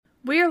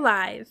We're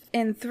live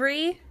in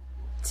 3,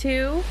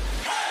 2...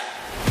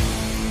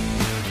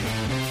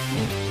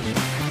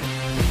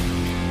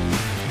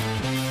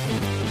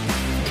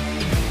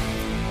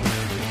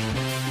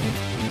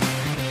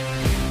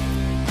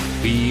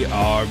 We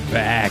are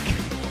back,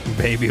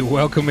 baby.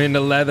 Welcome into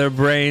Leather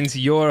Brains.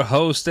 Your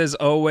host, as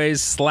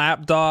always,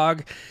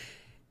 Slapdog.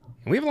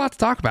 We have a lot to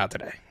talk about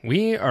today.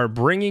 We are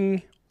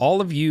bringing all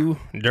of you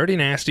dirty,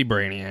 nasty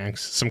brainiacs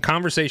some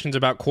conversations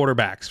about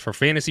quarterbacks for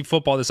fantasy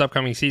football this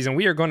upcoming season.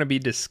 We are going to be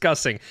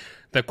discussing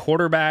the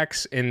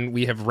quarterbacks, and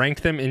we have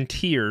ranked them in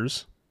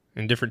tiers,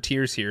 in different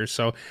tiers here.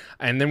 So,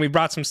 and then we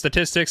brought some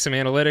statistics, some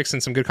analytics,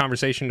 and some good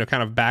conversation to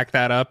kind of back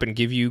that up and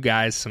give you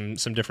guys some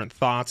different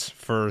thoughts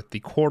for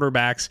the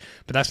quarterbacks.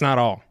 But that's not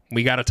all.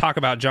 We got to talk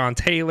about John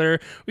Taylor.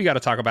 We got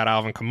to talk about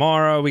Alvin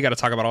Kamara. We got to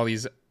talk about all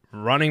these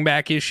running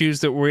back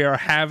issues that we are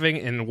having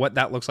and what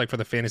that looks like for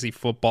the fantasy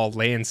football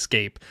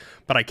landscape.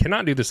 But I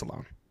cannot do this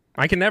alone.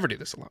 I can never do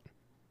this alone.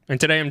 And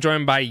today I'm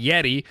joined by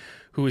Yeti,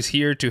 who is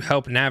here to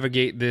help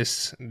navigate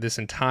this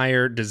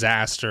entire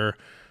disaster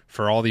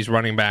for all these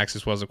running backs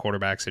as well as the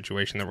quarterback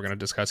situation that we're going to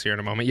discuss here in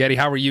a moment. Yeti,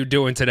 how are you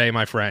doing today,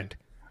 my friend?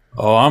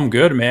 Oh, I'm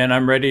good, man.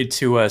 I'm ready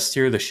to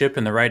steer the ship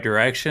in the right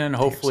direction.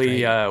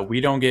 Hopefully, we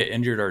don't get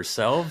injured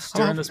ourselves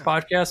during this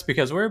podcast,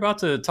 because we're about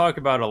to talk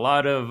about a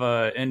lot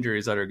of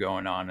injuries that are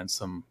going on and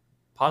some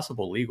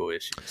possible legal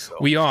issues. So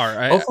we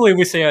are. Hopefully,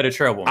 we stay out of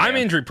trouble, man. I'm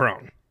injury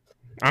prone.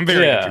 I'm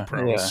very injury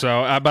prone. Yeah.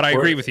 So, but I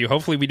agree with you.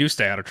 Hopefully, we do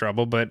stay out of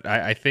trouble. But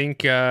I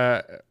think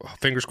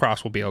fingers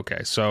crossed we'll be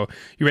okay. So,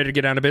 you ready to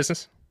get down to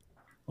business?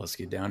 Let's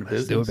get down to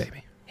business. Do it,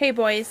 baby. Hey,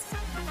 boys.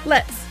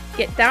 Let's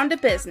get down to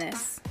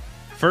business.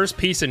 First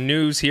piece of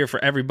news here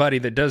for everybody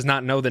that does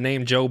not know the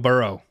name Joe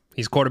Burrow.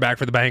 He's quarterback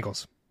for the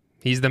Bengals.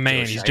 He's the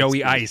man. He's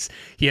Joey Ice.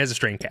 He has a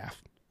strained calf.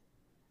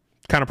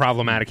 Kind of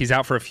problematic. He's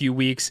out for a few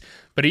weeks,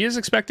 but he is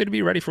expected to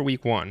be ready for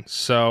week 1.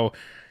 So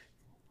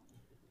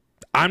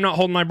I'm not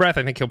holding my breath.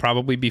 I think he'll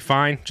probably be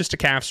fine. Just a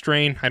calf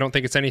strain. I don't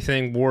think it's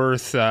anything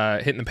worth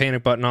hitting the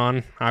panic button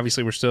on.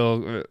 Obviously, we're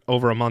still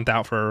over a month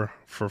out for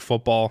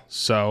football,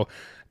 so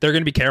they're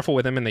going to be careful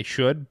with him, and they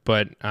should,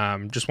 but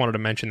just wanted to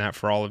mention that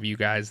for all of you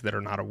guys that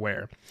are not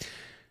aware.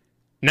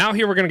 Now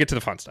here we're going to get to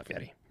the fun stuff,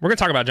 Yeti. We're going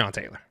to talk about John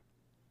Taylor.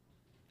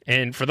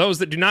 And for those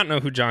that do not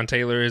know who John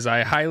Taylor is,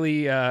 I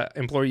highly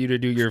implore you to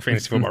do your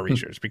fantasy football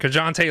research, because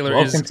John Taylor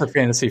Welcome to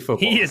fantasy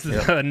football. He is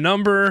the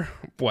number,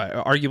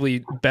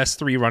 arguably best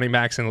 3 running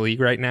backs in the league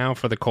right now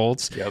for the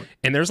Colts. Yep.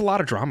 And there's a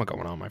lot of drama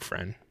going on, my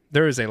friend.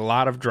 There is a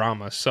lot of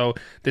drama. So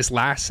this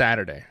last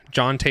Saturday,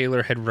 John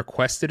Taylor had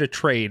requested a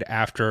trade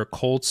after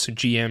Colts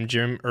GM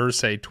Jim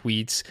Irsay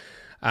tweets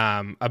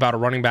about a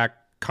running back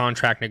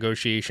contract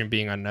negotiation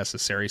being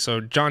unnecessary. So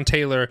John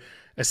Taylor,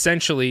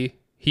 essentially,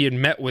 he had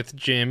met with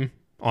Jim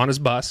on his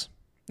bus,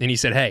 and he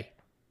said, hey,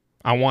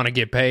 I want to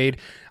get paid.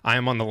 I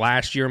am on the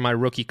last year of my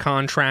rookie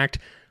contract.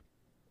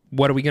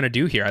 What are we going to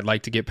do here? I'd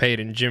like to get paid.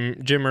 And Jim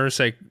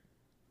Irsay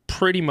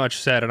pretty much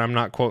said, and I'm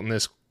not quoting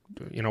this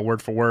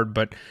word for word,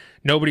 but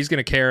nobody's going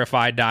to care if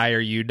I die or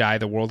you die.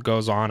 The world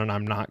goes on, and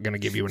I'm not going to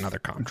give you another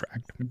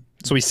contract.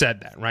 So he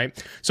said that,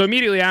 right? So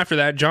immediately after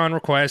that, John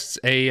requests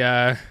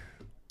a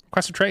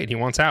trade. He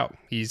wants out.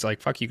 He's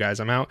like, fuck you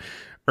guys, I'm out.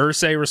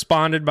 Irsay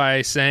responded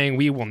by saying,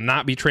 we will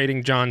not be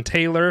trading John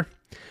Taylor.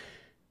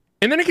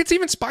 And then it gets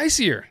even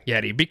spicier,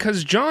 Yeti,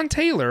 because John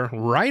Taylor,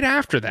 right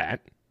after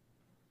that,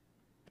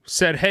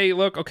 said, hey,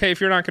 look, okay, if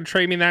you're not going to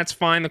trade me, that's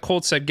fine. The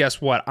Colts said,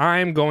 guess what?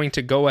 I'm going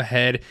to go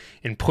ahead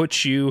and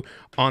put you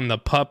on the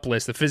PUP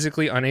list, the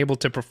physically unable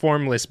to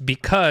perform list,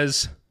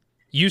 because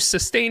you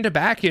sustained a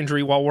back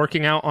injury while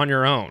working out on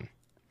your own.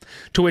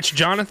 To which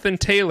Jonathan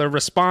Taylor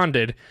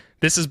responded,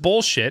 this is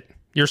bullshit.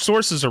 Your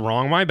sources are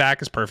wrong. My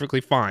back is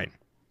perfectly fine.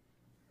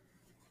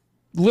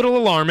 Little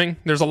alarming.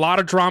 There's a lot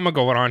of drama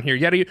going on here.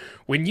 Yeti,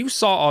 when you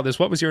saw all this,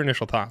 what was your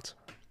initial thoughts?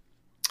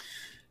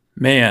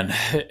 Man,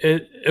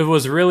 it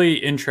was really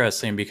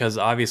interesting, because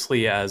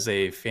obviously as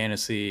a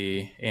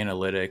fantasy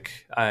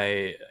analytic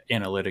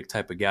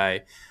type of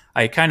guy,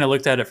 I kind of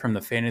looked at it from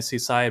the fantasy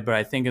side, but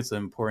I think it's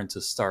important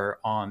to start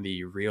on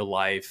the real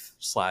life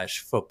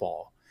 /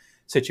 football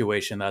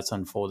situation that's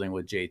unfolding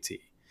with JT.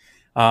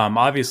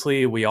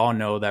 Obviously, we all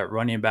know that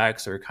running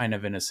backs are kind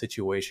of in a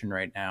situation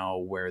right now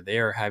where they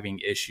are having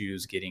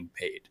issues getting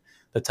paid.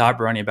 The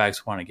top running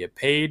backs want to get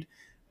paid,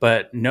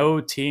 but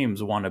no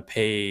teams want to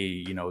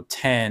pay, $10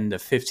 to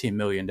 $15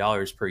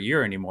 million per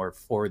year anymore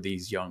for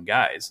these young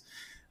guys.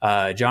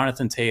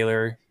 Jonathan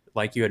Taylor,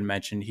 like you had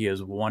mentioned, he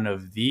is one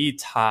of the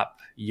top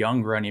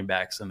young running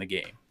backs in the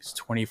game. He's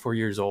 24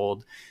 years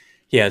old.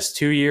 He has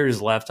 2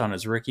 years left on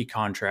his rookie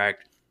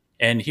contract,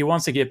 and he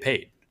wants to get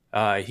paid.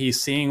 He's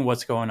seeing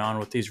what's going on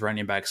with these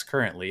running backs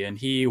currently, and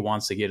he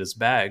wants to get his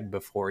bag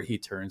before he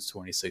turns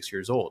 26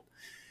 years old.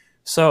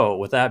 So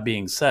with that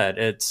being said,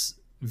 it's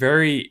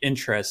very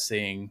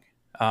interesting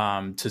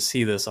to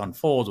see this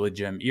unfold with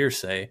Jim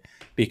Irsay,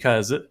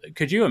 because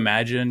could you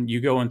imagine you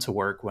go into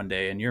work one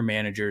day and your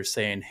manager is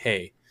saying,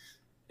 hey,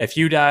 if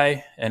you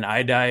die and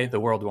I die, the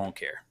world won't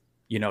care.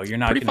 You're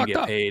not going to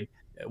get paid.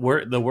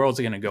 The world's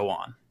going to go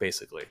on,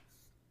 basically.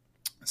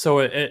 So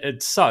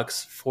it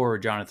sucks for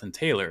Jonathan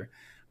Taylor,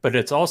 but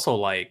it's also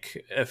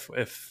like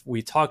if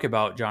we talk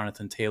about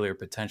Jonathan Taylor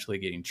potentially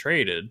getting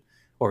traded,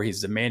 or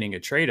he's demanding a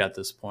trade at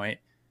this point,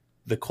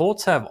 the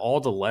Colts have all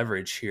the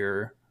leverage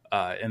here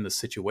in the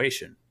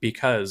situation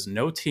because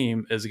no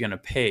team is going to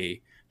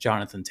pay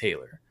Jonathan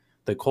Taylor.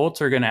 The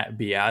Colts are going to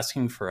be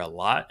asking for a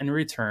lot in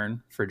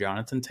return for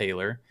Jonathan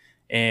Taylor.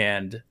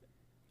 And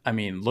I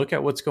mean, look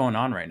at what's going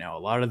on right now. A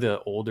lot of the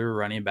older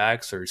running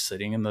backs are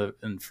sitting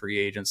in free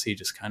agency,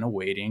 just kind of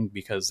waiting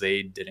because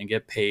they didn't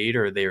get paid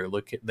or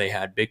they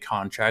had big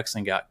contracts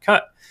and got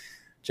cut.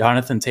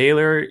 Jonathan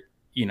Taylor,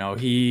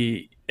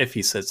 if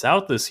he sits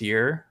out this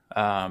year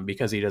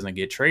because he doesn't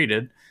get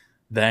traded,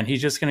 then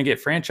he's just going to get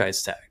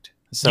franchise tagged.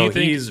 So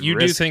do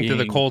you think that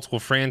the Colts will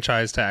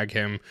franchise tag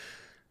him?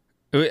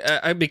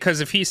 Because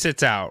if he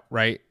sits out,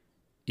 right?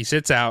 He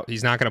sits out.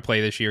 He's not going to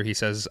play this year. He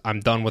says,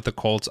 I'm done with the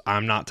Colts.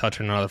 I'm not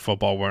touching another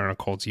football wearing a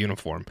Colts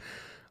uniform.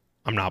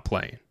 I'm not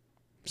playing.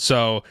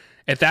 So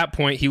at that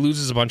point, he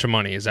loses a bunch of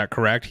money. Is that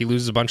correct? He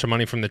loses a bunch of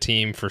money from the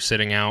team for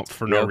sitting out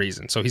for no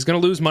reason. So he's going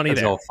to lose money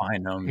there. They'll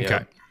fine him. Okay.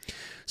 Yep.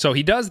 So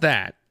he does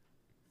that.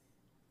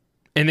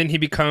 And then he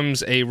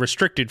becomes a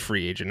restricted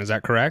free agent. Is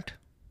that correct?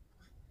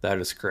 That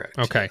is correct.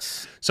 Okay.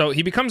 Yes. So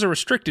he becomes a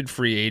restricted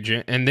free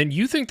agent, and then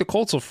you think the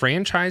Colts will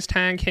franchise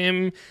tag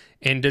him,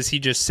 and does he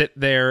just sit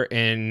there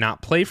and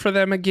not play for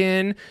them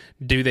again?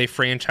 Do they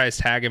franchise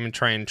tag him and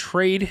try and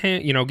trade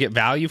him, get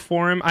value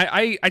for him?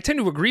 I tend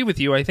to agree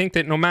with you. I think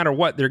that no matter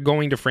what, they're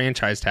going to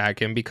franchise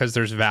tag him because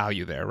there's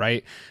value there,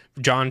 right?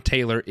 John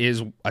Taylor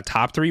is a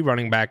top 3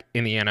 running back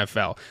in the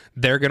NFL.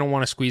 They're going to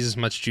want to squeeze as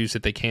much juice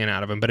that they can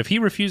out of him. But if he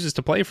refuses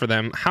to play for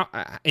them, how,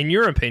 in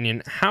your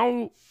opinion,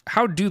 how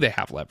do they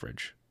have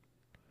leverage?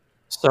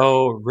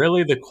 So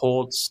really the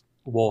Colts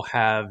will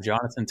have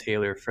Jonathan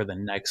Taylor for the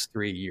next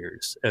 3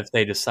 years if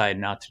they decide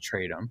not to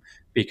trade him,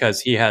 because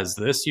he has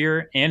this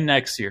year and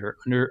next year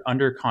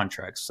under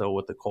contract, so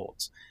with the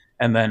Colts.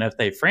 And then if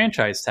they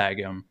franchise tag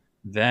him,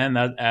 then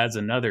that adds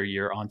another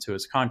year onto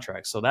his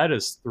contract. So that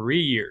is 3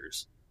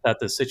 years that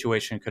the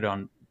situation could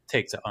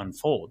take to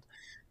unfold.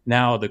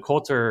 Now, the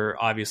Colts are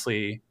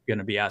obviously going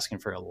to be asking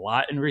for a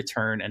lot in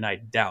return, and I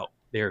doubt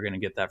they're going to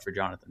get that for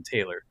Jonathan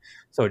Taylor.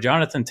 So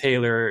Jonathan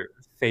Taylor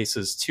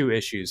faces 2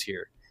 issues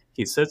here.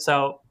 He sits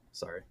out.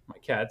 Sorry, my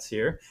cat's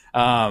here.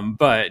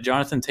 But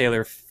Jonathan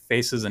Taylor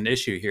faces an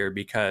issue here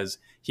because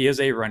he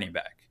is a running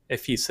back.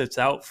 If he sits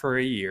out for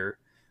a year,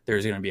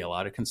 there's going to be a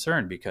lot of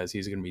concern because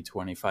he's going to be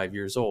 25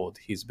 years old.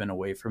 He's been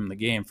away from the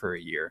game for a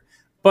year,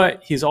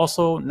 but he's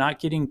also not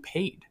getting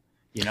paid.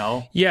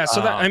 Yeah, so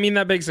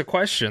that begs the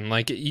question,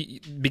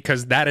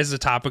 because that is a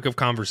topic of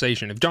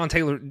conversation. If John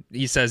Taylor,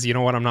 he says, you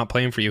know what, I'm not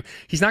playing for you,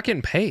 he's not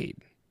getting paid.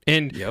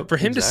 And for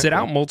him to sit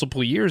out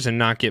multiple years and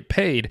not get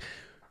paid,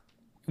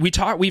 we've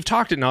talked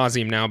ad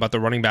nauseum now about the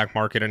running back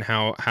market and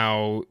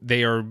how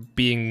they are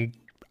being,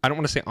 I don't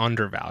want to say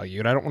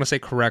undervalued, I don't want to say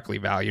correctly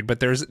valued, but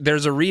there's a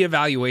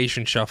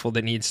reevaluation shuffle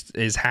that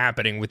is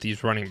happening with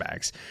these running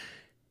backs.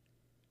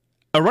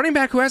 A running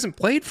back who hasn't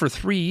played for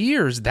 3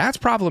 years, that's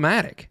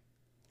problematic.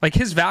 Like,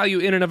 his value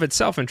in and of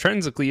itself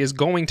intrinsically is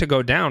going to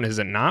go down, is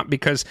it not?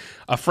 Because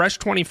a fresh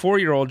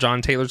 24-year-old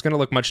John Taylor is going to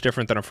look much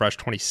different than a fresh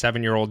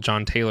 27-year-old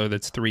John Taylor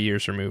that's 3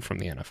 years removed from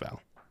the NFL.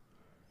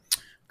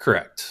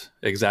 Correct.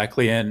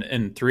 Exactly. And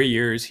in 3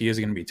 years, he is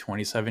going to be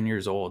 27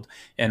 years old.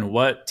 And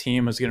what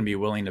team is going to be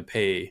willing to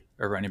pay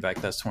a running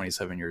back that's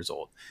 27 years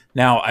old?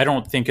 Now, I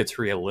don't think it's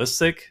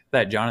realistic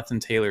that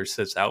Jonathan Taylor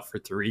sits out for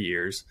 3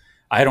 years.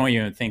 I don't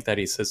even think that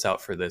he sits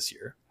out for this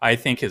year. I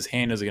think his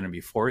hand is going to be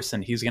forced,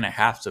 and he's going to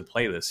have to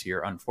play this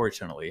year,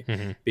 unfortunately,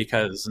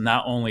 because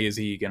not only is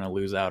he going to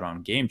lose out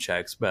on game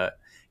checks, but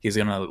he's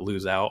going to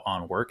lose out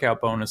on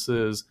workout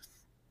bonuses,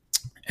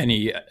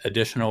 any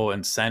additional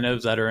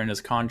incentives that are in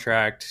his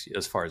contract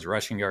as far as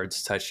rushing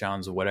yards,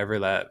 touchdowns, whatever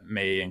that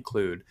may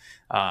include.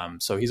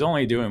 So he's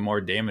only doing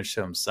more damage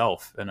to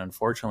himself. And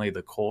unfortunately,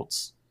 the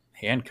Colts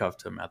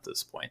handcuffed him at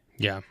this point.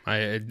 Yeah,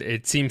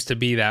 it seems to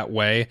be that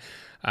way.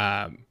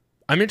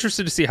 I'm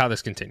interested to see how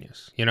this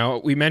continues.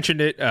 We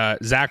mentioned it.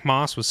 Zach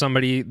Moss was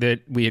somebody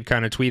that we had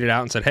kind of tweeted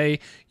out and said, hey,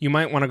 you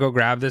might want to go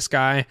grab this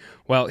guy.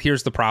 Well,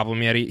 here's the problem.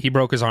 He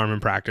broke his arm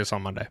in practice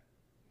on Monday.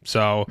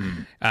 So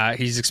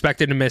he's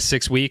expected to miss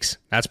 6 weeks.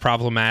 That's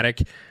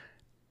problematic.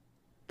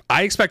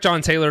 I expect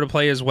John Taylor to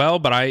play as well,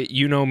 but I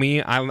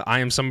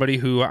am somebody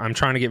who I'm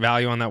trying to get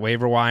value on that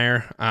waiver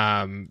wire.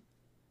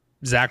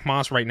 Zach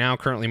Moss right now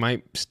currently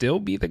might still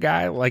be the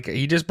guy. Like,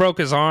 he just broke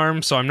his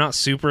arm, so I'm not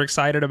super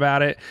excited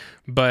about it,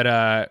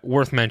 but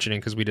worth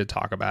mentioning because we did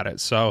talk about it.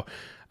 So,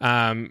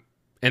 and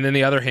then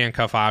the other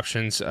handcuff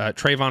options,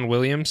 Trayvon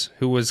Williams,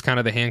 who was kind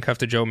of the handcuff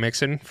to Joe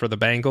Mixon for the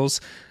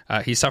Bengals.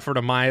 He suffered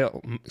a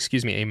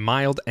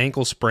mild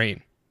ankle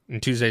sprain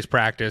in Tuesday's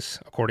practice,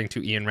 according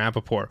to Ian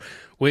Rappaport.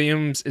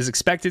 Williams is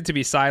expected to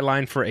be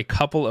sidelined for a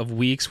couple of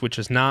weeks, which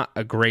is not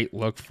a great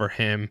look for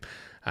him.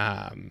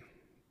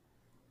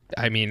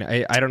 I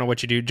don't know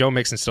what you do. Joe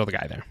Mixon's still the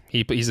guy there.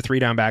 He's a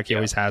 3-down back. He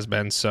always has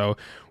been. So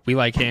we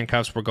like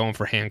handcuffs. We're going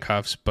for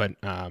handcuffs. But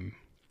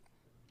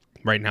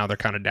right now they're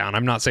kind of down.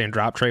 I'm not saying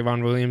drop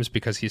Trayvon Williams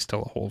because he's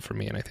still a hold for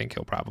me, and I think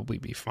he'll probably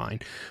be fine.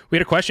 We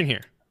had a question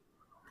here.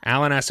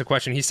 Alan asked a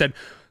question. He said,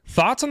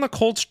 thoughts on the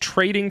Colts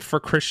trading for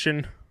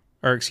Clyde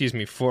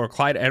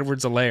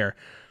Edwards-Helaire?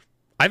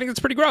 I think it's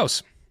pretty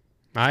gross.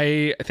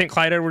 I think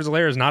Clyde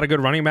Edwards-Helaire is not a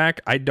good running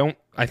back. I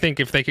think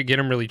if they could get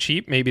him really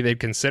cheap, maybe they'd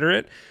consider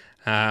it.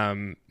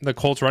 The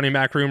Colts running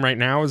back room right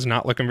now is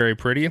not looking very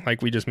pretty.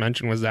 Like we just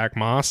mentioned with Zach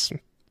Moss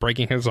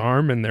breaking his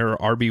arm and their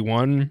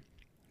RB1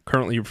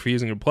 currently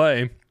refusing to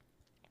play.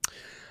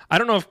 I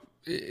don't know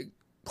if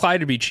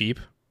Clyde would be cheap,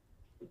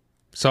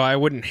 so I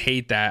wouldn't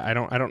hate that. I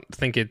don't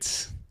think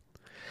it's.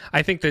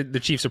 I think that the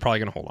Chiefs are probably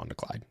going to hold on to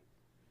Clyde,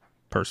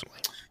 personally.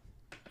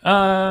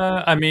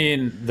 I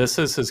mean, this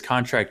is his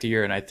contract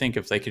year, and I think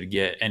if they could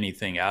get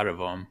anything out of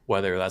him,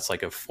 whether that's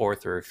like a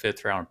 4th or a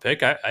 5th round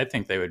pick, I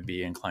think they would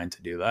be inclined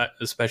to do that,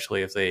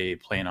 especially if they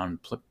plan on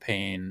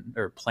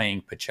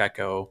playing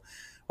Pacheco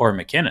or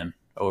McKinnon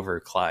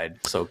over Clyde.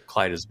 So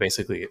Clyde is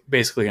basically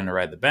going to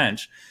ride the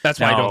bench. That's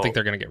why I don't think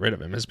they're going to get rid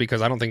of him, is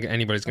because I don't think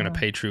anybody's going to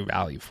pay true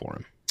value for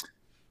him.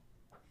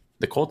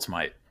 The Colts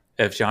might.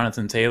 If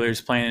Jonathan Taylor's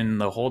playing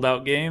the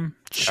holdout game,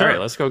 sure. All right,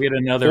 let's go get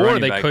another or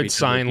running they back. Could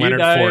sign Leonard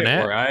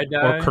Fournette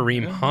or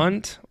Kareem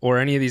Hunt or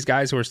any of these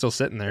guys who are still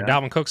sitting there. Yeah.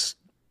 Dalvin Cook's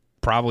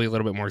probably a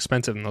little bit more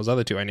expensive than those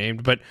other two I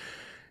named, but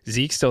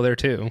Zeke's still there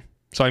too.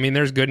 So, I mean,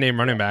 there's good name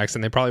running backs,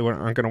 and they probably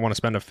aren't going to want to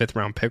spend a 5th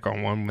round pick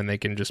on one when they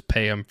can just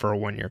pay him for a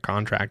 1-year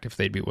contract if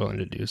they'd be willing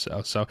to do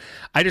so. So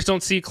I just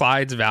don't see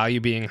Clyde's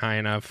value being high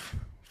enough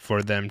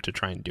for them to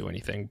try and do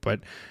anything. But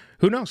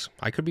who knows?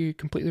 I could be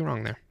completely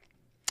wrong there.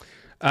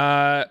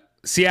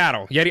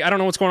 Seattle. Yeti, I don't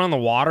know what's going on in the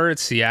water.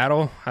 It's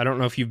Seattle. I don't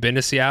know if you've been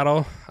to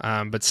Seattle,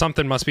 but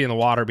something must be in the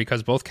water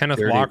because both Kenneth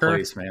Dirty Walker,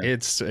 place, man.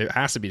 It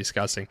has to be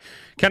disgusting.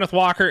 Kenneth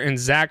Walker and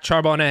Zach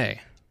Charbonnet,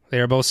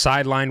 they are both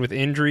sidelined with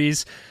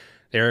injuries.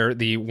 They're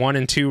the 1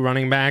 and 2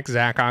 running back.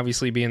 Zach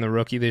obviously being the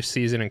rookie this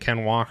season, and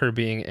Ken Walker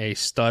being a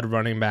stud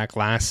running back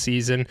last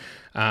season.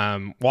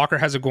 Walker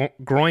has a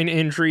groin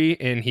injury,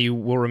 and he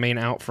will remain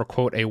out for,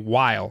 quote, a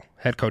while,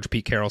 head coach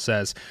Pete Carroll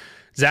says.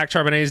 Zach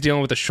Charbonnet is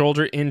dealing with a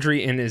shoulder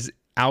injury and is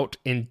out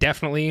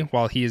indefinitely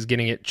while he is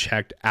getting it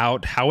checked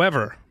out.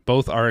 However,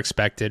 both are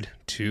expected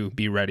to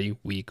be ready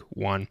week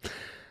 1.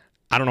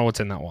 I don't know what's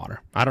in that water.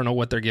 I don't know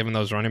what they're giving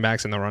those running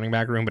backs in the running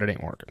back room, but it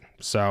ain't working.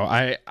 So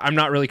I'm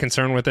not really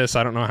concerned with this.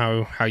 I don't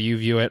know how you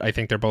view it. I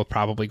think they're both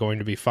probably going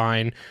to be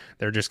fine.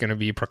 They're just going to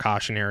be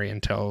precautionary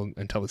until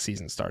the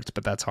season starts,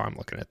 but that's how I'm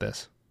looking at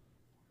this.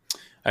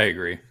 I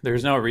agree.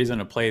 There's no reason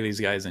to play these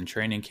guys in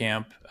training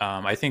camp.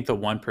 I think the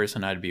one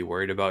person I'd be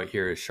worried about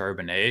here is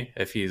Charbonnet.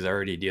 If he's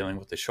already dealing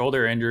with a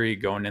shoulder injury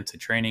going into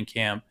training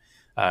camp,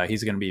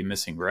 he's going to be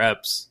missing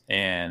reps.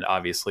 And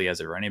obviously, as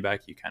a running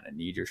back, you kind of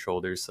need your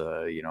shoulders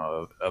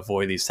to,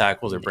 avoid these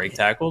tackles or break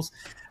tackles.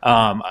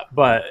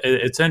 But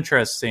it's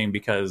interesting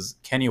because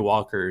Kenny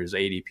Walker's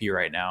ADP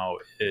right now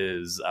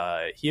is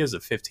he is a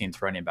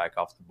 15th running back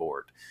off the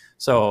board.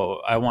 So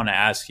I want to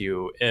ask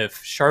you if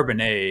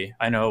Charbonnet,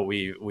 I know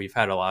we've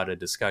had a lot of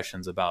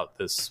discussions about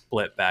this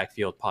split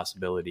backfield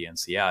possibility in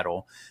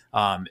Seattle.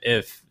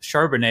 If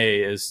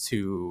Charbonnet is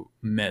to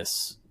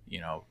miss,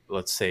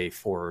 let's say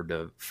 4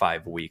 to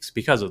 5 weeks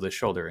because of the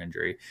shoulder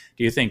injury,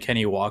 do you think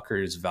Kenny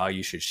Walker's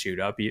value should shoot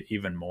up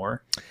even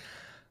more?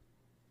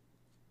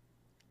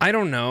 I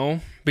don't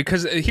know,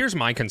 because here's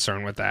my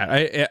concern with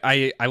that.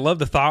 I love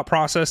the thought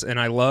process and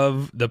I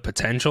love the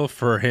potential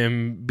for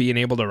him being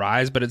able to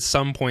rise, but at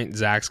some point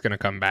Zach's going to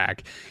come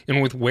back. And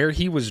with where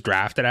he was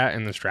drafted at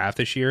in this draft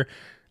this year,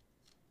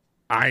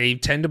 I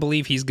tend to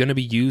believe he's going to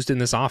be used in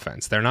this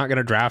offense. They're not going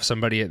to draft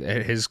somebody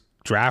at his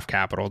draft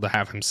capital to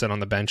have him sit on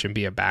the bench and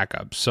be a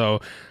backup.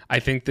 So I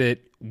think that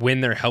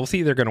when they're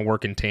healthy, they're going to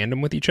work in tandem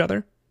with each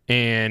other.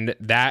 And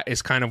that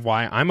is kind of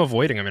why I'm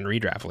avoiding him in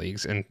redraft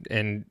leagues.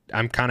 And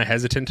I'm kind of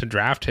hesitant to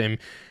draft him.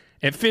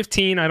 At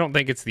 15, I don't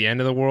think it's the end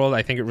of the world.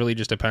 I think it really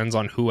just depends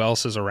on who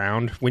else is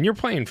around. When you're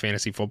playing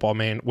fantasy football,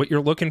 man, what you're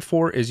looking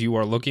for is you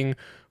are looking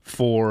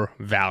for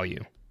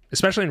value,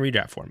 especially in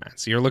redraft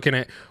formats. You're looking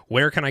at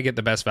where can I get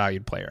the best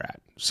valued player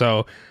at?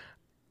 So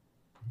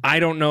I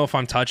don't know if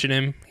I'm touching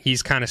him.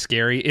 He's kind of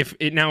scary.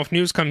 If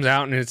news comes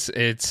out and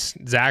it's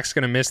Zach's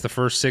going to miss the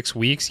first 6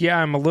 weeks,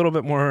 yeah, I'm a little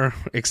bit more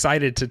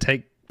excited to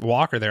take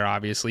Walker there,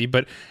 obviously,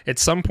 but at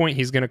some point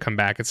he's going to come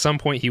back. At some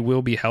point he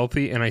will be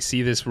healthy, and I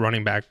see this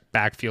running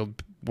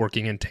backfield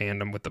working in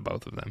tandem with the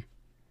both of them.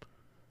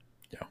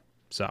 Yeah.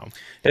 So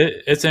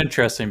it's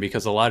interesting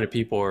because a lot of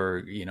people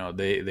are,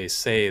 they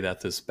say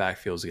that this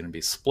backfield is going to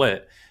be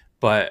split,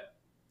 but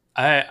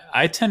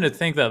I tend to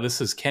think that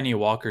this is Kenny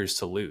Walker's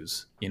to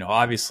lose.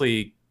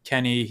 Obviously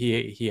Kenny,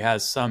 he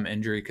has some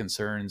injury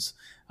concerns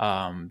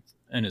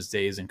in his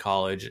days in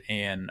college,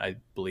 and I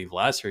believe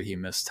last year he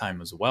missed time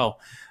as well.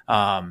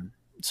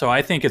 So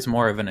I think it's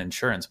more of an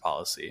insurance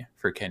policy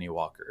for Kenny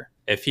Walker.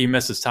 If he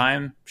misses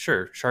time,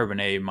 sure,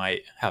 Charbonnet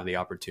might have the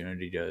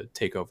opportunity to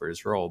take over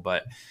his role,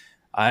 but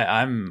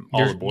I'm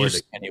all aboard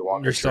the Kenny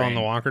Walker You're still train. on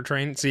the Walker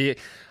train? See,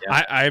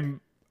 yeah.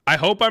 I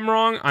hope I'm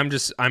wrong.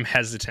 I'm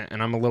hesitant,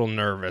 and I'm a little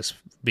nervous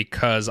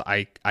because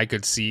I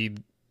could see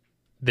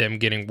them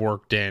getting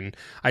worked in.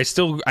 I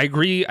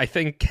agree. I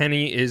think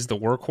Kenny is the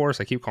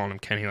workhorse. I keep calling him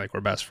Kenny like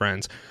we're best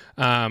friends.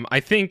 I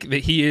think that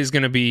he is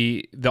going to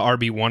be the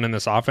RB1 in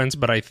this offense,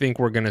 but I think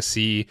we're going to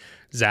see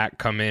Zach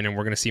come in and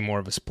we're going to see more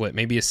of a split,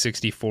 maybe a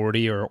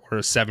 60-40 or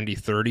a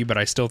 70-30, but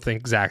I still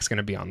think Zach's going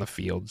to be on the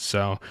field.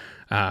 So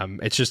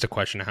it's just a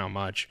question of how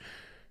much.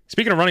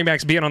 Speaking of running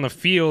backs being on the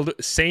field,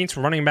 Saints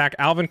running back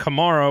Alvin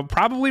Kamara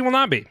probably will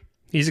not be.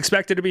 He's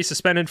expected to be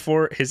suspended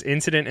for his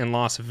incident in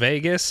Las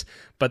Vegas,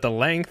 but the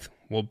length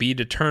will be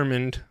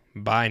determined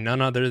by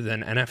none other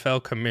than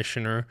NFL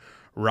Commissioner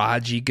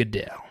Roger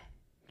Goodell.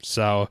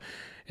 So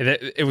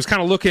it was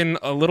kind of looking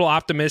a little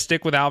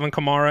optimistic with Alvin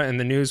Kamara and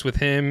the news with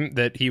him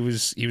that he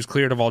was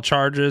cleared of all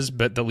charges,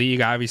 but the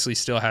league obviously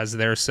still has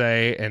their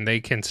say and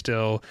they can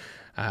still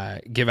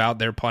give out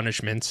their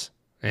punishments.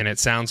 And it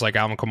sounds like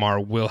Alvin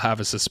Kamara will have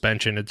a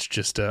suspension. It's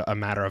just a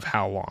matter of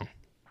how long.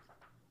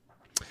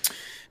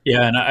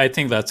 Yeah, and I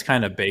think that's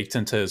kind of baked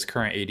into his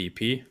current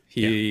ADP.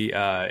 He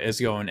is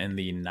going in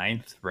the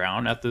 9th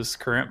round at this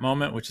current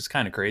moment, which is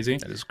kind of crazy.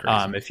 That is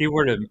crazy. If he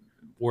were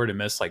to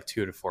miss like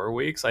 2 to 4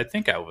 weeks, I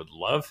think I would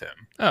love him.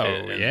 Oh,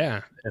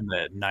 in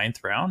the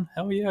 9th round.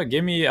 Hell yeah.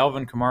 Give me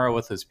Alvin Kamara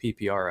with his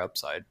PPR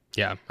upside.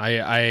 Yeah, I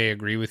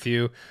agree with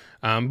you.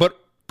 But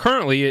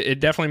currently, it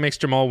definitely makes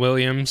Jamal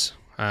Williams,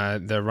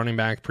 the running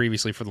back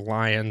previously for the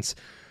Lions,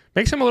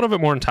 makes him a little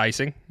bit more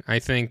enticing. I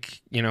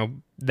think,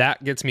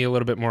 that gets me a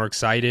little bit more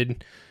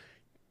excited.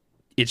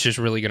 It's just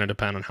really going to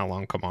depend on how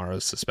long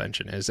Kamara's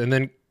suspension is. And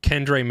then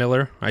Kendre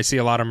Miller, I see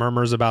a lot of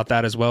murmurs about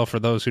that as well. For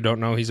those who don't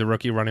know, he's a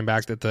rookie running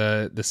back that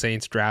the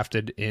Saints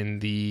drafted in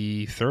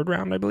the 3rd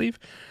round, I believe.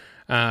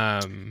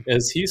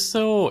 Is he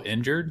still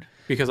injured?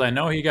 Because I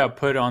know he got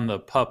put on the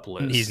PUP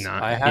list. He's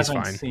not. I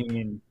haven't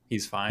seen.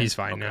 He's fine. He's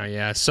fine now,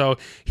 yeah. So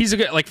he's a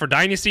good, like for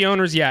dynasty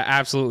owners, yeah,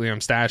 absolutely. I'm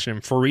stashing him.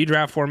 For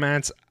redraft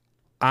formats,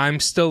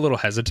 I'm still a little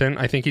hesitant.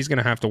 I think he's going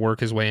to have to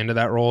work his way into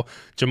that role.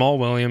 Jamal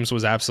Williams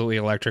was absolutely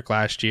electric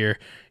last year.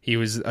 He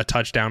was a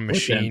touchdown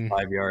machine. Within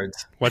 5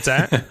 yards. What's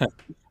that?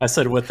 I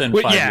said within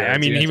 5 yards. Yeah, I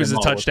mean, he was a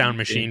touchdown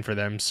machine for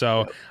them.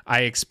 So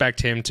I expect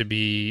him to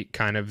be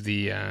kind of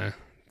the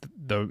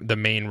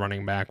main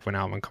running back when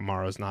Alvin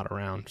Kamara is not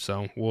around.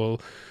 So we'll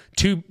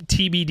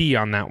TBD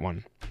on that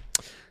one.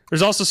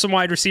 There's also some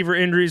wide receiver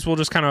injuries. We'll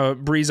just kind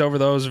of breeze over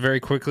those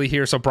very quickly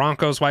here. So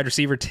Broncos wide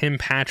receiver Tim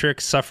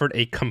Patrick suffered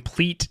a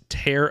complete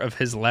tear of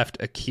his left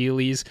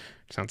Achilles.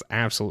 Sounds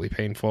absolutely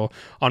painful.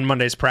 On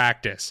Monday's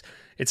practice.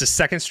 It's a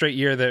second straight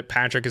year that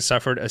Patrick has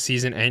suffered a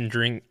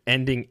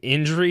season-ending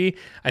injury.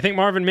 I think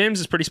Marvin Mims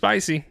is pretty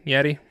spicy,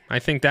 Yeti. I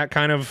think that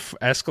kind of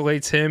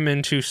escalates him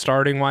into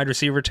starting wide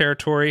receiver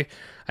territory.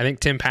 I think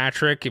Tim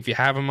Patrick, if you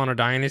have him on a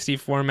dynasty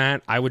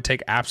format, I would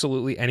take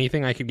absolutely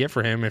anything I could get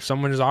for him. If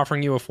someone is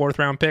offering you a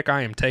 4th-round pick,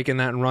 I am taking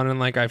that and running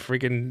like I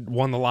freaking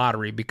won the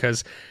lottery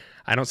because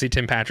I don't see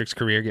Tim Patrick's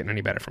career getting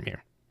any better from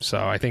here.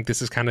 So I think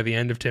this is kind of the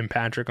end of Tim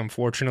Patrick,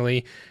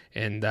 unfortunately.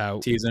 And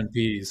T's and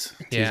P's.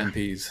 T's and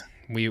P's.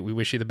 We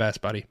wish you the best,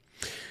 buddy.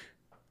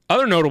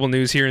 Other notable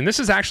news here, and this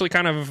is actually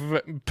kind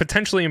of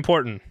potentially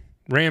important.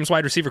 Rams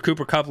wide receiver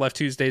Cooper Kupp left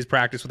Tuesday's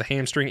practice with a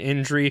hamstring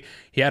injury.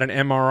 He had an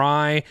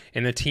MRI,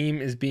 and the team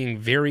is being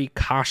very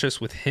cautious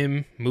with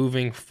him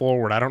moving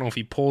forward. I don't know if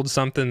he pulled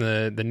something.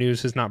 The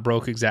news has not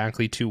broke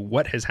exactly to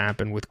what has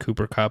happened with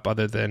Cooper Kupp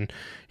other than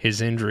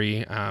his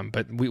injury,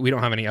 but we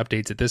don't have any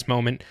updates at this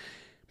moment.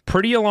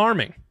 Pretty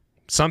alarming.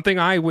 Something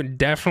I would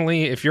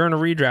definitely, if you're in a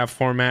redraft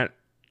format,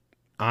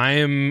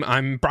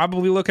 I'm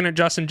probably looking at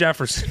Justin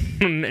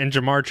Jefferson and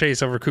Jamar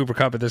Chase over Cooper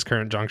Kupp at this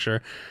current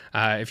juncture.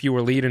 If you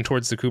were leading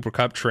towards the Cooper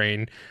Kupp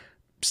train,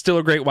 still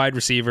a great wide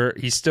receiver.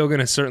 He's still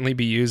going to certainly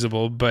be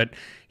usable, but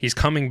he's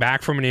coming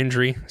back from an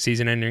injury,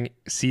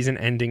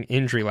 season-ending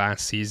injury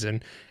last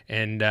season,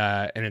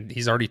 and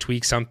he's already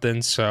tweaked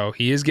something. So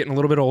he is getting a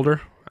little bit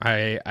older.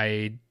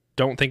 I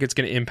don't think it's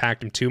going to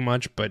impact him too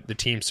much, but the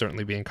team's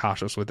certainly being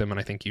cautious with him, and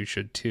I think you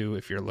should too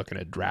if you're looking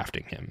at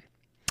drafting him.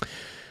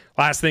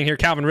 Last thing here,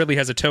 Calvin Ridley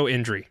has a toe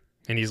injury,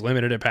 and he's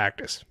limited at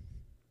practice.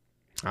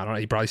 I don't know,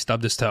 he probably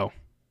stubbed his toe.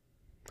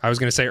 I was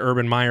going to say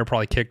Urban Meyer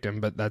probably kicked him,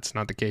 but that's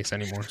not the case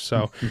anymore.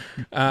 So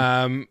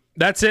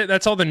that's it.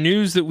 That's all the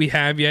news that we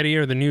have, Yeti,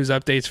 or the news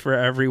updates for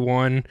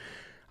everyone.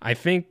 I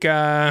think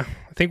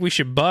we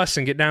should bust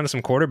and get down to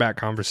some quarterback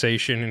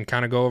conversation and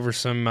kind of go over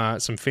some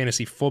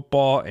fantasy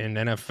football and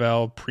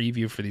NFL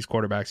preview for these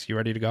quarterbacks. You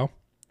ready to go?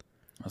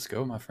 Let's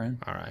go, my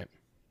friend. All right.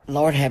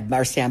 Lord have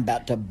mercy, I'm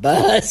about to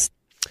bust.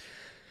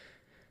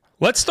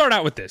 Let's start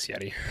out with this,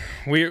 Yeti.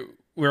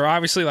 We're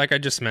obviously, like I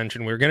just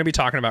mentioned, we're going to be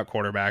talking about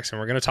quarterbacks, and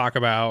we're going to talk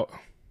about,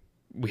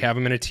 we have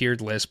them in a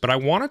tiered list, but I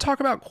want to talk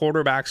about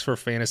quarterbacks for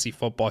fantasy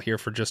football here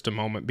for just a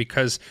moment,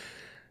 because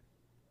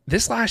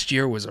this last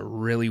year was a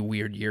really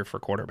weird year for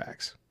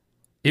quarterbacks.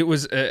 It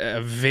was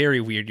a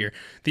very weird year.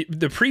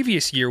 The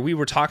previous year, we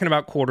were talking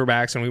about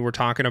quarterbacks, and we were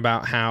talking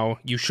about how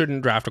you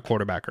shouldn't draft a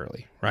quarterback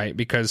early, right?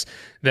 Because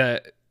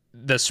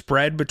the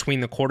spread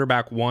between the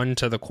quarterback 1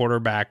 to the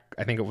quarterback,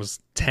 I think it was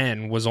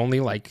 10, was only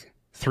like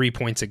 3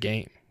 points a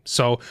game,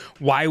 So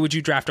why would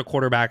you draft a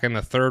quarterback in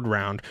the 3rd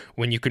round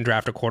when you can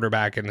draft a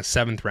quarterback in the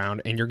 7th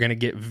round and you're going to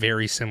get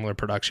very similar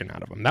production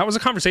out of them? That was a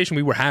conversation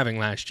we were having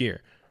last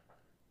year.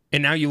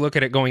 And now you look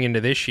at it going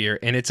into this year,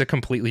 and it's a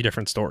completely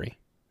different story.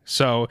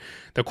 So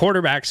the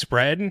quarterback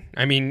spread,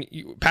 I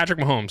mean, Patrick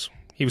Mahomes,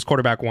 he was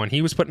quarterback 1.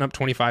 He was putting up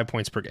 25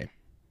 points per game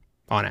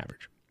on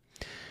average.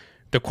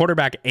 The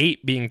quarterback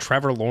 8 being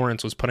Trevor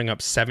Lawrence was putting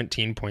up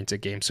 17 points a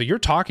game. So you're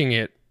talking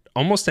at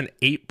almost an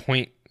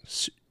 8-point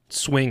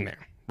swing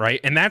there, right?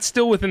 And that's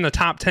still within the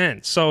top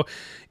 10. So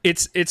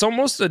it's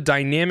almost a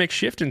dynamic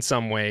shift in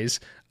some ways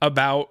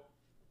about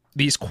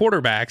these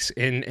quarterbacks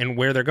and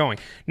where they're going.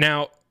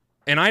 Now,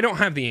 and I don't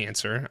have the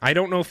answer. I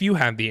don't know if you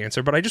have the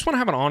answer, but I just want to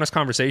have an honest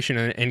conversation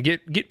and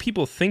get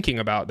people thinking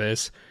about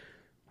this.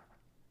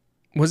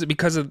 Was it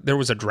because there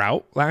was a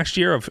drought last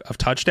year of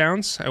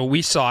touchdowns?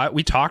 We saw it.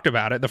 We talked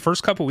about it. The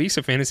first couple weeks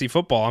of fantasy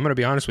football, I'm going to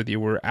be honest with you,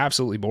 were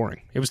absolutely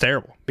boring. It was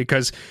terrible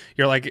because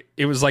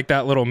it was like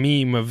that little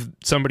meme of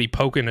somebody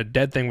poking a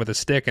dead thing with a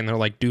stick and they're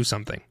like, do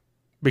something,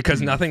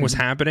 because nothing was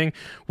happening.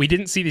 We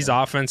didn't see these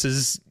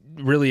offenses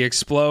really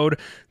explode.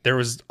 There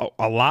was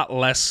a lot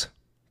less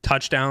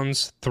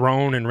touchdowns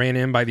thrown and ran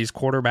in by these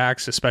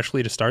quarterbacks,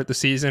 especially to start the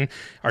season.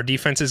 Our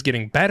defense is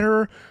getting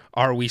better.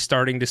 Are we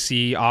starting to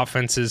see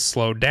offenses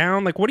slow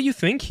down? Like, what do you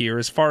think here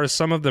as far as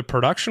some of the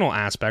productional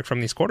aspect from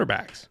these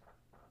quarterbacks?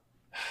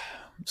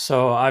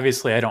 So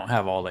obviously I don't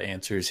have all the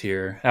answers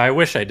here. I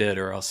wish I did,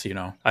 or else,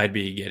 I'd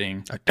be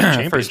getting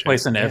first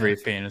place in every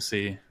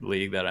fantasy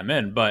league that I'm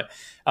in. But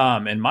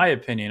in my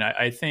opinion,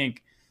 I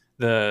think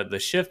the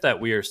shift that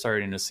we are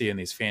starting to see in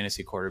these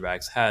fantasy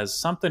quarterbacks has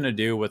something to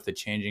do with the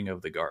changing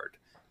of the guard.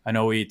 I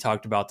know we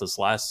talked about this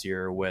last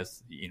year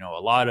with,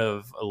 a lot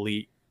of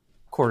elite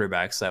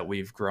quarterbacks that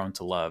we've grown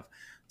to love.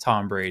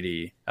 Tom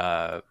Brady,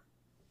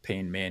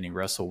 Peyton Manning,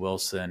 Russell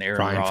Wilson, Aaron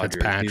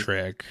Rodgers,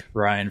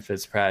 Ryan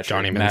Fitzpatrick,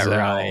 Johnny Matt Manziel.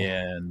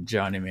 Ryan,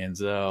 Johnny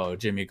Manziel,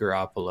 Jimmy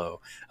Garoppolo,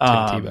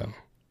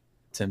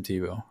 Tim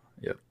Tebow.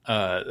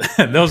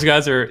 Yep. Those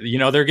guys are,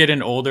 they're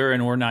getting older,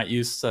 and we're not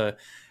used to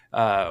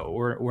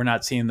we're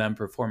not seeing them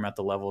perform at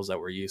the levels that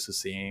we're used to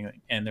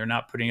seeing, and they're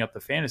not putting up the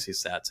fantasy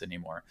stats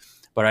anymore.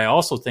 But I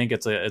also think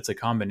it's a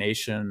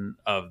combination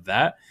of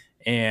that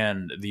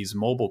and these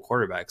mobile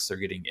quarterbacks. They're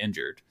getting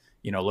injured.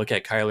 Look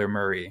at Kyler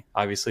Murray.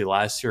 Obviously,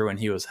 last year when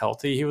he was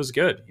healthy, he was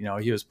good.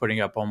 He was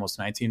putting up almost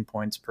 19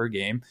 points per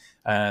game,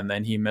 and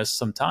then he missed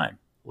some time.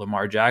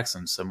 Lamar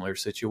Jackson, similar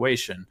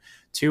situation.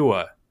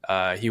 Tua,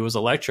 he was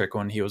electric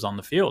when he was on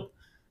the field.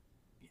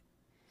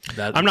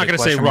 I'm not going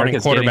to say running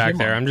quarterback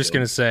there. I'm just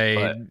going to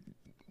say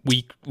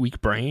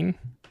weak brain.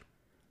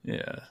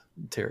 Yeah,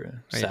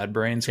 sad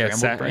brain,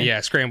 scrambled brain.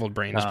 Yeah, scrambled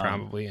brain is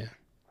probably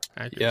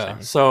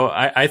accurate. So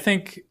I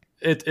think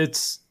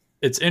it's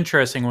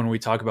interesting when we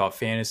talk about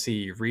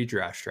fantasy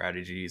redraft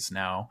strategies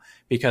now,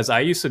 because I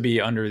used to be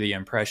under the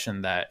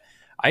impression that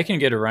I can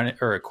get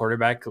a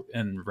quarterback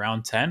in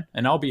round 10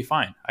 and I'll be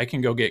fine. I can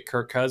go get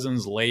Kirk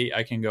Cousins late.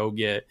 I can go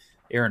get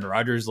Aaron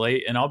Rodgers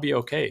late and I'll be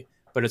okay.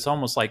 But it's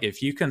almost like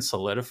if you can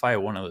solidify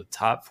one of the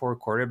top 4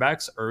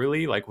 quarterbacks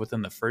early, like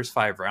within the first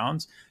 5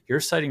 rounds,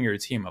 you're setting your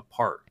team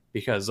apart,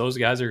 because those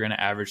guys are going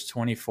to average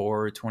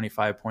 24,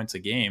 25 points a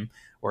game.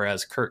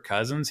 Whereas Kirk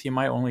Cousins, he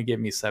might only give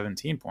me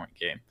 17-point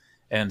game.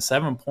 And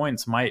 7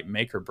 points might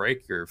make or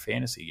break your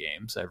fantasy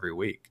games every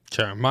week.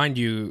 Sure. Mind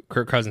you,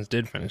 Kirk Cousins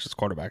did finish as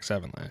quarterback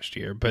 7 last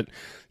year, but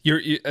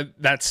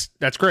that's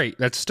great.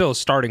 That's still a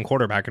starting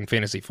quarterback in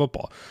fantasy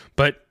football.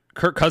 But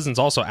Kirk Cousins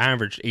also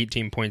averaged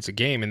 18 points a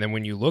game. And then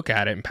when you look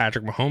at it, and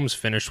Patrick Mahomes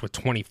finished with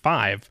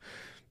 25,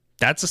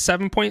 that's a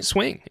 7-point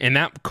swing. And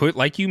that could,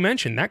 like you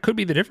mentioned, that could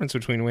be the difference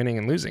between winning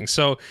and losing.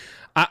 So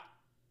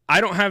I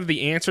don't have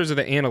the answers or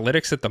the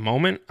analytics at the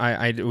moment.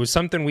 It was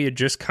something we had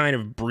just kind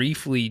of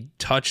briefly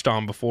touched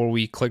on before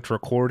we clicked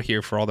record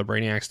here for all the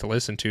Brainiacs to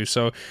listen to.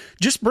 So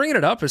just bringing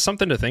it up is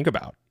something to think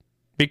about,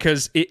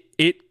 because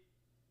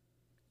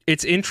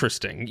it's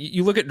interesting.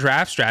 You look at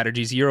draft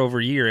strategies year over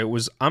year. It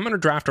was, I'm going to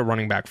draft a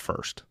running back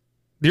first.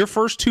 Your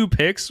first 2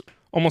 picks,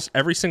 almost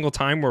every single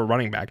time, were a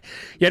running back.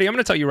 Yeti, I'm going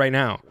to tell you right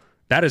now,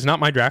 that is not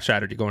my draft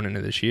strategy going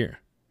into this year.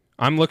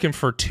 I'm looking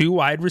for 2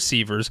 wide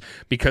receivers,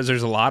 because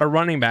there's a lot of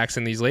running backs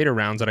in these later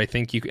rounds that I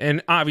think you can,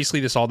 and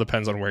obviously this all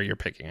depends on where you're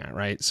picking at,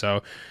 right?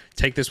 So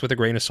take this with a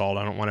grain of salt.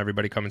 I don't want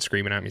everybody coming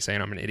screaming at me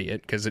saying I'm an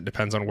idiot, because it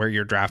depends on where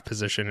your draft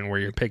position and where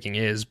your picking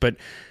is. But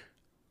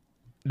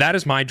that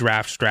is my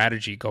draft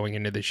strategy going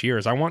into this year,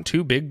 is I want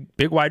 2 big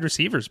wide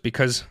receivers,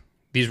 because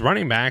these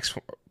running backs,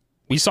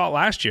 we saw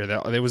last year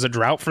that there was a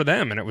drought for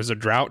them, and it was a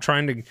drought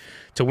trying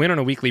to win on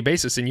a weekly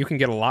basis, and you can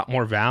get a lot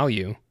more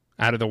value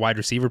out of the wide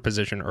receiver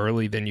position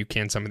early than you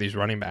can some of these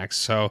running backs.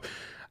 So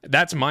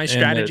that's my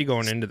strategy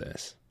going into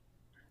this.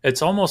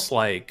 It's almost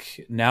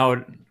like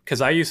now, because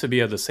I used to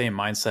be of the same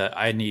mindset,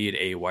 I need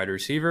a wide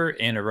receiver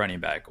and a running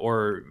back,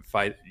 or if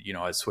I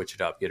switch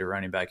it up, get a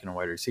running back and a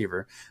wide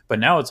receiver. But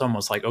now it's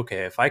almost like,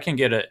 okay, if I can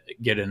get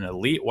an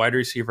elite wide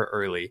receiver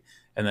early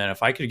And then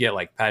if I could get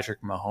like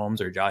Patrick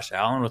Mahomes or Josh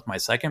Allen with my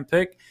second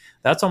pick,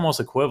 that's almost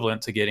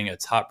equivalent to getting a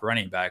top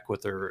running back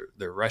with their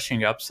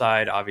rushing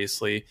upside,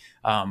 obviously.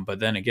 But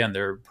then again,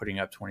 they're putting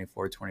up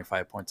 24,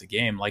 25 points a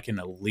game like an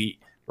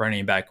elite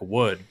running back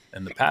would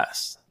in the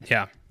past.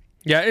 Yeah.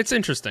 Yeah, it's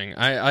interesting.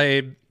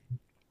 I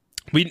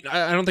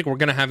don't think we're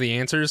going to have the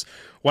answers.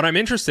 What I'm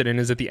interested in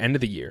is at the end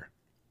of the year,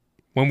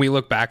 when we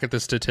look back at the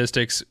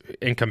statistics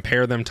and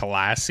compare them to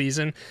last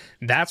season,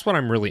 that's what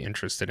I'm really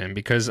interested in,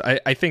 because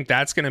I think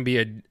that's going to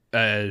be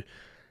a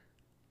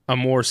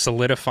more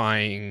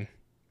solidifying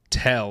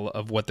tell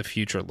of what the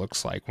future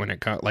looks like when it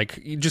comes, like,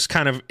 you just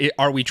kind of,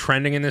 are we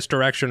trending in this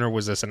direction, or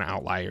was this an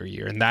outlier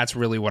year? And that's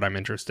really what I'm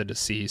interested to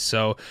see.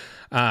 So,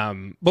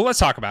 but let's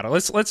talk about it.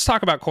 Let's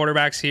talk about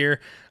quarterbacks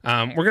here.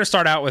 We're going to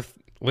start out with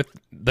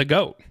the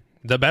GOAT.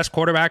 The best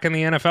quarterback in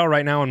the NFL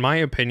right now, in my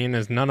opinion,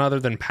 is none other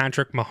than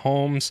Patrick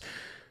Mahomes.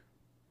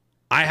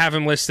 I have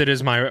him listed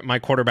as my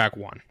quarterback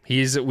one.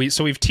 So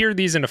we've tiered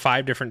these into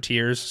 5 different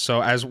tiers. So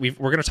we're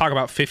going to talk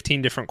about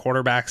 15 different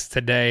quarterbacks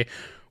today.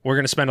 We're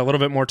going to spend a little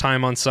bit more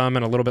time on some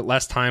and a little bit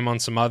less time on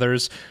some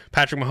others.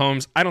 Patrick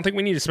Mahomes, I don't think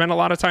we need to spend a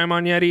lot of time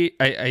on yet.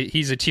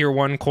 He's a tier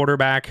 1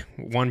 quarterback,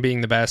 1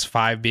 being the best,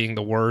 5 being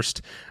the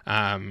worst.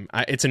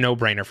 It's a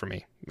no-brainer for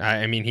me.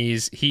 I mean, he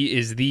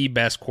is the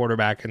best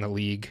quarterback in the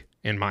league,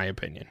 in my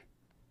opinion.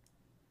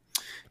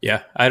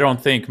 Yeah, I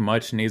don't think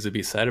much needs to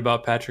be said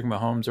about Patrick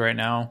Mahomes right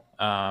now.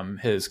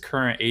 His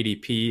current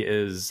ADP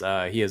is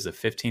he has a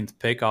 15th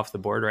pick off the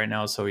board right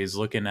now, so he's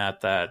looking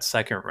at that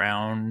second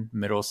round,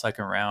 middle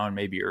second round,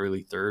 maybe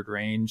early third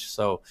range.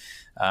 So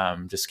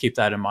just keep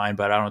that in mind.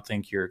 But I don't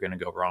think you're going to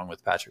go wrong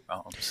with Patrick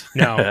Mahomes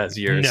as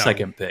your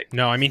second pick.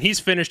 No, I mean, he's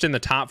finished in the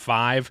top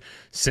 5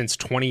 since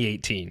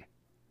 2018.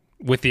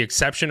 With the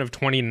exception of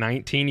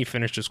 2019, he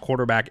finished as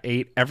quarterback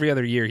 8. Every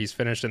other year, he's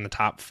finished in the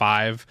top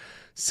 5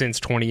 since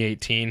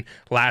 2018.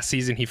 Last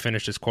season, he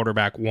finished as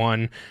quarterback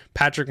 1.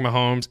 Patrick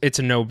Mahomes, it's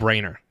a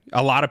no-brainer.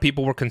 A lot of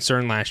people were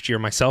concerned last year,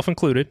 myself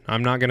included.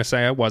 I'm not going to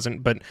say I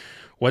wasn't, but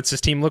what's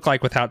his team look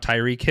like without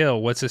Tyreek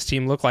Hill? What's his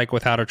team look like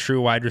without a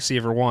true wide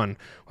receiver 1?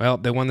 Well,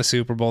 they won the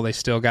Super Bowl. They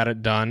still got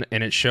it done,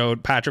 and it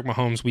showed Patrick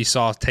Mahomes, we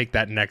saw take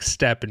that next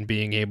step in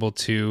being able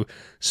to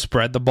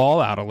spread the ball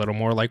out a little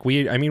more. Like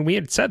we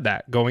had said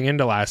that going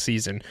into last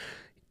season.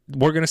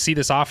 We're going to see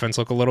this offense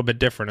look a little bit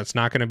different. It's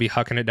not going to be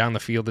hucking it down the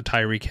field to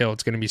Tyreek Hill.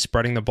 It's going to be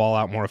spreading the ball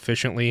out more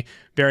efficiently.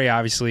 Very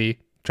obviously,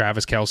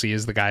 Travis Kelce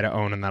is the guy to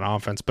own in that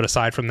offense. But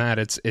aside from that,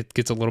 it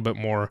gets a little bit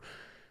more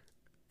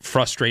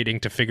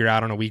frustrating to figure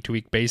out on a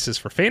week-to-week basis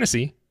for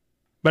fantasy.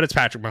 But it's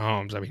Patrick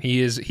Mahomes. I mean,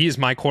 he is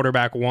my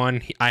quarterback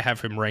 1. I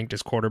have him ranked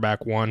as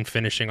quarterback 1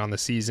 finishing on the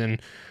season.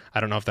 I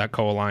don't know if that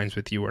co-aligns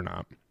with you or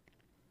not.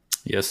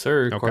 Yes,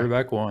 sir. Okay.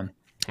 Quarterback 1.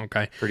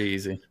 Okay. Pretty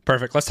easy.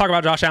 Perfect. Let's talk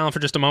about Josh Allen for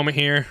just a moment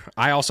here.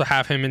 I also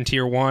have him in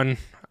tier 1.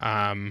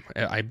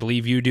 I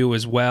believe you do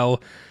as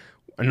well.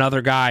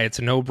 Another guy, it's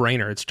a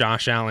no-brainer. It's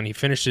Josh Allen. He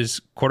finished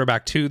his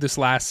quarterback 2 this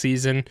last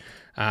season.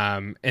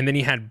 And then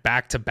he had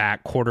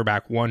back-to-back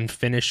quarterback 1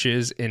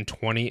 finishes in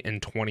 20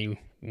 and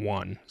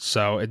 21.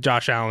 So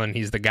Josh Allen,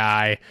 he's the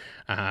guy.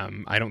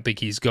 I don't think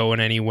he's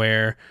going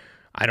anywhere.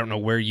 I don't know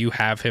where you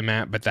have him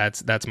at, but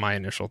that's my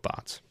initial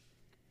thoughts.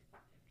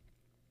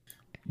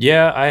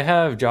 Yeah, I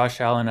have Josh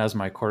Allen as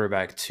my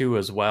quarterback 2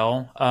 as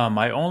well.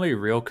 My only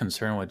real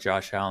concern with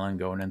Josh Allen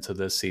going into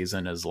this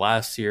season is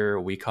last year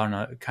we kind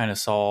of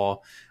saw,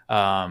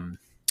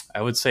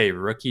 I would say,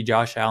 rookie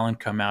Josh Allen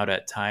come out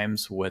at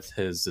times with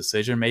his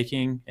decision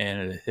making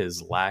and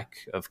his lack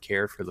of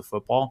care for the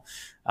football.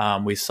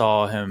 We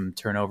saw him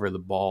turn over the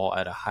ball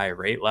at a high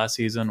rate last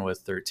season with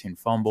 13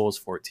 fumbles,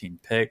 14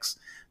 picks,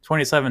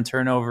 27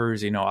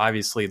 turnovers.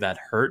 Obviously that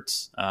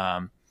hurts.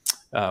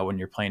 When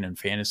you're playing in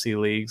fantasy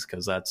leagues,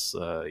 because that's,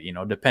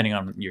 depending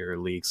on your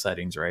league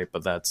settings, right?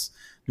 But that's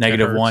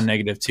 -1,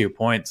 -2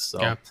 points.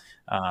 So,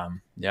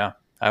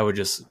 I would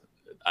just,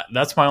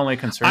 that's my only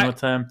concern with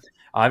him.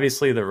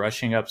 Obviously, the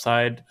rushing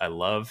upside, I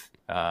love.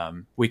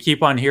 We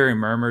keep on hearing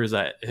murmurs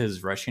that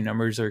his rushing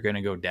numbers are going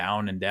to go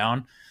down and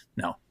down.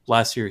 No,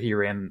 last year he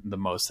ran the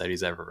most that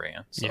he's ever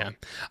ran. So. Yeah,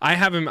 I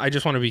have him. I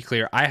just want to be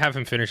clear. I have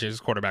him finish as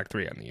quarterback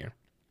 3 on the year.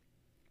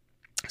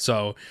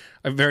 So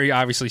very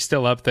obviously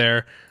still up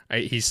there.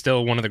 He's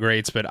still one of the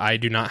greats, but I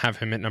do not have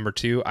him at number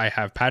 2. I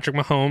have Patrick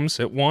Mahomes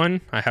at 1.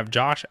 I have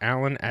Josh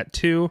Allen at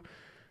 2.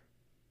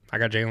 I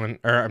got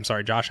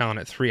Josh Allen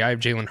at 3. I have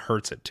Jalen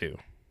Hurts at 2.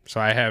 So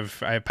I have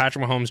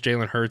Patrick Mahomes,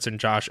 Jalen Hurts, and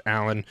Josh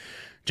Allen.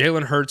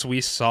 Jalen Hurts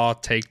we saw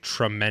take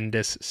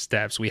tremendous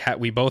steps.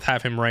 We both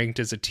have him ranked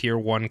as a tier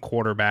 1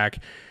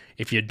 quarterback.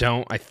 If you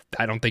don't,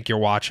 I don't think you're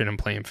watching him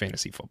playing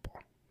fantasy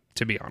football,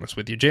 to be honest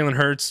with you. Jalen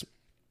Hurts,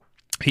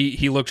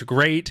 he looked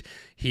great.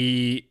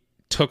 He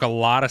took a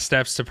lot of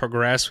steps to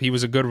progress. He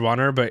was a good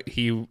runner, but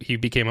he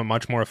became a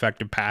much more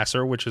effective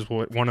passer, which is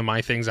one of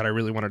my things that I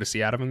really wanted to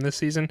see out of him this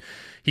season.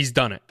 He's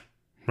done it,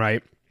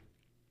 right?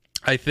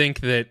 I think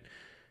that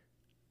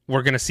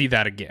we're going to see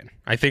that again.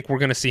 I think we're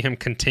going to see him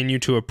continue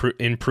to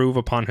improve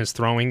upon his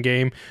throwing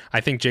game.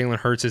 I think Jalen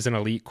Hurts is an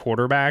elite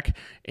quarterback,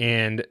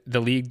 and the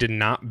league did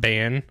not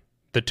ban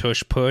the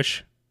tush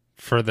push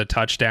for the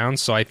touchdowns.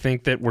 So I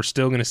think that we're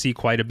still going to see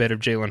quite a bit of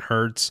Jalen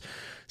Hurts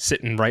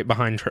sitting right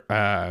behind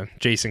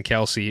Jason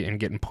Kelce and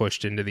getting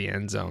pushed into the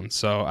end zone.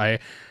 So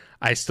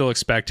I still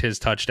expect his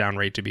touchdown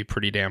rate to be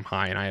pretty damn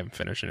high, and I have him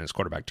finishing as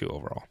quarterback 2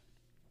 overall.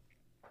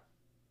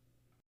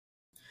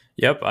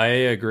 Yep, I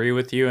agree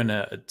with you.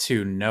 And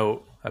to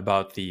note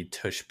about the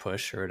tush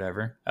push or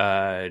whatever,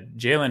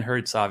 Jalen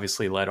Hurts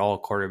obviously led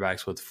all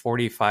quarterbacks with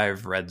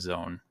 45 red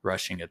zone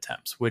rushing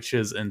attempts, which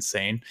is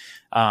insane.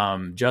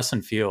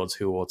 Justin Fields,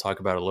 who we'll talk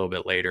about a little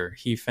bit later,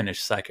 he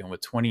finished second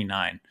with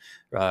 29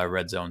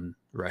 red zone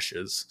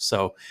rushes.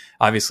 So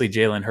obviously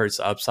Jalen Hurts'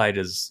 upside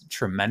is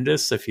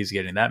tremendous if he's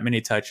getting that many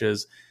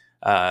touches.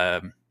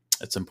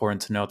 It's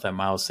important to note that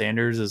Miles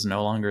Sanders is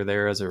no longer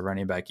there as a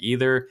running back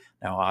either.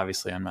 Now,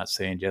 obviously, I'm not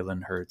saying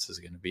Jalen Hurts is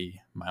going to be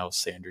Miles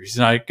Sanders. He's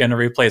not going to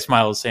replace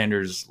Miles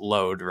Sanders'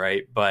 load,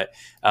 right? But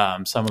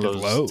some of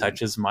those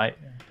touches might...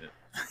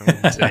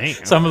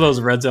 some of those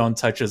red zone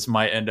touches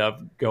might end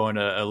up going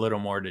a little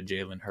more to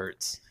Jalen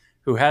Hurts,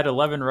 who had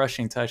 11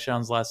 rushing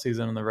touchdowns last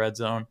season in the red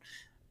zone.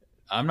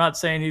 I'm not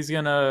saying he's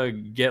going to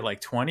get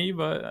like 20,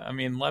 but I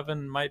mean,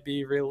 11 might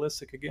be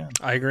realistic again.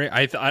 I agree.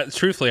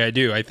 Truthfully, I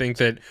do. I think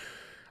that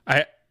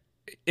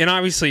and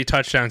obviously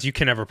touchdowns, you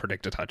can never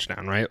predict a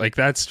touchdown, right? Like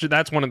that's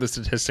one of the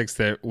statistics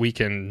that we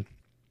can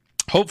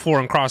hope for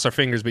and cross our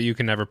fingers, but you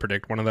can never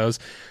predict one of those.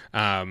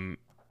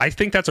 I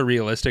think that's a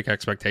realistic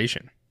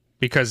expectation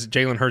because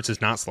Jalen Hurts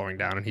is not slowing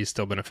down and he's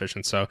still been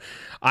efficient. So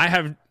I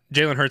have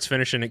Jalen Hurts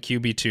finishing at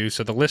QB2.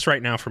 So the list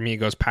right now for me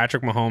goes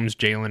Patrick Mahomes,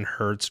 Jalen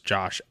Hurts,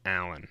 Josh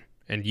Allen.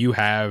 And you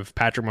have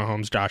Patrick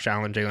Mahomes, Josh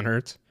Allen, Jalen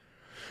Hurts?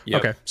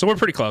 Yep. Okay, so we're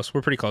pretty close.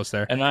 We're pretty close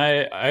there. And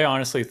I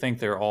honestly think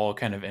they're all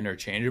kind of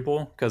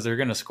interchangeable because they're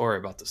going to score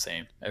about the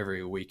same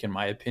every week, in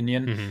my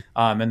opinion.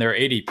 Mm-hmm. And their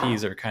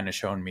ADPs are kind of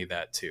showing me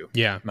that too.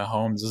 Yeah.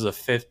 Mahomes is a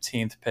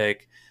 15th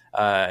pick.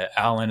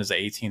 Allen is an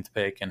 18th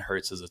pick, and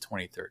Hurts is a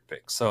 23rd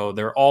pick. So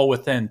they're all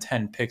within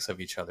 10 picks of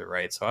each other,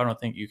 right? So I don't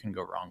think you can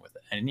go wrong with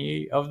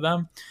any of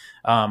them.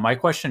 My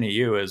question to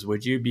you is,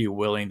 would you be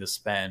willing to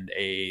spend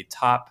a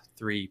top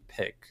 3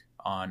 pick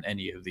on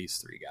any of these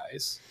 3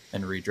 guys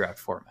in redraft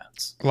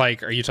formats?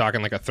 Like, are you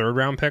talking like a 3rd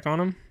round pick on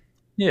them?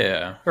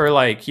 Yeah. Or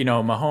like,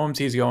 Mahomes,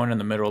 he's going in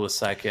the middle of the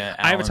second.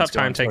 I have a tough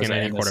time taking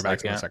any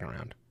quarterbacks in the second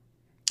round.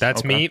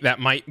 That's me. That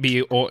might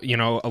be,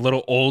 a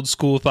little old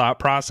school thought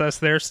process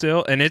there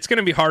still. And it's going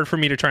to be hard for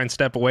me to try and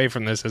step away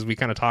from this as we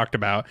kind of talked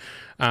about.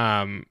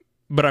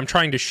 But I'm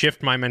trying to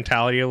shift my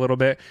mentality a little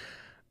bit.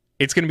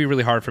 It's going to be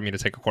really hard for me to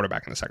take a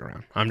quarterback in the second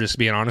round. I'm just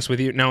being honest with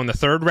you. Now, in the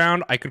 3rd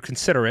round, I could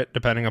consider it,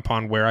 depending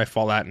upon where I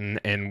fall at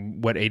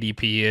and what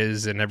ADP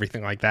is and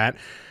everything like that.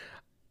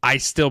 I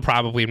still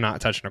probably am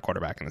not touching a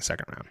quarterback in the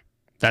second round.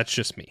 That's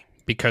just me,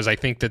 because I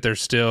think that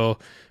there's still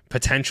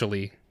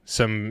potentially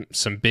some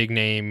big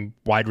name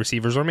wide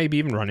receivers or maybe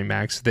even running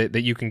backs that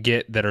you can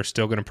get that are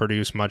still going to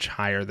produce much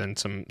higher than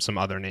some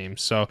other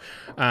names. So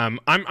I'm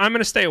going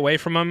to stay away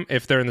from them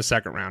if they're in the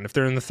second round. If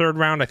they're in the 3rd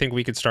round, I think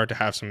we could start to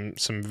have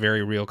some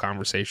very real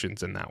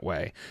conversations in that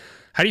way.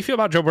 How do you feel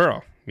about Joe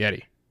Burrow,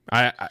 Yeti?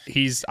 I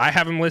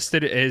have him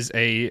listed as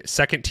a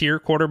 2nd tier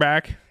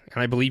quarterback,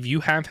 and I believe you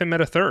have him at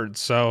a 3rd.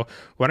 So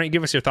why don't you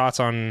give us your thoughts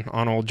on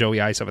old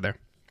Joey Ice over there?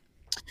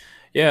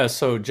 Yeah,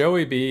 so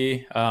Joey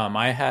B,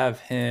 I have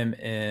him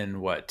in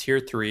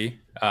tier 3.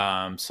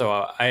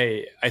 So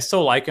I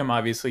still like him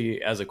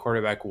obviously as a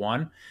quarterback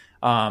 1,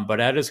 but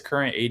at his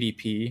current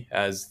ADP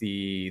as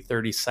the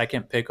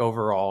 32nd pick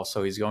overall,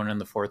 so he's going in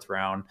the 4th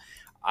round.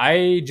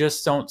 I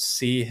just don't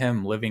see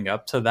him living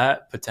up to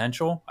that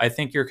potential. I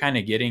think you're kind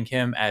of getting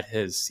him at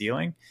his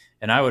ceiling,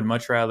 and I would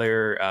much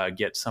rather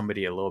get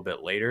somebody a little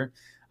bit later.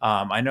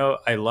 I know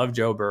I love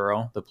Joe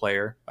Burrow, the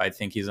player. I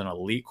think he's an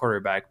elite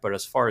quarterback, but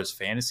as far as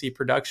fantasy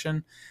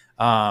production,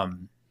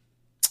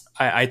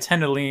 I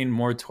tend to lean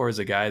more towards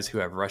the guys who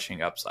have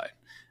rushing upside.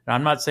 Now,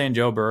 I'm not saying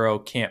Joe Burrow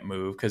can't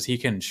move, because he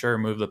can sure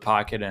move the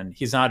pocket and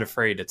he's not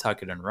afraid to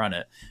tuck it and run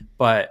it.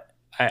 But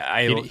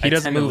he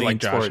doesn't move like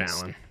Josh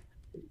Allen.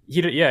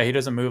 He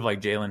doesn't move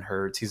like Jalen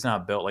Hurts. He's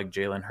not built like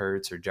Jalen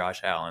Hurts or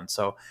Josh Allen.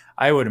 So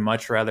I would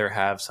much rather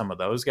have some of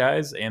those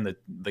guys and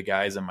the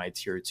guys in my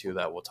tier 2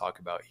 that we'll talk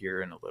about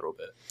here in a little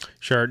bit.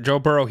 Sure. Joe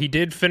Burrow, he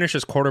did finish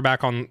as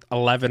quarterback on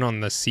 11 on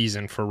the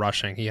season for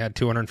rushing. He had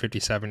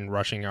 257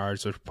 rushing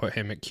yards, which put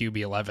him at QB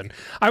 11.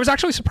 I was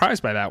actually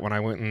surprised by that when I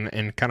went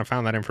and kind of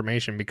found that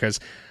information, because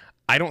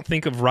I don't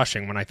think of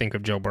rushing when I think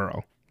of Joe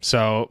Burrow.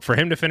 So for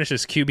him to finish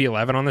as QB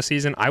 11 on the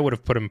season, I would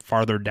have put him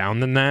farther down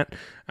than that.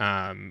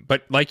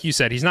 But like you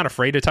said, he's not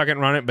afraid to tuck it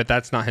and run it, but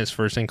that's not his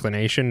first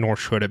inclination, nor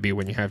should it be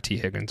when you have T.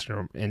 Higgins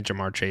and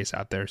Jamar Chase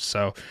out there.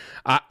 So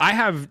I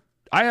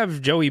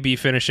have Joey B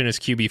finishing as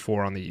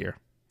QB4 on the year.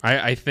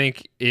 I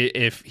think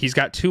if he's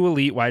got 2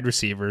 elite wide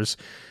receivers,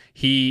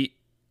 he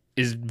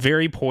is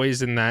very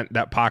poised in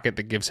that pocket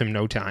that gives him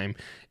no time,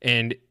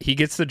 and he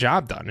gets the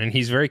job done. And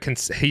he's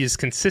he's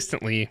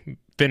consistently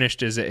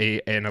finished as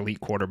an elite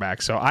quarterback.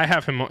 So I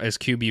have him as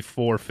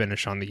QB4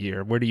 finish on the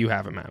year. Where do you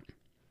have him at?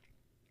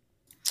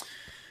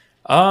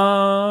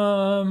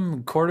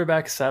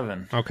 Quarterback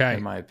 7. Okay.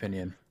 In my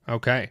opinion.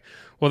 Okay.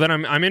 Well, then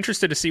I'm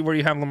interested to see where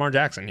you have Lamar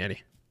Jackson, Yeti.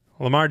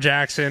 Lamar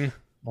Jackson,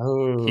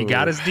 He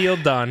got his deal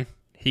done.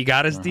 He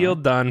got his deal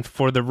done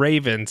for the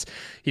Ravens.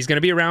 He's going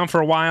to be around for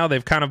a while.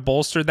 They've kind of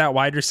bolstered that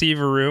wide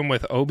receiver room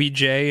with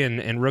OBJ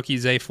and rookie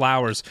Zay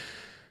Flowers.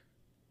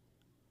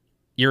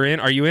 You're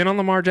in? Are you in on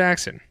Lamar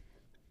Jackson?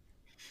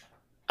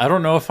 I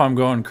don't know if I'm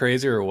going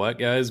crazy or what,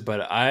 guys,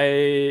 but I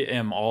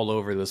am all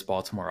over this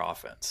Baltimore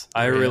offense.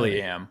 I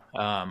really am.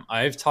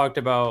 I've talked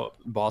about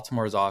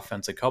Baltimore's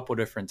offense a couple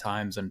different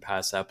times in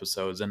past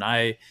episodes, and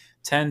I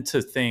tend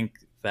to think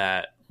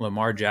that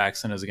Lamar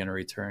Jackson is going to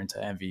return to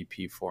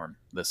MVP form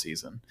this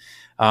season.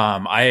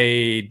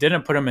 I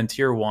didn't put him in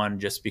tier 1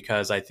 just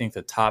because I think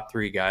the top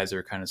 3 guys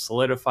are kind of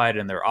solidified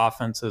in their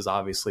offenses.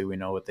 Obviously, we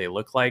know what they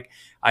look like.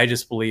 I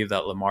just believe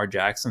that Lamar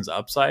Jackson's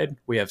upside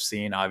we have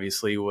seen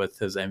obviously with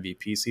his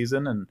MVP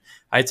season, and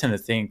I tend to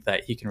think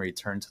that he can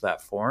return to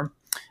that form.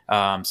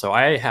 So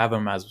I have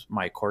him as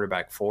my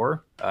quarterback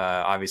 4,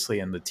 obviously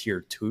in the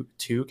tier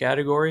 2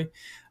 category.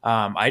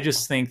 I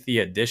just think the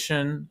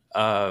addition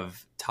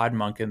of Todd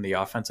Monken, the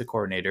offensive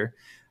coordinator,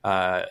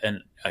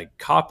 and a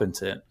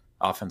competent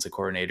offensive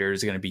coordinator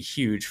is going to be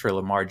huge for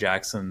Lamar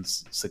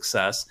Jackson's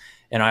success.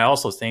 And I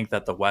also think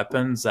that the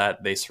weapons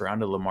that they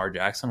surrounded Lamar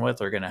Jackson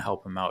with are going to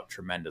help him out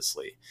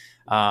tremendously.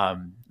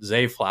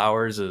 Zay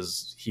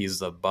Flowers he's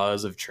the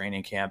buzz of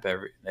training camp.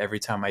 Every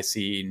time I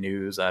see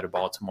news out of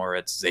Baltimore,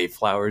 it's Zay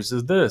Flowers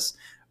is this.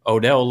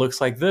 Odell looks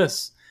like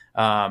this.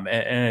 And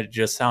it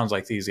just sounds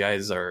like these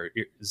guys are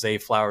Zay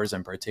Flowers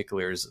in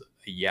particular is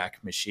a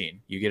yak machine.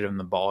 You get him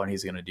the ball and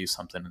he's going to do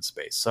something in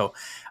space. So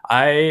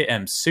I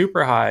am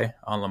super high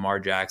on Lamar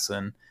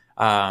Jackson.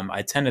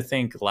 I tend to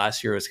think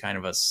last year was kind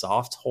of a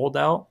soft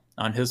holdout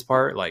on his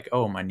part. Like,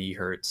 oh, my knee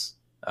hurts.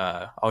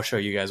 I'll show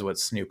you guys what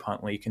Snoop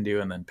Huntley can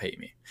do and then pay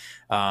me.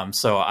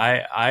 So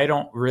I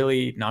don't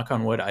really, knock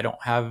on wood, I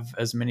don't have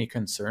as many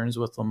concerns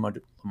with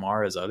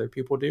Lamar as other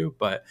people do,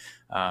 but,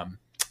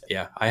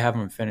 yeah, I have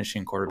him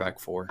finishing quarterback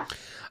 4.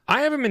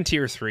 I have him in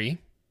tier 3,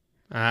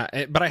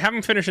 but I have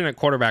him finishing at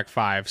quarterback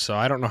 5, so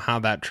I don't know how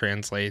that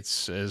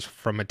translates as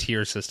from a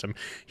tier system.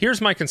 Here's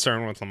my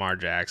concern with Lamar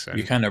Jackson.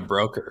 You kind of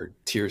broke our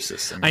tier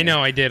system. I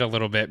know I did a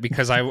little bit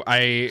because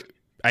I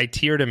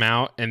tiered him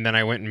out, and then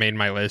I went and made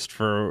my list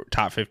for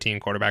top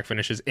 15 quarterback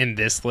finishes in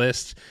this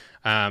list,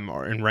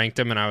 and ranked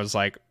them, and I was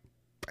like,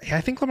 yeah,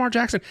 I think Lamar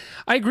Jackson.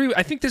 I agree.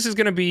 I think this is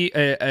going to be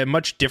a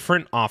much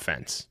different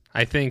offense.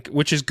 I think,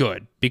 which is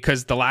good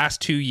because the last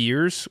 2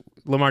 years,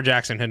 Lamar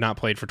Jackson had not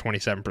played for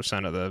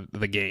 27% of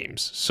the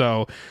games.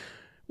 So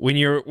when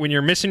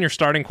you're missing your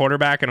starting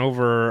quarterback in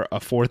over a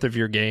fourth of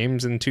your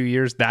games in 2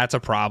 years, that's a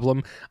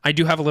problem. I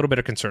do have a little bit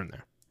of concern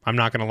there. I'm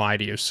not going to lie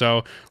to you.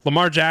 So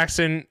Lamar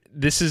Jackson,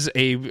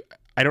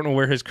 I don't know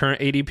where his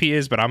current ADP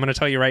is, but I'm going to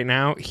tell you right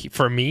now,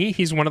 for me,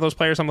 he's one of those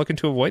players I'm looking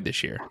to avoid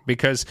this year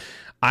because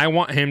I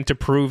want him to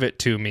prove it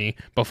to me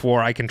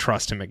before I can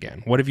trust him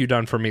again. What have you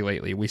done for me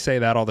lately? We say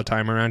that all the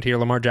time around here.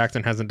 Lamar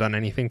Jackson hasn't done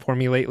anything for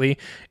me lately,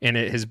 and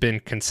it has been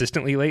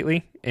consistently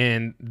lately,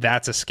 and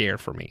that's a scare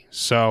for me.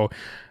 So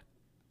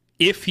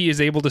if he is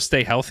able to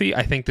stay healthy,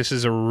 I think this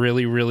is a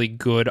really, really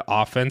good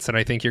offense, and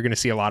I think you're going to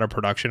see a lot of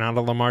production out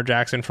of Lamar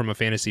Jackson from a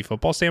fantasy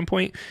football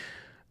standpoint.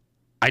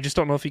 I just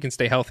don't know if he can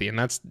stay healthy, and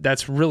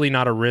that's really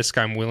not a risk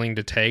I'm willing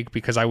to take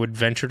because I would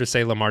venture to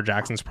say Lamar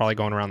Jackson's probably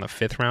going around the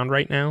 5th round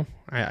right now.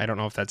 I don't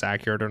know if that's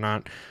accurate or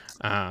not,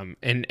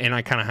 and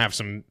I kind of have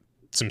some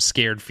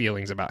scared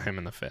feelings about him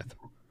in the 5th.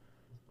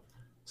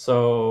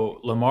 So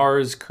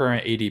Lamar's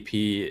current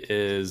ADP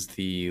is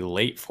the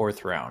late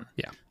 4th round.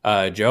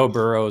 Yeah. Joe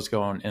Burrow is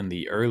going in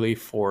the early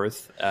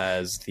 4th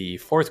as the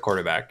 4th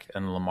quarterback,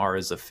 and Lamar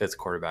is the 5th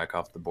quarterback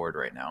off the board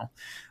right now.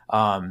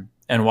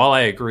 And while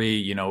I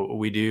agree,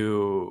 we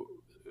do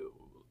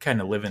kind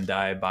of live and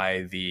die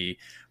by the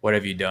what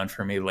have you done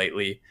for me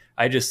lately,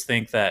 I just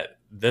think that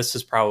this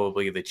is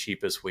probably the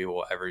cheapest we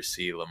will ever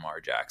see Lamar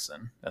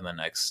Jackson in the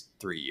next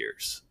 3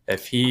 years.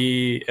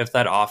 If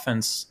that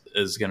offense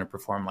is going to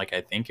perform like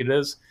I think it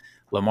is,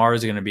 Lamar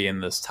is going to be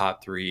in this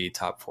top 3,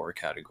 top 4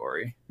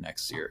 category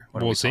next year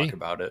when we talk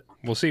about it.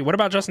 We'll see. What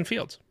about Justin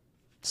Fields?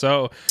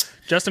 So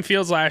Justin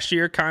Fields last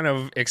year kind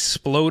of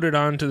exploded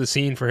onto the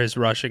scene for his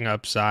rushing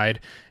upside,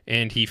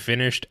 and he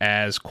finished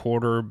as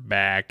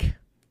quarterback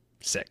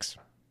 6.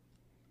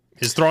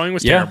 His throwing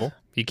was terrible.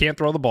 He can't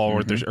throw the ball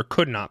worth or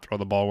could not throw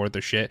the ball worth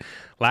of shit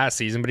last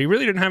season, but he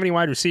really didn't have any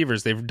wide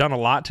receivers. They've done a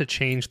lot to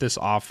change this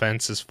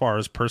offense as far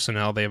as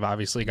personnel. They've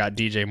obviously got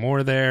DJ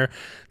Moore there.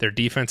 Their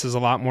defense is a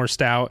lot more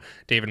stout.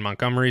 David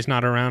Montgomery's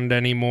not around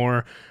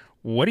anymore.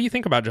 What do you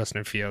think about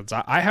Justin Fields?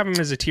 I have him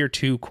as a tier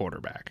 2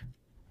 quarterback.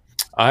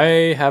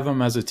 I have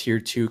him as a tier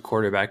 2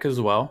 quarterback as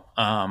well.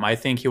 I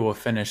think he will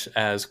finish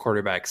as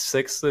quarterback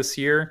 6 this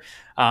year.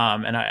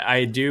 And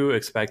I do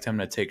expect him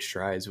to take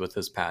strides with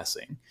his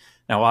passing.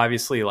 Now,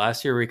 obviously,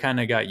 last year we kind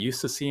of got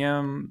used to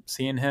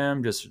seeing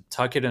him just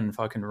tuck it and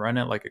fucking run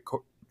it like a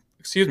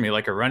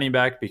like a running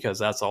back, because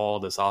that's all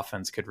this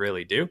offense could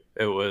really do.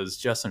 It was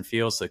Justin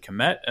Fields to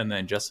commit, and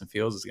then Justin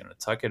Fields is going to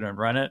tuck it and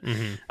run it.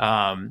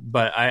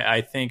 But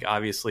I think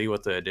obviously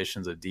with the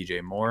additions of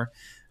DJ Moore,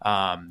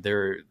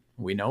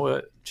 we know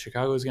what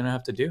Chicago is going to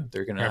have to do.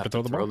 They're going to have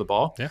to throw the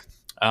ball. Yeah.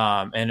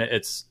 And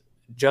it's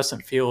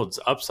Justin Fields'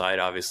 upside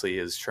obviously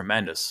is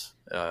tremendous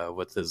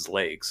with his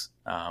legs.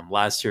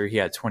 Last year he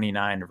had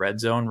 29 red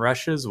zone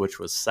rushes, which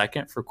was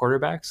second for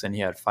quarterbacks, and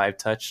he had 5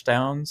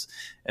 touchdowns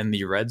in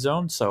the red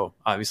zone. So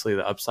obviously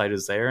the upside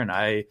is there, and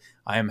I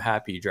am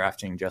happy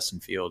drafting Justin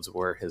Fields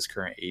where his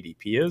current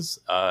ADP is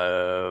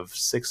of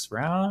 6th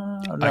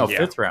round. No,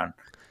 5th round.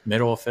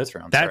 Middle of 5th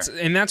round.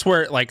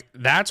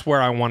 That's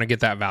where I want to get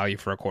that value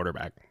for a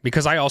quarterback,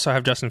 because I also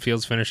have Justin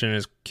Fields finishing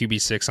as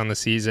QB6 on the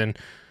season.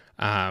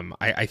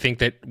 I think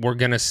that we're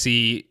going to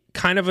see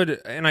kind of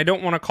and I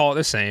don't want to call it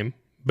the same,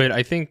 but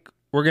I think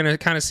we're going to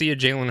kind of see a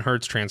Jalen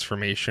Hurts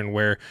transformation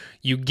where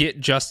you get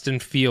Justin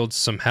Fields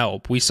some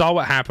help. We saw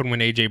what happened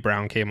when A.J.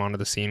 Brown came onto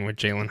the scene with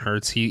Jalen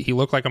Hurts. He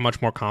looked like a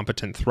much more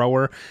competent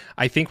thrower.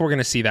 I think we're going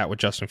to see that with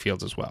Justin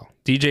Fields as well.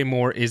 DJ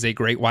Moore is a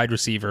great wide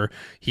receiver.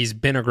 He's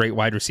been a great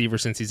wide receiver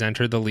since he's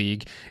entered the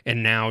league,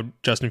 and now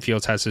Justin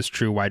Fields has his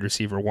true wide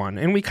receiver 1.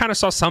 And we kind of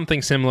saw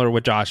something similar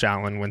with Josh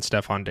Allen when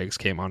Stephon Diggs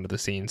came onto the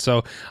scene.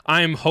 So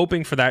I'm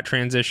hoping for that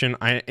transition.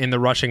 And the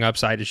rushing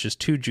upside is just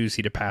too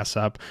juicy to pass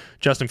up.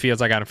 Justin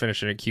Fields, I got to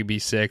finish at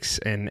QB6,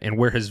 and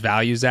where his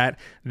value's at,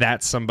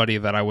 that's somebody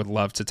that I would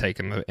love to take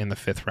in the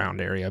 5th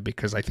round area,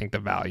 because I think the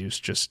value's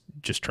just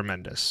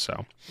tremendous.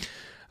 So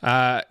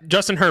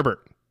Justin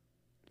Herbert,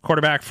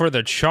 quarterback for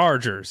the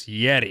Chargers,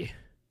 Yeti.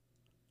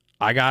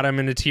 I got him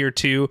in a tier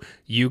 2.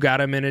 You got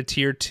him in a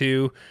tier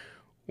 2.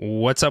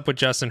 What's up with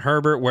Justin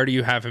Herbert? Where do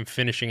you have him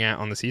finishing at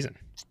on the season?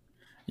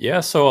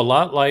 Yeah, so a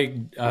lot like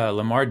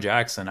Lamar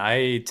Jackson,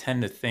 I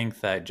tend to think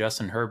that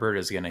Justin Herbert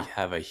is going to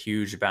have a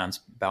huge bounce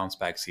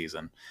back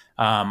season.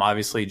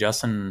 Obviously,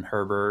 Justin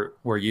Herbert,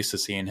 we're used to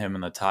seeing him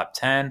in the top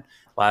 10.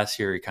 Last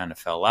year, he kind of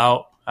fell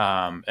out.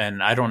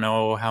 And I don't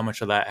know how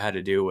much of that had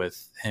to do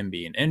with him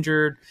being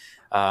injured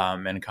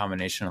and a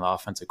combination of the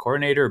offensive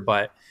coordinator,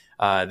 but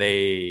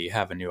they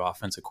have a new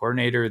offensive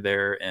coordinator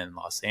there in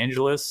Los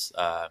Angeles,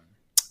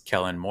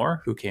 Kellen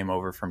Moore, who came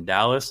over from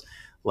Dallas,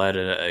 led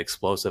an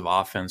explosive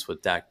offense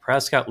with Dak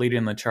Prescott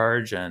leading the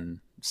charge. And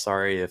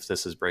sorry if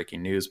this is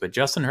breaking news, but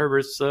Justin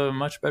Herbert's a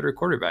much better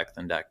quarterback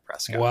than Dak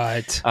Prescott.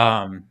 What?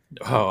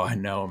 I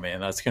know, man.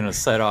 That's going to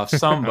set off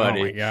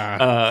somebody. Oh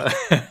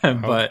my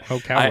God. But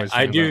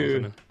I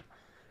do.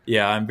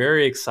 Yeah, I'm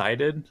very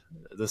excited.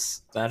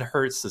 That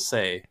hurts to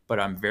say, but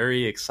I'm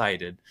very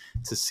excited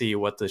to see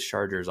what the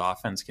Chargers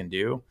offense can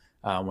do.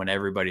 When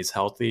everybody's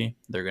healthy,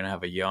 they're going to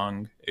have a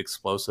young,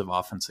 explosive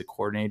offensive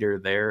coordinator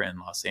there in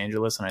Los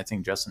Angeles, and I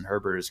think Justin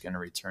Herbert is going to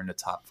return to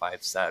top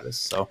 5 status.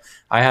 So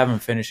I have him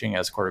finishing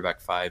as quarterback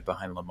 5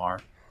 behind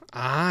Lamar.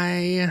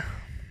 I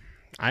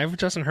have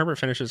Justin Herbert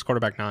finish as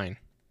quarterback 9,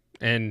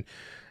 and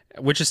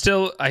which is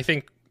still, I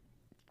think,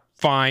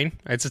 fine.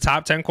 It's a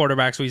top 10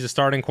 quarterback, so he's a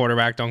starting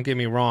quarterback. Don't get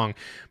me wrong,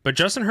 but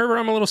Justin Herbert,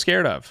 I'm a little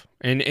scared of,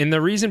 and the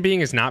reason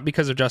being is not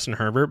because of Justin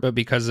Herbert, but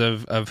because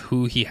of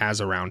who he has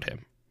around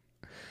him.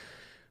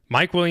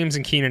 Mike Williams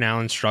and Keenan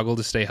Allen struggled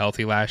to stay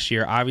healthy last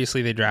year.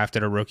 Obviously, they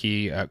drafted a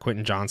rookie,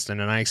 Quentin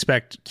Johnston, and I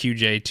expect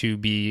QJ to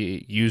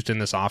be used in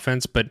this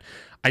offense, but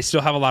I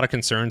still have a lot of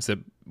concerns that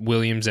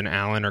Williams and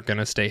Allen are going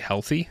to stay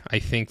healthy. I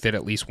think that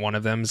at least one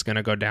of them is going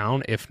to go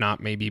down, if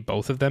not maybe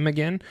both of them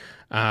again.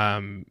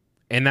 And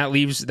that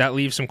leaves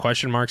some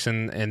question marks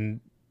and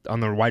on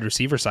the wide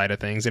receiver side of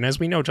things. And as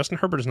we know, Justin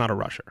Herbert is not a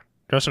rusher.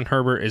 Justin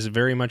Herbert is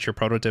very much your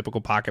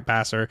prototypical pocket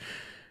passer.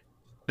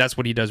 That's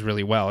what he does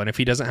really well. And if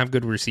he doesn't have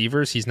good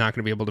receivers, he's not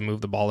going to be able to move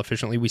the ball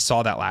efficiently. We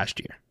saw that last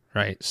year,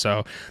 right?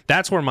 So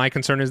that's where my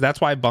concern is. That's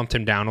why I bumped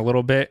him down a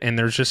little bit. And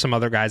there's just some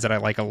other guys that I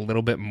like a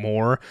little bit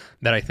more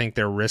that I think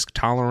their risk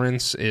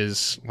tolerance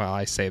is, well,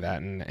 I say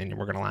that and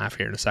we're going to laugh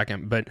here in a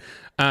second, but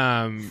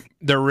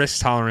their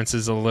risk tolerance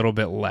is a little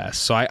bit less.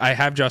 So I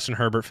have Justin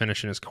Herbert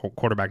finishing as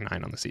quarterback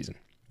 9 on the season.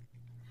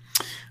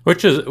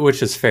 Which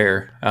is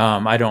fair.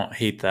 I don't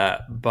hate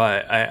that,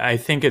 but I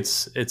think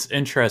it's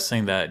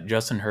interesting that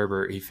Justin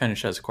Herbert, he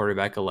finished as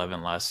quarterback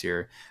 11 last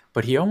year,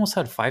 but he almost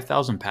had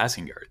 5,000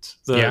 passing yards.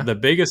 The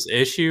biggest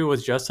issue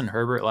with Justin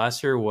Herbert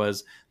last year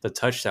was the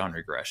touchdown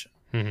regression.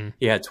 Mm-hmm.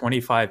 He had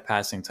 25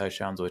 passing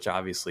touchdowns, which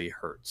obviously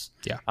hurts.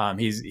 Yeah.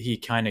 He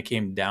kind of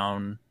came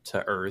down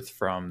to earth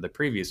from the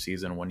previous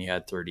season when he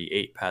had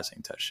 38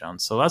 passing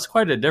touchdowns. So that's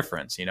quite a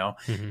difference, you know.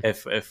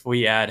 Mm-hmm. If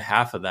we add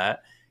half of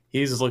that,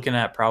 he's looking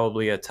at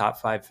probably a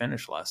top 5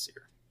 finish last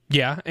year.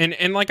 Yeah,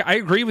 and like I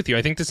agree with you.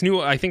 I think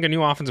a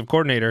new offensive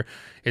coordinator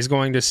is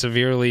going to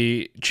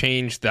severely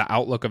change the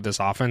outlook of this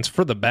offense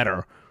for the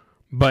better.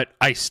 But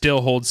I still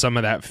hold some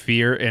of that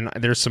fear, and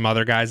there's some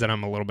other guys that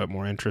I'm a little bit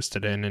more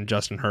interested in. And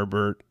Justin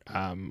Herbert,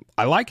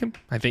 I like him.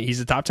 I think he's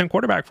a top 10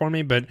 quarterback for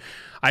me, but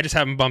I just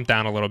have him bumped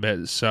down a little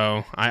bit.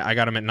 So I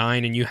got him at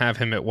 9, and you have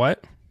him at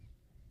what?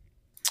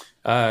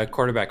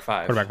 Quarterback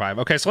 5. Quarterback 5.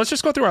 Okay, so let's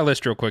just go through our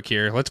list real quick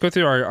here. Let's go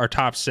through our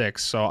top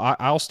 6. So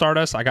I'll start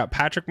us. I got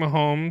Patrick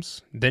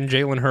Mahomes, then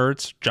Jalen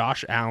Hurts,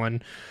 Josh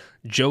Allen,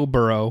 Joe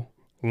Burrow,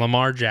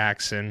 Lamar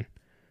Jackson,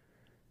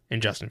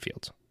 and Justin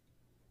Fields.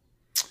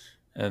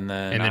 And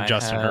then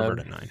Justin Herbert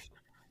at 9.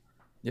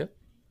 Yep.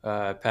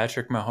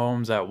 Patrick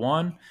Mahomes at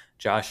 1,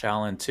 Josh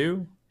Allen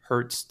 2,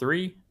 Hurts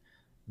 3,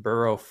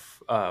 Burrow.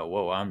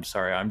 I'm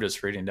sorry. I'm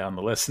just reading down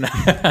the list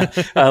now.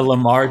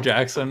 Lamar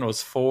Jackson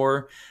was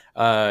 4.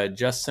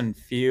 Justin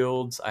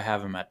Fields, I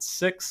have him at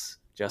 6.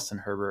 Justin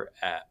Herbert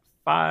at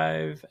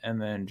 5,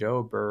 and then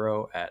Joe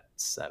Burrow at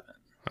 7.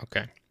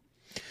 Okay.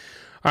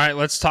 All right,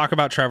 let's talk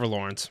about Trevor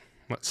Lawrence.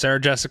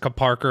 Sarah Jessica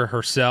Parker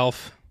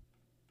herself,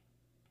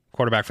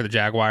 quarterback for the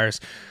Jaguars.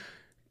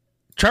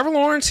 Trevor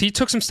Lawrence, he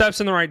took some steps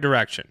in the right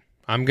direction.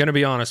 I'm going to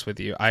be honest with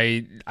you.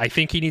 I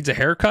think he needs a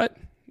haircut.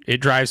 It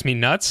drives me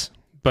nuts,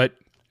 but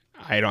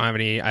I don't have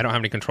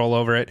any control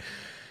over it.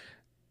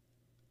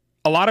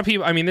 A lot of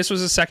people, I mean, this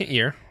was his second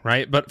year,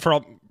 right? But for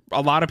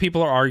a lot of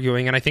people are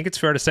arguing, and I think it's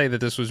fair to say that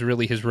this was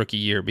really his rookie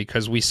year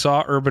because we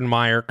saw Urban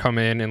Meyer come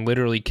in and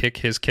literally kick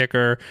his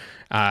kicker.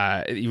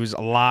 It was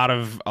a lot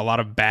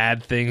of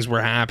bad things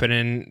were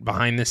happening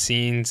behind the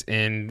scenes,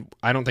 and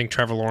I don't think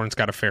Trevor Lawrence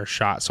got a fair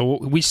shot. So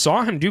we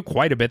saw him do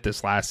quite a bit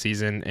this last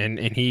season, and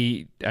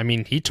he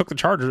took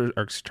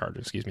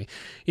the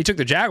he took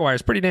the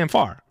Jaguars pretty damn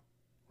far,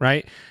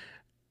 right?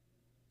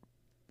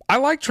 I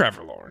like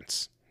Trevor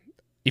Lawrence.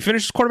 He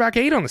finished quarterback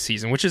 8 on the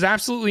season, which is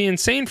absolutely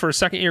insane for a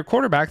second-year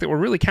quarterback that we're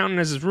really counting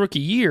as his rookie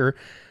year.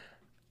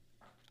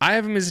 I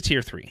have him as a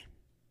tier 3.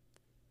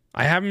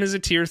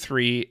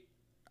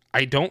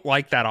 I don't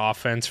like that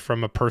offense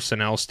from a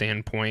personnel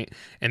standpoint,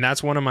 and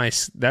that's one of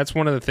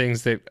the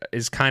things that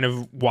is kind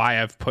of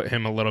why I've put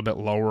him a little bit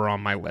lower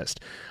on my list.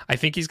 I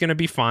think he's going to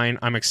be fine.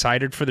 I'm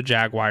excited for the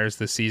Jaguars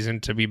this season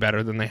to be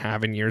better than they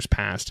have in years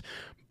past,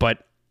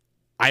 but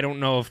I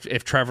don't know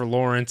if Trevor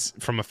Lawrence,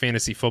 from a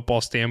fantasy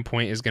football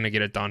standpoint, is going to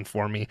get it done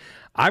for me.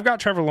 I've got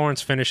Trevor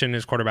Lawrence finishing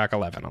his quarterback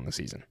 11 on the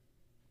season.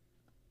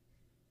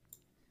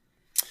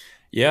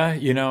 Yeah,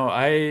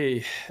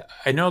 I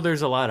know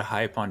there's a lot of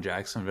hype on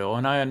Jacksonville,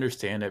 and I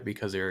understand it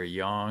because they were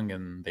young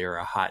and they were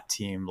a hot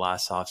team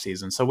last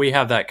offseason. So we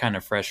have that kind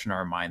of fresh in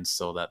our minds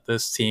still that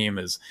this team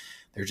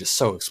they're just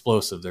so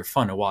explosive. They're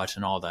fun to watch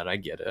and all that. I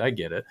get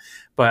it.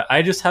 But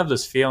I just have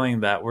this feeling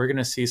that we're going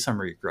to see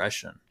some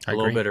regression, a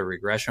little bit of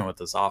regression with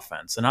this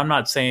offense. And I'm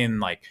not saying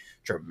like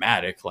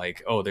dramatic,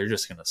 like, oh, they're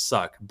just going to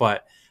suck.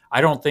 But I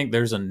don't think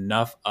there's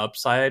enough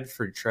upside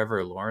for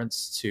Trevor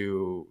Lawrence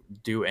to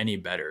do any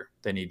better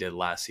than he did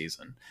last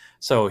season.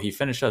 So he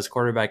finished as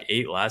quarterback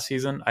 8 last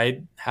season.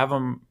 I have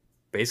him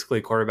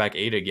basically quarterback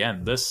 8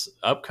 again this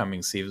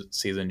upcoming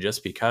season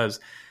just because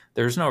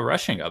there's no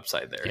rushing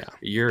upside there.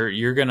 Yeah.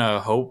 You're going to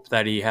hope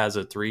that he has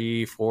a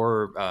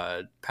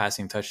 3-4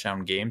 passing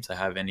touchdown game to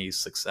have any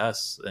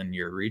success in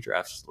your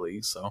redraft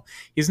league. So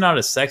he's not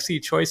a sexy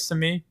choice to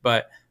me,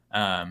 but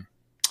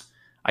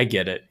I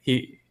get it.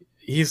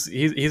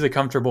 He's a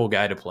comfortable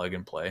guy to plug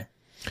and play.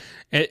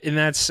 And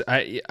that's,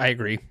 I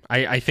agree.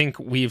 I think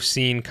we've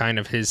seen kind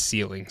of his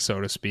ceiling, so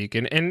to speak.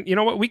 And you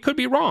know what? We could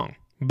be wrong,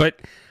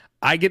 but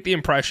I get the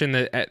impression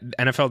that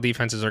NFL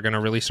defenses are going to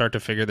really start to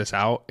figure this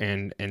out.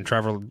 And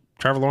Trevor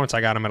Lawrence,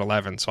 I got him at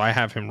 11, so I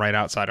have him right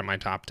outside of my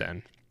top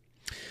 10.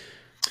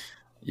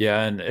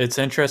 Yeah, and it's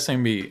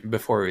interesting.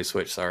 Before we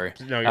switch, sorry.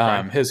 No, you're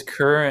fine. His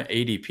current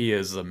ADP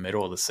is the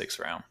middle of the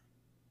 6th round.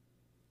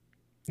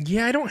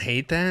 Yeah, I don't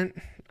hate that.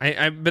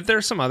 But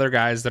there's some other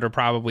guys that are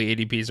probably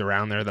ADPs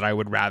around there that I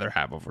would rather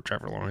have over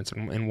Trevor Lawrence,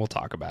 and we'll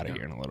talk about it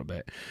here in a little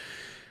bit.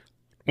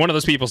 One of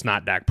those people's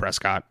not Dak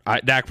Prescott.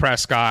 Dak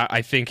Prescott,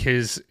 I think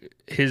his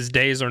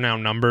days are now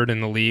numbered in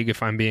the league,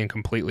 if I'm being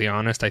completely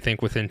honest. I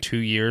think within 2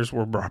 years,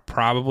 we're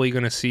probably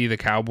going to see the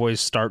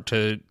Cowboys start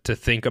to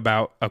think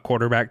about a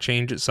quarterback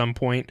change at some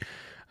point.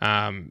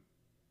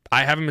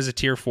 I have him as a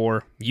tier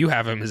 4. You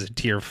have him as a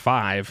tier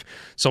 5.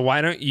 So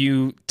why don't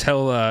you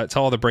tell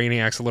all the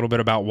Brainiacs a little bit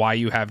about why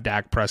you have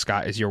Dak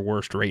Prescott as your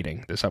worst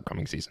rating this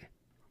upcoming season?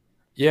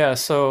 Yeah,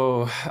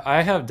 so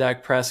I have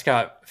Dak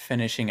Prescott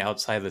finishing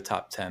outside the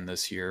top 10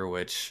 this year,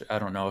 which I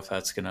don't know if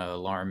that's going to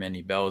alarm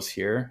any bells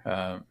here.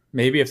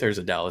 Maybe if there's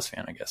a Dallas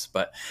fan, I guess.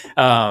 But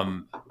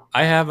I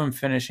have him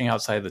finishing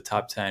outside the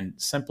top 10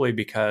 simply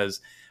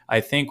because I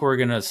think we're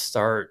going to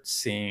start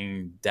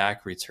seeing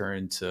Dak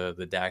return to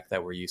the Dak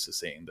that we're used to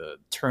seeing, the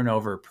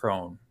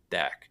turnover-prone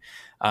Dak.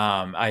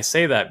 I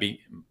say that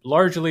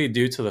largely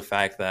due to the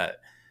fact that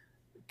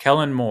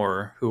Kellen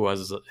Moore, who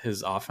was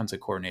his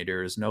offensive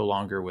coordinator, is no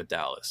longer with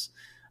Dallas.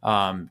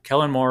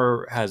 Kellen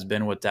Moore has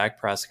been with Dak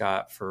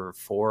Prescott for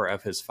 4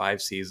 of his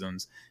 5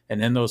 seasons.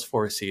 And in those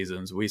 4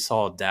 seasons, we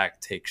saw Dak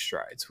take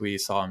strides. We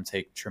saw him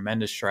take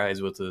tremendous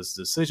strides with his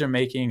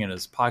decision-making and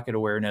his pocket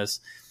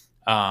awareness.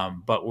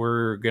 But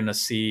we're going to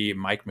see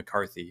Mike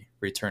McCarthy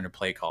return to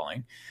play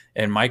calling.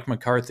 And Mike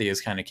McCarthy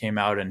has kind of came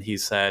out and he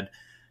said,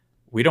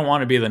 we don't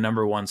want to be the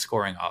number 1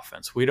 scoring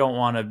offense. We don't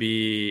want to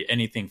be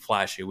anything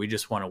flashy. We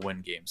just want to win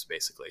games,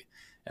 basically.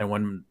 And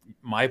when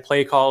my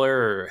play caller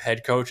or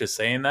head coach is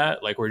saying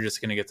that, like, we're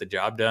just going to get the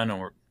job done and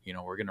we're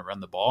going to run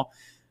the ball,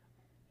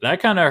 that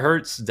kind of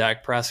hurts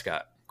Dak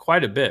Prescott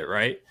quite a bit,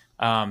 right?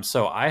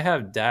 So I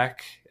have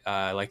Dak,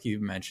 like you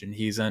mentioned,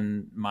 he's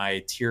in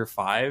my tier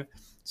 5.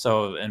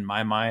 So in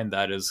my mind,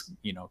 that is,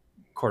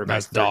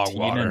 quarterback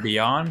 13 and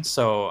beyond.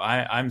 So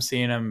I'm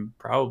seeing him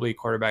probably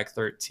quarterback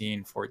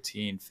 13,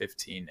 14,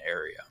 15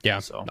 area. Yeah.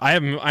 So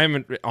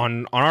I'm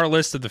on our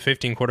list of the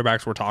 15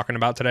 quarterbacks we're talking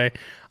about today,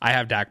 I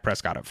have Dak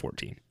Prescott at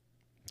 14.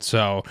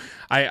 So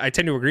I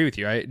tend to agree with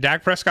you.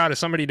 Dak Prescott is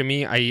somebody to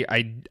me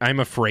I'm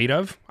afraid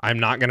of. I'm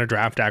not going to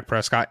draft Dak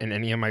Prescott in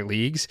any of my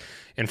leagues.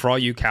 And for all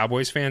you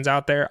Cowboys fans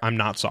out there, I'm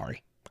not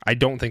sorry. I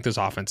don't think this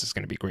offense is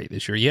going to be great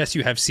this year. Yes,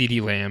 you have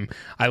CeeDee Lamb.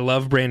 I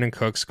love Brandon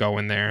Cooks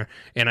going there.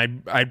 And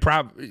I'd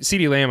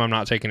CeeDee Lamb, I'm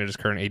not taking at his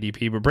current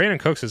ADP, but Brandon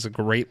Cooks is a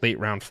great late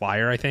round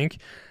flyer, I think.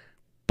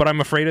 But I'm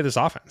afraid of this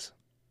offense.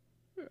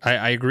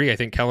 I agree. I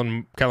think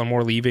Kellen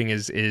Moore leaving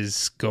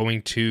is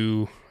going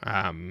to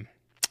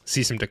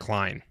see some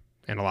decline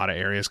in a lot of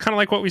areas. Kind of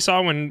like what we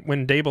saw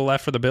when Dable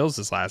left for the Bills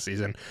this last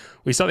season.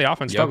 We saw the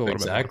offense struggle a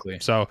little bit more.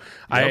 So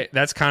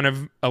that's kind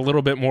of a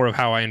little bit more of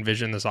how I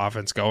envision this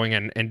offense going.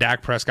 And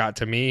Dak Prescott,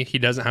 to me, he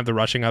doesn't have the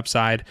rushing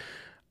upside.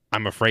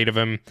 I'm afraid of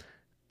him.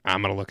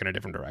 I'm going to look in a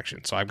different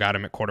direction. So I've got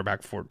him at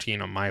quarterback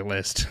 14 on my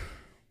list.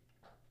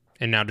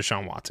 And now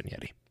Deshaun Watson,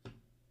 Yeti.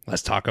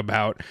 Let's talk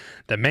about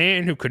the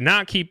man who could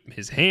not keep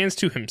his hands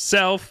to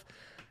himself.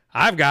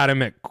 I've got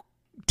him at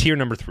tier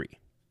number 3.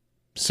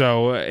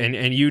 So,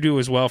 and you do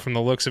as well from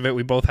the looks of it.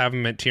 We both have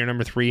him at tier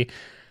number 3.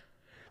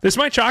 This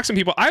might shock some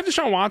people. I have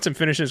Deshaun Watson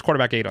finishing as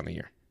quarterback 8 on the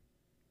year.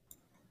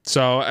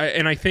 So,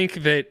 and I think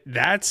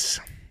that's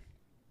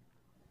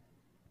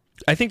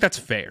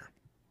fair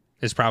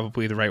is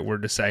probably the right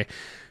word to say.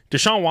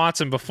 Deshaun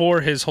Watson,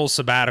 before his whole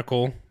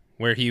sabbatical,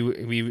 where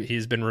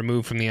he's been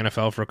removed from the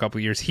NFL for a couple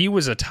of years, he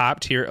was a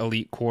top-tier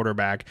elite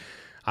quarterback.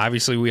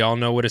 Obviously, we all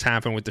know what has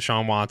happened with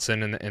Deshaun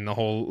Watson and the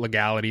whole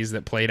legalities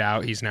that played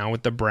out. He's now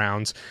with the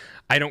Browns.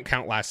 I don't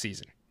count last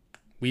season.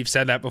 We've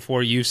said that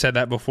before. You've said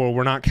that before.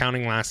 We're not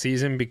counting last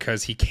season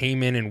because he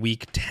came in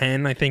week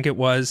 10, I think it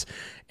was,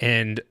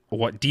 and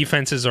what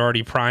defense is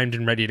already primed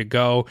and ready to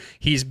go.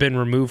 He's been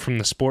removed from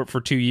the sport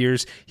for 2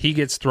 years. He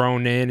gets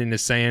thrown in and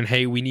is saying,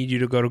 hey, we need you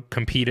to go to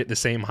compete at the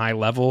same high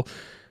level.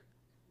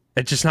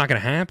 It's just not going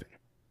to happen.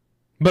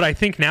 But I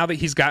think now that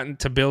he's gotten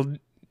to build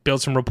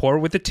some rapport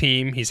with the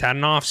team, he's had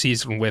an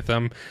offseason with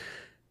them,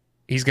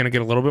 he's going to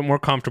get a little bit more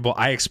comfortable.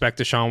 I expect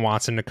Deshaun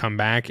Watson to come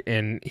back,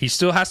 and he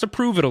still has to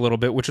prove it a little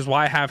bit, which is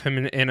why I have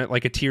him in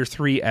like a tier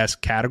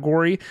 3-esque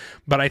category.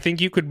 But I think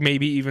you could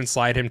maybe even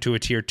slide him to a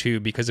tier 2,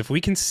 because if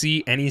we can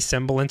see any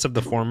semblance of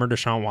the former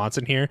Deshaun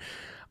Watson here,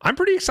 I'm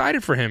pretty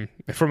excited for him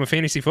from a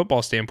fantasy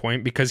football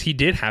standpoint, because he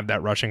did have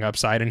that rushing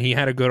upside and he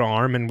had a good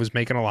arm and was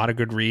making a lot of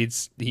good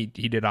reads. He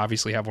did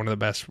obviously have one of the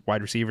best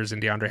wide receivers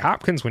in DeAndre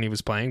Hopkins when he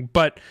was playing,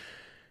 but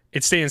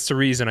it stands to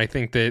reason, I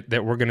think,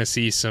 that we're going to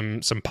see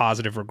some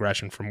positive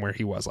regression from where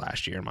he was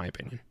last year, in my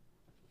opinion.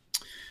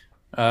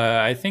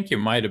 I think you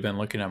might have been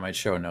looking at my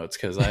show notes,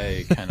 because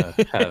I kind of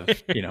have,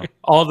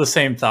 all the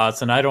same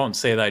thoughts, and I don't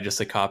say that just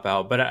to cop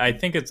out, but I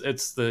think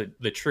it's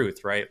the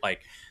truth, right?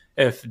 Like,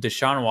 if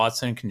Deshaun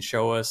Watson can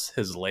show us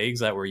his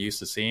legs that we're used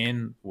to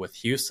seeing with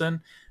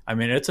Houston, I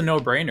mean, it's a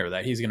no-brainer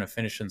that he's going to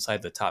finish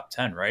inside the top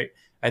 10, right?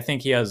 I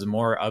think he has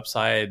more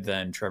upside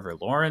than Trevor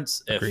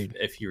Lawrence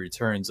if he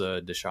returns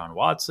a Deshaun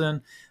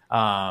Watson,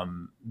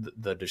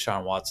 the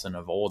Deshaun Watson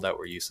of old that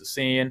we're used to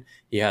seeing.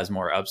 He has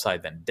more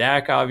upside than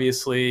Dak,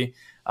 obviously.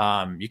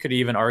 You could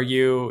even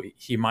argue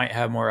he might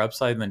have more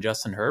upside than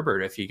Justin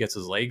Herbert if he gets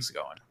his legs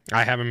going.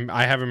 I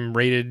have him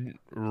rated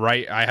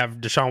right. I have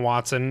Deshaun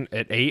Watson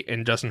at 8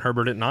 and Justin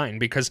Herbert at 9,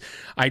 because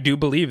I do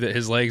believe that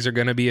his legs are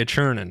going to be a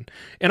churning.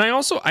 And I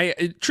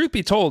truth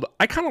be told,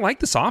 I kind of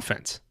like this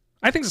offense.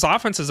 I think this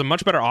offense is a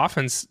much better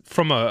offense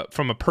from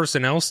a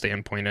personnel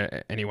standpoint,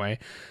 anyway,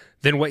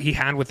 than what he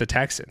had with the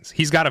Texans.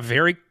 He's got a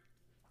very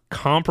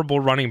comparable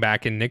running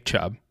back in Nick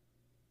Chubb,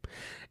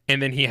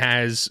 and then he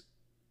has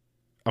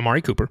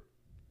Amari Cooper.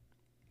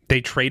 They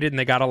traded and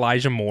they got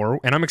Elijah Moore,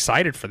 and I'm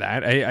excited for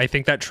that. I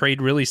think that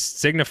trade really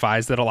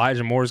signifies that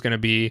Elijah Moore is going to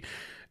be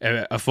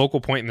a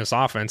focal point in this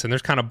offense, and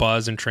there's kind of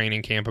buzz in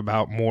training camp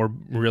about Moore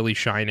really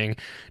shining.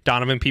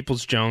 Donovan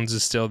Peoples-Jones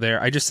is still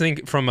there. I just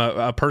think from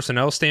a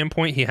personnel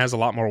standpoint, he has a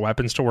lot more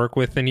weapons to work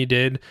with than he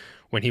did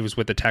when he was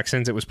with the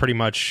Texans. It was pretty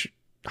much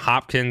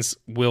Hopkins,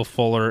 Will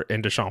Fuller,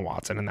 and Deshaun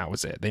Watson, and that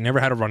was it. They never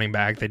had a running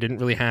back. They didn't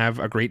really have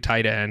a great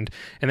tight end,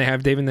 and they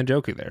have David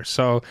Njoku there.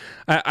 So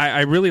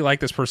I really like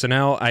this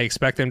personnel. I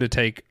expect them to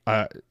take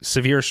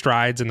severe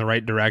strides in the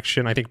right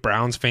direction. I think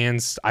Browns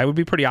fans, I would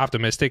be pretty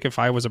optimistic if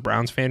I was a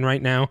Browns fan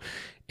right now,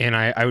 and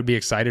I would be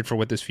excited for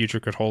what this future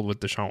could hold with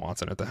Deshaun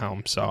Watson at the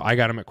helm. So I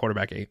got him at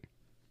quarterback 8.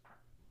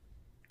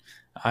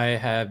 I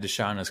have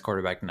Deshaun as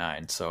quarterback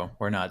 9, so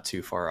we're not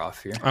too far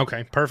off here.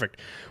 Okay, perfect.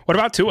 What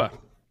about Tua?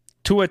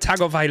 Tua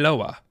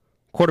Tagovailoa,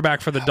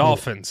 quarterback for the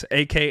Dolphins,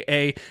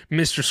 a.k.a.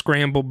 Mr.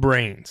 Scramble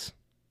Brains.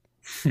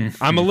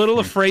 I'm a little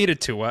afraid of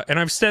Tua, and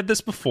I've said this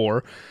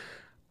before.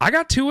 I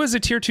got Tua as a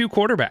tier 2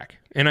 quarterback,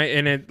 and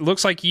it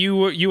looks like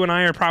you and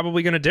I are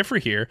probably going to differ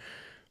here.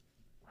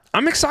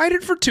 I'm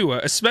excited for Tua,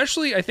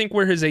 especially I think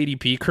where his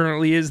ADP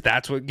currently is.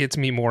 That's what gets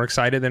me more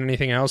excited than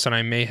anything else, and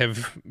I may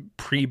have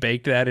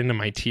pre-baked that into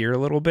my tier a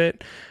little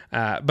bit.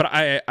 But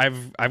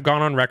I've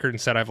gone on record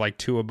and said I've liked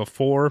Tua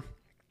before.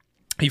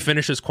 He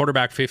finished as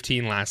quarterback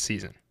 15 last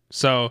season.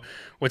 So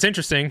what's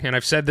interesting, and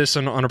I've said this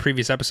on a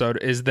previous episode,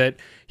 is that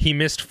he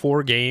missed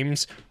 4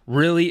 games.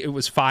 Really, it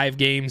was 5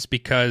 games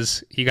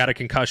because he got a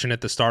concussion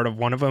at the start of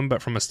one of them,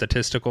 but from a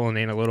statistical and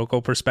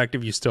analytical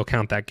perspective, you still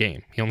count that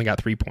game. He only got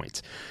 3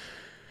 points.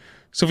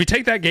 So if we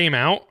take that game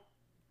out,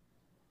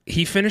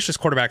 he finished as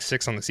quarterback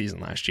 6 on the season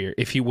last year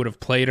if he would have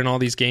played in all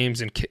these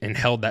games and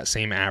held that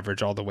same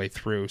average all the way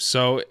through.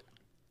 So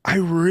I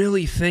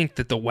really think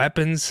that the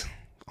weapons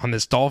on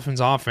this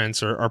Dolphins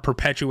offense are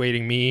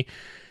perpetuating me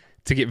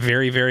to get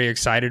very, very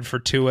excited for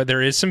Tua.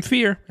 There is some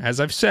fear. As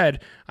I've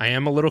said, I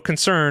am a little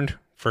concerned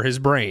for his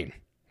brain.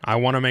 I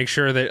want to make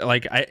sure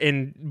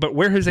that but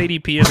where his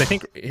ADP is, I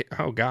think,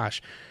 oh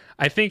gosh,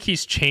 I think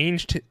he's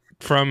changed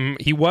from,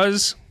 he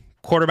was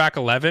quarterback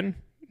 11.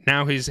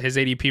 Now his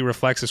ADP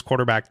reflects as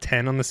quarterback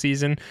 10 on the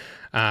season.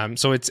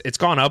 So it's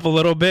gone up a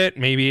little bit.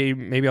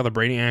 Maybe all the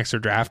Brainiacs are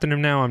drafting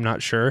him now. I'm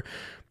not sure.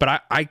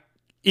 But I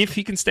if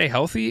he can stay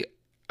healthy,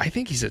 I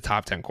think he's a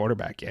top 10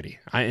 quarterback, Yeti.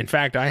 In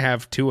fact, I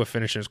have Tua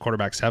finishing as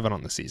quarterback 7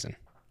 on the season.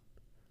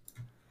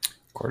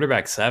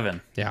 Quarterback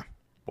 7? Yeah.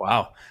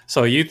 Wow.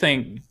 So you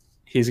think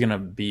he's going to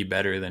be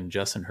better than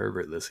Justin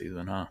Herbert this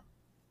season, huh?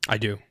 I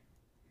do.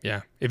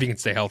 Yeah, if he can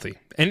stay healthy.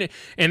 And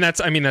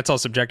that's all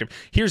subjective.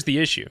 Here's the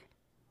issue.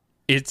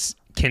 It's,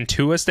 can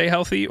Tua stay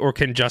healthy or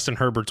can Justin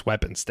Herbert's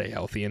weapons stay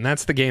healthy? And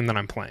that's the game that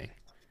I'm playing.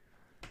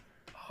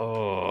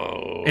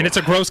 Oh. And it's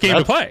a gross game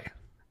to play.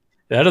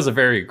 That is a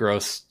very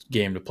gross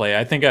game to play.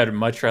 I think I'd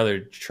much rather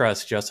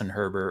trust Justin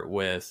Herbert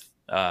with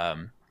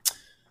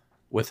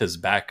his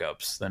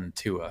backups than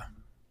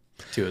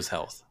Tua's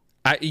health.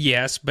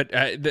 Yes, but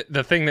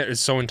the thing that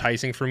is so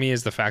enticing for me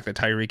is the fact that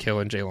Tyreek Hill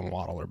and Jalen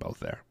Waddle are both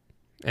there.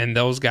 And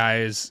those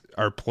guys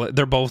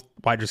they're both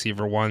wide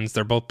receiver ones.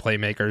 They're both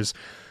playmakers.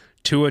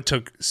 Tua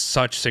took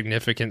such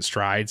significant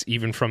strides,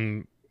 even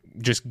from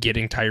just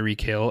getting Tyreek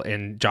Hill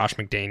and Josh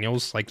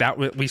McDaniels. Like that,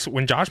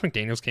 when Josh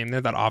McDaniels came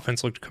there, that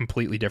offense looked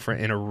completely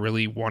different in a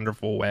really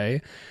wonderful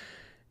way.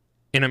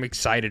 And I'm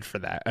excited for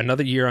that.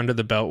 Another year under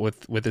the belt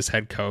with his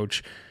head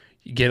coach.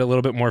 You get a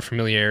little bit more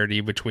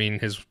familiarity between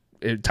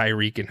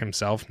Tyreek and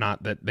himself.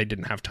 Not that they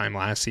didn't have time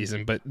last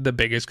season, but the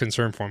biggest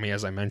concern for me,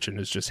 as I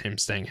mentioned, is just him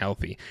staying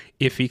healthy.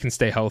 If he can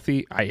stay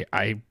healthy,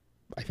 I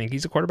think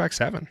he's a quarterback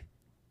 7.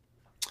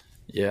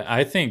 Yeah,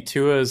 I think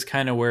Tua is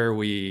kind of where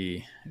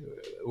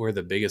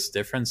the biggest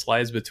difference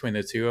lies between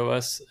the two of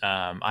us.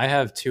 I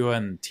have Tua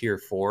in tier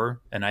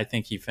 4, and I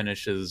think he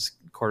finishes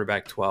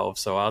quarterback 12.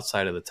 So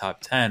outside of the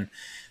top 10,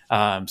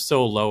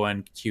 still low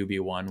end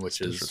QB1,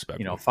 which is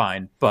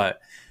fine.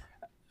 But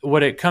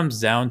what it comes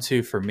down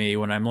to for me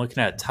when I'm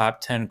looking at top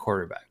 10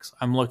 quarterbacks,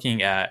 I'm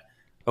looking at,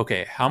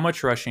 okay, how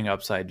much rushing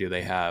upside do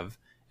they have?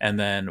 And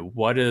then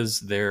what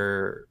is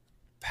their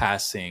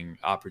passing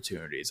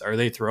opportunities? Are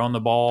they throwing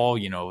the ball,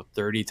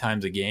 30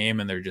 times a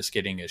game and they're just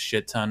getting a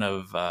shit ton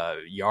of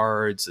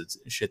yards,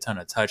 a shit ton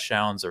of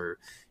touchdowns, or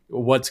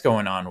what's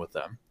going on with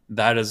them?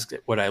 That is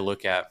what I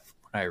look at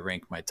when I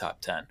rank my top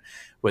 10.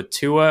 With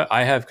Tua,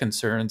 I have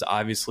concerns,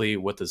 obviously,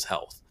 with his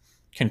health.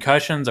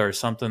 Concussions are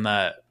something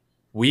that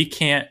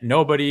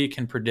nobody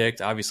can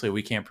predict. Obviously,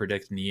 we can't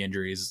predict knee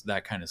injuries,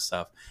 that kind of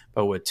stuff.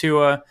 But with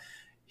Tua,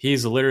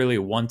 he's literally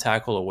one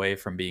tackle away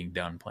from being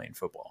done playing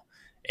football.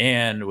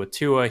 And with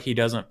Tua, he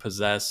doesn't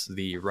possess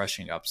the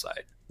rushing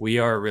upside. We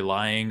are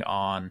relying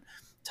on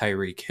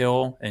Tyreek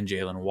Hill and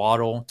Jalen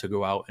Waddle to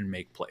go out and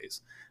make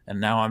plays. And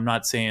now I'm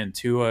not saying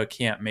Tua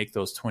can't make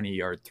those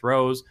 20-yard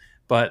throws,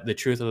 but the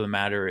truth of the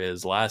matter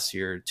is last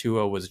year,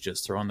 Tua was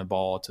just throwing the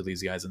ball to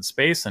these guys in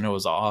space, and it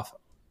was off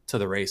to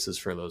the races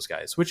for those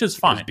guys, which is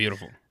fine. It was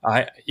beautiful.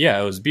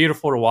 It was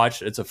beautiful to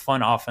watch. It's a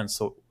fun offense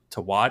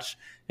to watch.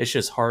 It's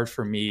just hard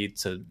for me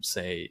to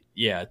say,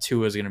 yeah,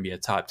 Tua is going to be a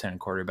top 10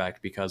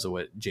 quarterback because of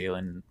what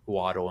Jalen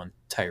Waddle and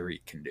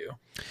Tyreek can do.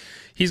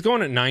 He's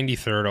going at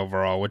 93rd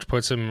overall, which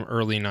puts him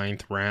early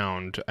 9th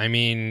round. I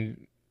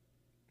mean,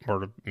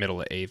 or middle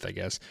of 8th, I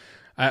guess.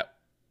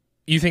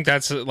 You think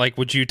that's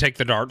would you take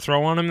the dart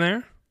throw on him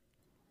there?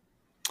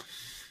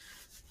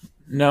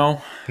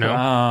 No.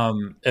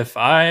 No. If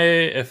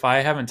I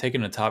haven't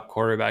taken a top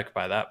quarterback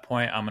by that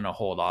point, I'm going to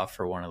hold off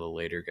for one of the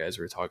later guys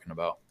we're talking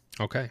about.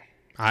 Okay.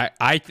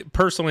 I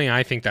personally,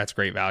 I think that's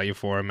great value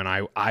for him,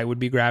 and I would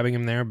be grabbing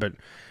him there. But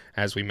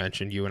as we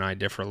mentioned, you and I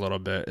differ a little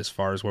bit as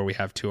far as where we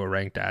have Tua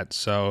ranked at.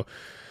 So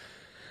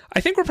I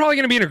think we're probably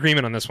going to be in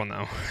agreement on this one,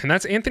 though, and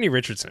that's Anthony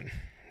Richardson.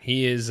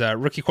 He is a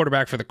rookie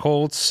quarterback for the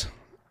Colts.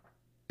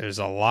 There's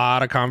a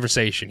lot of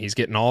conversation. He's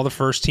getting all the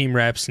first team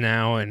reps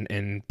now, and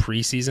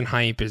preseason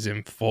hype is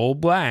in full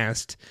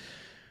blast.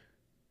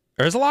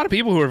 There's a lot of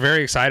people who are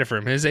very excited for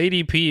him. His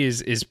ADP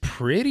is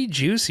pretty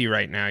juicy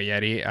right now,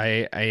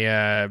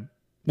 Yeti.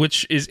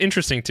 which is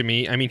interesting to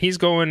me. I mean, he's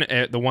going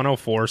at the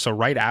 104, so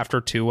right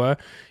after Tua,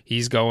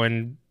 he's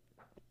going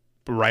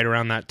right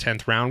around that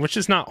 10th round, which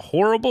is not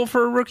horrible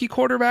for a rookie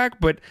quarterback,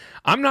 but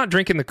I'm not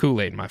drinking the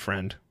Kool-Aid, my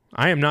friend.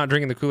 I am not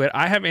drinking the Kool-Aid.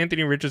 I have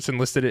Anthony Richardson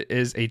listed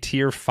as a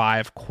tier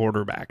 5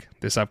 quarterback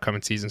this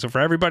upcoming season. So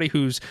for everybody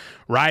who's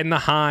riding the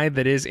high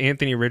that is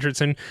Anthony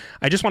Richardson,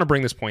 I just want to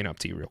bring this point up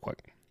to you real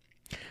quick.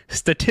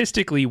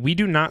 Statistically, we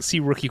do not see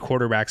rookie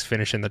quarterbacks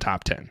finish in the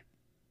top 10.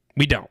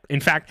 We don't. In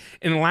fact,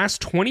 in the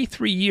last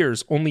 23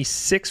 years, only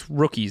 6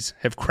 rookies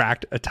have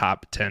cracked a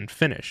top 10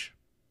 finish.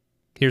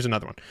 Here's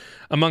another one.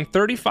 Among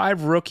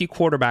 35 rookie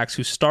quarterbacks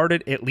who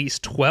started at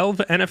least 12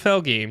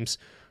 NFL games,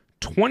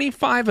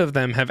 25 of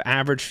them have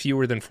averaged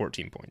fewer than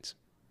 14 points.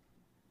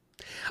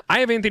 I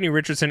have Anthony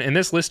Richardson in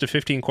this list of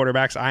 15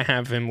 quarterbacks. I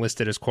have him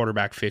listed as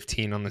quarterback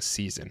 15 on the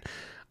season.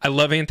 I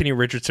love Anthony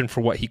Richardson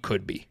for what he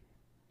could be.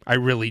 I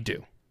really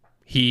do.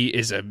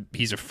 He's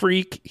a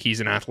freak.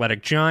 He's an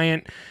athletic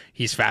giant.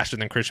 He's faster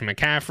than Christian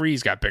McCaffrey.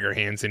 He's got bigger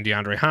hands than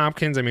DeAndre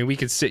Hopkins. I mean, we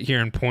could sit here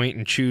and point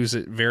and choose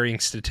at varying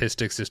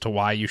statistics as to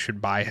why you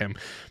should buy him.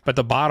 But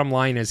the bottom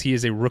line is he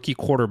is a rookie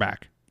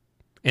quarterback,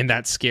 and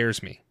that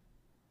scares me.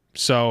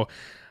 So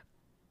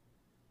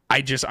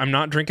I'm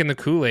not drinking the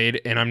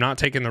Kool-Aid, and I'm not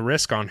taking the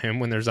risk on him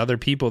when there's other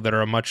people that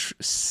are a much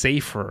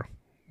safer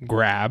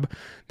grab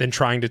than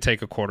trying to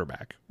take a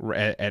quarterback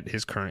at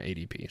his current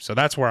ADP. So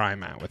that's where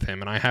I'm at with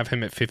him, and I have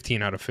him at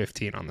 15 out of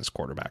 15 on this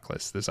quarterback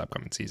list this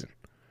upcoming season.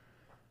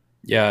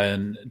 Yeah,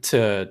 and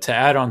to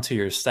add on to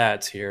your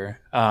stats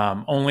here,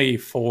 only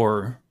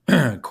 4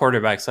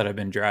 quarterbacks that have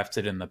been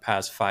drafted in the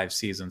past 5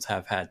 seasons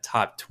have had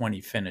top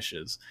 20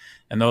 finishes.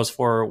 And those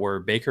 4 were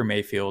Baker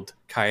Mayfield,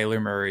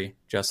 Kyler Murray,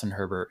 Justin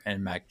Herbert,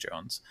 and Mac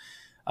Jones.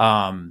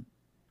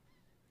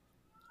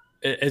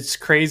 It's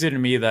crazy to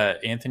me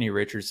that Anthony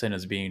Richardson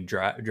is being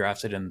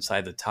drafted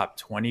inside the top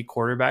 20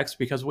 quarterbacks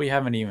because we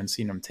haven't even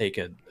seen him take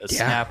a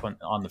snap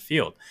on the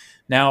field.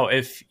 Now,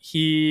 if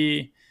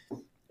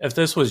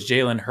this was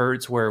Jalen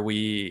Hurts, where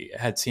we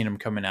had seen him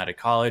coming out of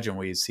college and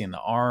we'd seen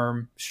the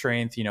arm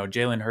strength,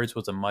 Jalen Hurts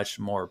was a much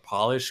more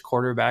polished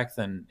quarterback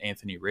than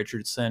Anthony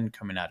Richardson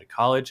coming out of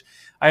college.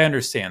 I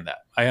understand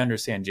that. I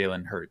understand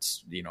Jalen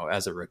Hurts,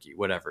 as a rookie,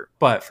 whatever.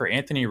 But for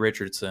Anthony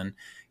Richardson,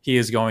 he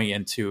is going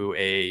into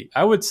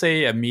I would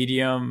say a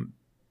medium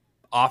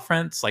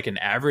offense, like an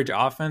average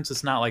offense.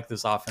 It's not like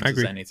this offense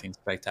is anything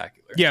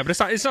spectacular. Yeah, but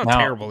it's not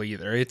terrible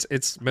either.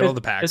 It's middle of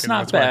the pack. It's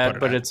not bad,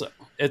 but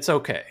it's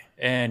okay.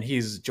 And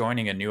he's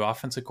joining a new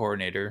offensive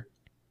coordinator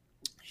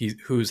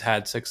who's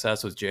had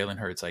success with Jalen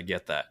Hurts. I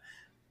get that.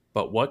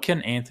 But what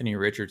can Anthony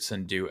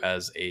Richardson do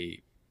as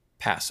a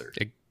passer?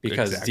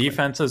 Because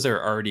defenses are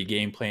already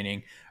game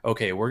planning.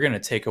 Okay, we're going to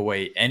take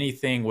away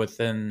anything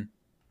within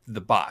the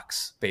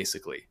box,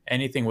 basically.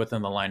 Anything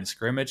within the line of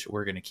scrimmage,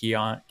 we're going to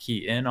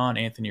key in on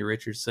Anthony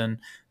Richardson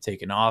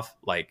taking off.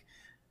 Like,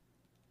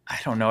 I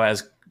don't know,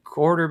 as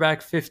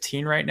quarterback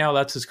 15 right now,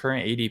 that's his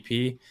current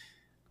ADP.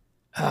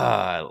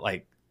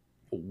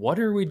 What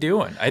are we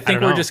doing? I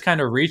think we're just kind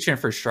of reaching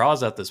for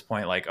straws at this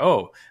point. Like,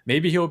 oh,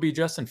 maybe he'll be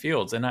Justin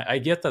Fields. And I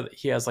get that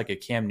he has like a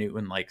Cam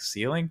Newton-like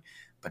ceiling,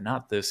 but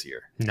not this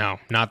year. No,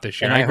 not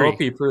this year. And I hope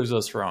he proves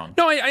us wrong.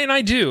 No,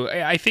 I do.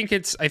 I think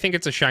it's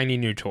a shiny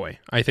new toy.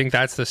 I think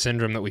that's the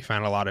syndrome that we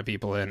find a lot of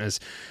people in is,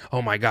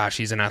 oh my gosh,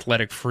 he's an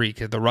athletic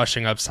freak. The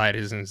rushing upside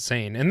is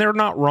insane. And they're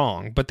not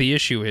wrong. But the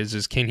issue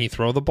is can he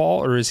throw the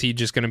ball, or is he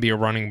just going to be a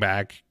running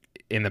back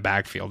in the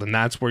backfield? And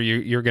that's where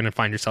you're going to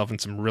find yourself in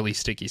some really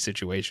sticky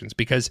situations,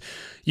 because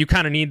you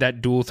kind of need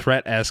that dual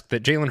threat-esque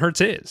that Jalen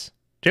Hurts is.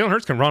 Jalen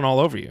Hurts can run all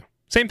over you.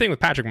 Same thing with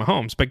Patrick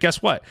Mahomes, but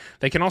guess what?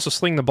 They can also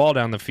sling the ball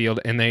down the field,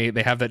 and they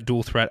have that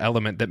dual threat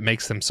element that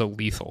makes them so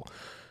lethal.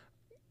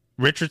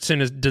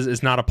 Richardson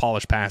is not a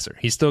polished passer.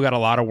 He's still got a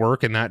lot of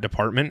work in that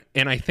department,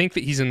 and I think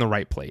that he's in the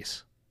right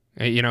place.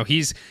 He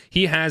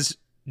has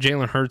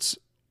Jalen Hurts'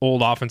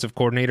 old offensive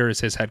coordinator as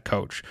his head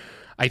coach.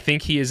 I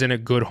think he is in a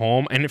good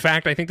home, and in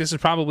fact, I think this is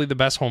probably the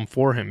best home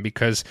for him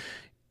because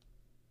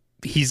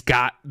he's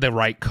got the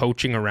right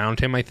coaching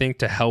around him, I think,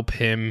 to help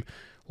him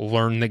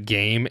learn the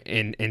game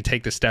and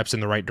take the steps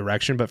in the right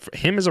direction. But for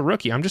him as a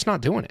rookie, I'm just not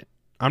doing it.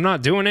 I'm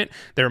not doing it.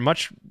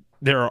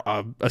 There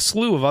are a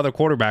slew of other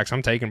quarterbacks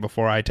I'm taking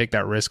before I take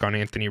that risk on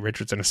Anthony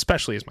Richardson,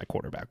 especially as my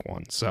quarterback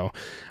one. So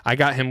I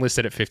got him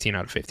listed at 15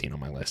 out of 15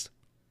 on my list.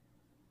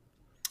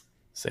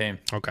 Same.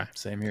 Okay.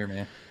 Same here,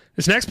 man.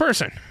 This next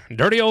person,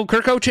 dirty old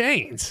Kirk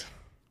O'Chains,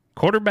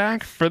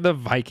 quarterback for the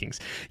Vikings.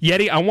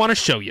 Yeti, I want to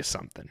show you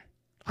something.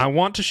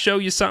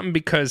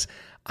 Because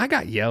I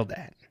got yelled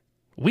at.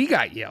 We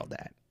got yelled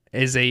at.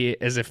 As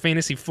a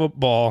fantasy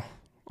football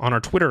on our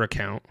Twitter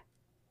account,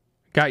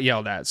 got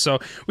yelled at. So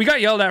we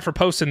got yelled at for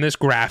posting this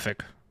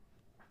graphic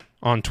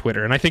on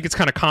Twitter, and I think it's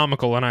kind of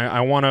comical, and I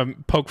want to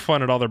poke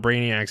fun at all the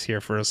brainiacs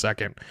here for a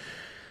second.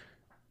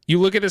 You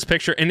look at this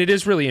picture, and it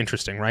is really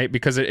interesting, right?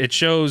 Because it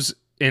shows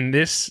in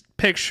this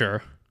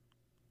picture,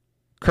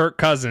 Kirk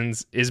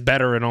Cousins is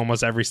better in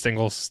almost every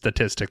single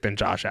statistic than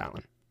Josh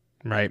Allen,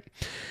 right?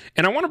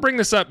 And I want to bring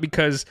this up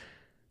because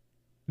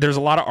there's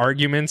a lot of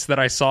arguments that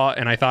I saw,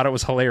 and I thought it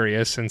was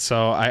hilarious. And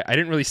so I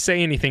didn't really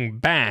say anything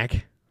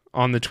back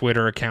on the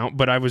Twitter account,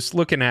 but I was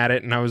looking at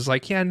it and I was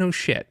like, yeah, no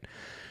shit.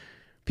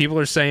 People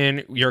are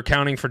saying you're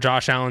accounting for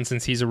Josh Allen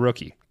since he's a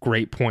rookie.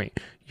 Great point.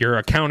 You're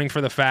accounting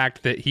for the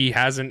fact that he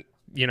hasn't,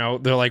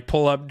 they're like,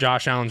 pull up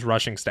Josh Allen's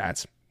rushing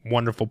stats.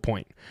 Wonderful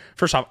point.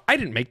 First off, I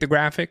didn't make the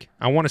graphic.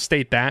 I want to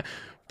state that.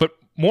 But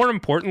more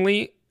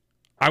importantly,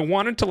 I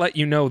wanted to let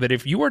you know that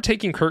if you are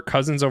taking Kirk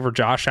Cousins over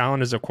Josh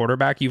Allen as a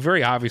quarterback, you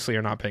very obviously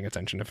are not paying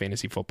attention to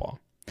fantasy football.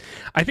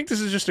 I think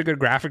this is just a good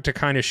graphic to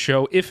kind of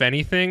show, if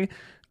anything,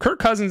 Kirk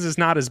Cousins is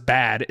not as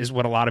bad as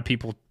what a lot of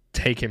people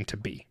take him to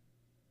be.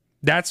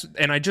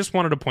 And I just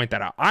wanted to point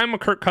that out. I'm a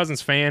Kirk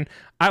Cousins fan.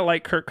 I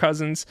like Kirk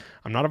Cousins.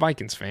 I'm not a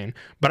Vikings fan,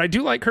 but I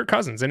do like Kirk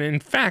Cousins. And in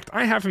fact,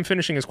 I have him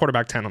finishing as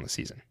quarterback 10 on the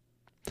season.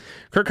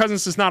 Kirk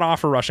Cousins does not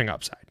offer rushing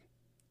upside,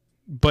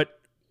 but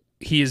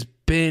he was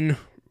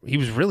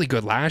really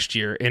good last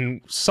year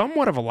in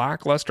somewhat of a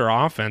lackluster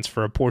offense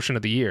for a portion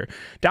of the year.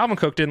 Dalvin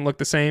Cook didn't look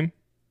the same.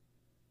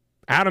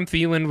 Adam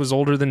Thielen was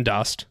older than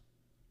dust.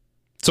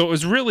 So it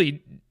was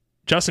really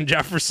Justin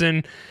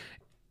Jefferson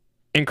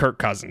and Kirk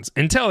Cousins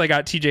until they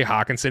got TJ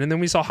Hawkinson, and then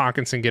we saw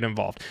Hawkinson get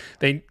involved.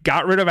 They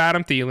got rid of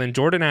Adam Thielen.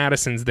 Jordan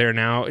Addison's there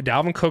now.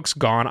 Dalvin Cook's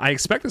gone. I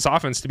expect this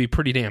offense to be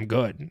pretty damn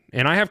good.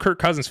 And I have Kirk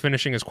Cousins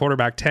finishing as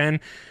quarterback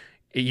 10.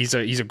 He's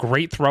a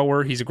great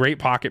thrower. He's a great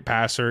pocket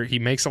passer. He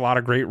makes a lot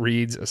of great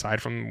reads,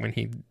 aside from when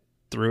he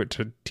threw it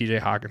to TJ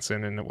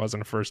Hawkinson and it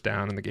wasn't a first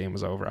down and the game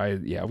was over.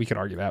 We could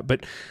argue that.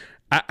 But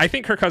I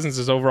think Kirk Cousins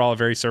is overall a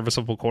very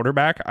serviceable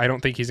quarterback. I don't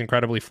think he's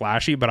incredibly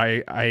flashy, but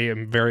I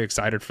am very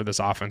excited for this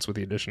offense with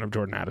the addition of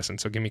Jordan Addison.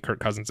 So give me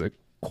Kirk Cousins at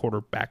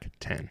quarterback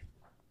 10.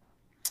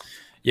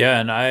 Yeah,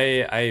 and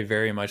I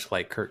very much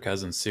like Kirk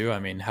Cousins too. I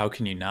mean, how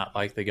can you not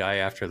like the guy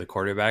after the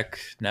quarterback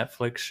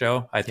Netflix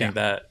show? I think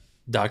that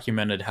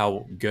documented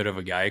how good of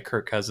a guy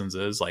Kirk Cousins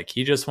is. Like,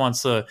 he just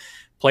wants to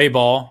play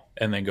ball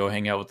and then go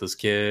hang out with his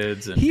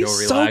kids and go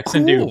relax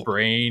and do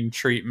brain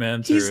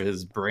treatments or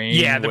his brain.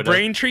 Yeah, the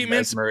brain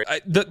treatments.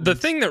 The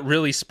thing that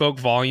really spoke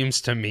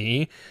volumes to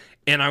me,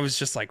 and I was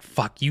just like,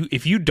 fuck you.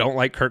 If you don't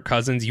like Kirk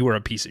Cousins, you are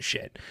a piece of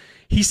shit.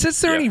 He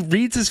sits there and he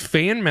reads his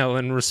fan mail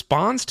and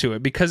responds to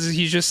it because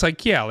he's just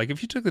like, yeah, like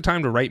if you took the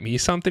time to write me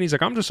something, he's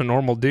like, I'm just a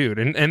normal dude.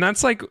 And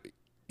that's like,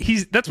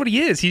 that's what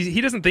he is.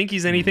 He doesn't think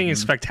he's anything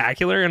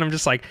spectacular. And I'm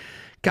just like,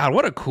 God,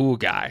 what a cool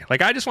guy.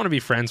 Like, I just want to be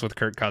friends with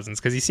Kirk Cousins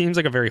because he seems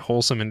like a very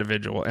wholesome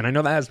individual. And I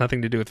know that has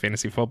nothing to do with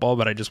fantasy football,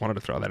 but I just wanted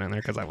to throw that in there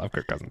because I love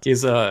Kirk Cousins.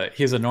 He's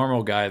a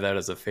normal guy that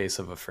is a face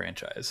of a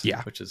franchise,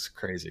 which is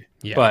crazy.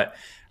 Yeah.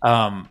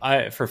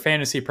 But for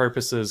fantasy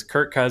purposes,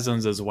 Kirk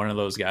Cousins is one of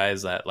those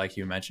guys that, like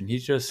you mentioned,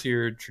 he's just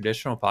your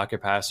traditional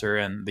pocket passer,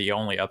 and the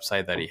only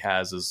upside that he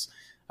has is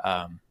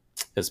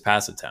his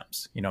pass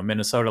attempts.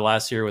 Minnesota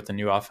last year with the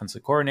new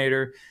offensive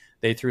coordinator,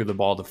 they threw the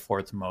ball the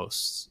fourth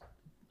most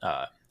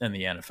in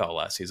the NFL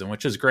last season,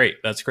 which is great.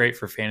 That's great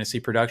for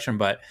fantasy production,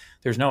 but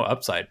there's no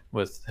upside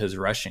with his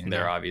rushing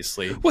there,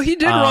 obviously. Well, he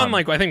did run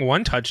I think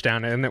one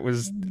touchdown, and it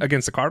was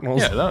against the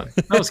Cardinals. Yeah,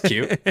 that was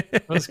cute.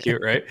 That was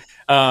cute, right?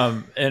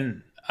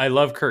 And I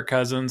love Kirk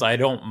Cousins. I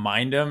don't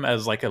mind him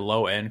as like a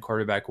low end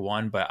quarterback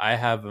 1, but I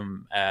have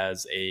him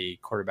as a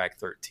quarterback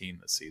 13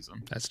 this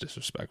season. That's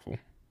disrespectful.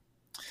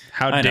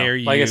 How dare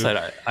you? Like I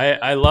said,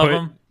 I love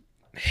him.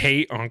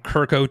 Hate on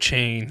Kirko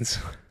Chains.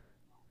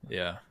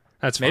 Yeah.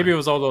 That's maybe it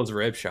was all those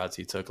rib shots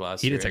he took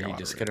last year. He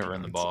just couldn't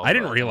run the ball. I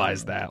didn't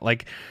realize that.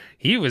 Like,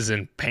 he was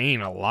in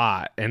pain a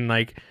lot. And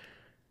like,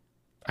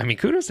 I mean,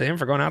 kudos to him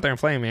for going out there and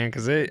playing, man.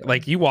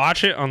 Because you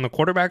watch it on the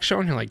quarterback show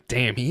and you're like,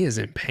 damn, he is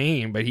in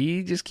pain, but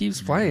he just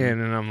keeps playing.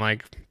 And I'm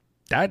like,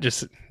 that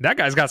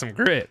guy's got some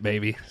grit,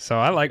 baby. So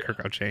I like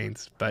Kirko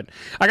Chains, but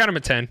I got him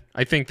at 10.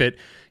 I think that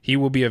he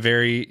will be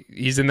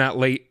he's in that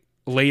late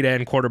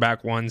end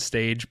quarterback 1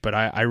 stage, but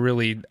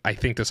I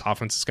think this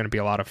offense is going to be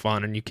a lot of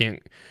fun, and you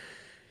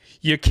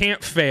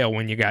can't fail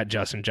when you got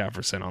Justin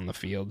Jefferson on the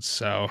field.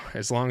 So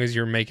as long as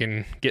you're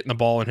getting the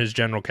ball in his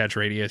general catch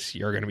radius,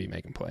 you're going to be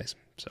making plays.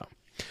 So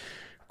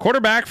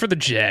quarterback for the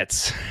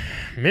Jets,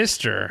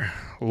 Mr.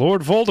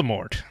 Lord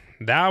Voldemort,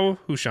 thou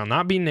who shall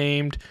not be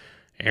named,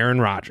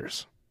 Aaron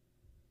Rodgers.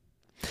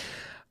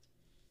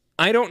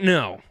 I don't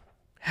know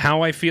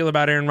how I feel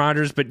about Aaron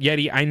Rodgers, but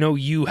Yeti, I know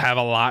you have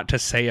a lot to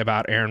say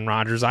about Aaron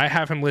Rodgers. I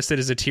have him listed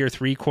as a tier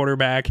 3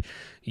 quarterback.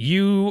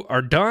 You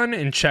are done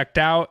and checked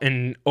out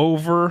and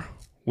over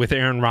with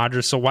Aaron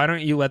Rodgers, so why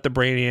don't you let the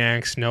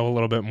Brainiacs know a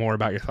little bit more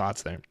about your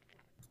thoughts there?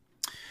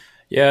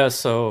 Yeah,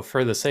 so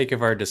for the sake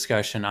of our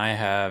discussion, I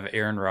have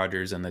Aaron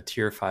Rodgers in the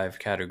tier 5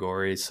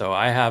 category. So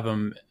I have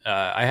him,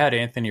 I had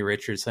Anthony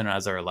Richardson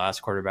as our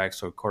last quarterback,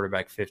 so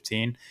quarterback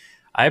 15.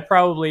 I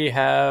probably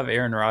have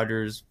Aaron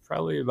Rodgers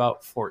probably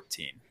about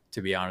 14,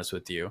 to be honest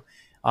with you.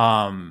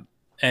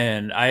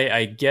 And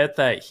I get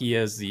that he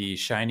is the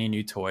shiny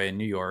new toy in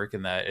New York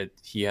and that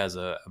he has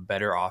a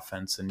better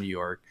offense in New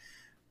York.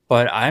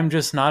 But I'm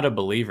just not a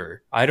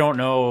believer. I don't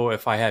know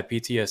if I had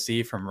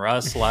PTSD from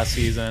Russ last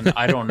season.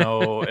 I don't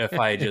know if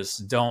I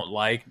just don't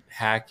like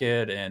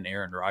Hackett and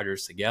Aaron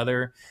Rodgers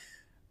together.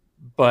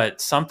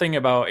 But something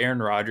about Aaron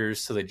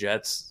Rodgers to the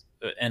Jets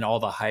and all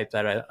the hype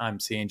that I'm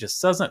seeing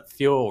just doesn't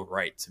feel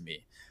right to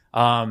me.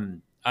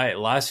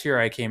 Last year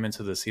I came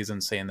into the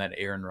season saying that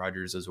Aaron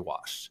Rodgers is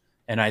washed.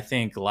 And I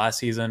think last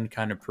season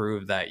kind of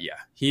proved that, yeah,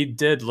 he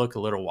did look a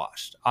little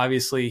washed.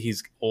 Obviously,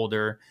 he's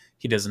older.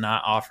 He does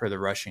not offer the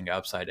rushing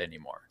upside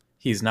anymore.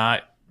 He's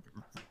not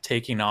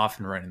taking off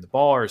and running the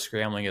ball or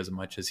scrambling as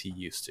much as he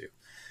used to.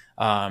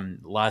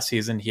 Last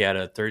season, he had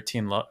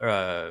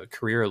a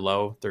career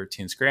low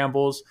 13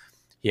 scrambles.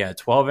 He had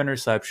 12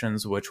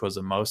 interceptions, which was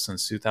the most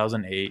since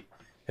 2008.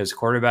 His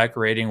quarterback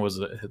rating was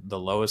the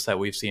lowest that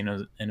we've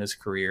seen in his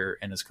career,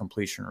 and his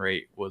completion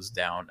rate was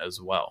down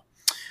as well.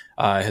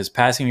 His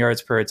passing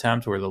yards per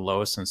attempt were the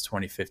lowest since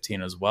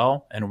 2015 as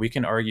well. And we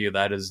can argue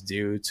that is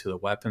due to the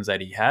weapons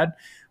that he had.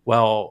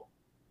 Well,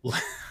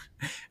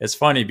 it's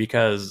funny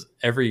because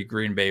every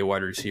Green Bay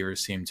wide receiver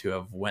seemed to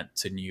have went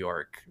to New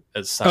York.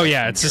 It's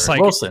just like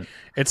Wilson.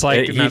 It's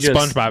like in that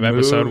SpongeBob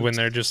episode when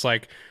they're just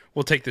like,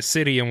 we'll take the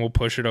city and we'll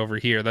push it over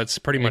here. That's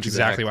pretty much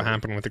exactly what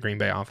happened with the Green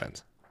Bay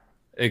offense.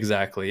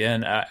 Exactly.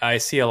 And I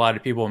see a lot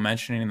of people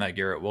mentioning that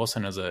Garrett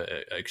Wilson is a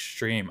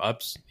extreme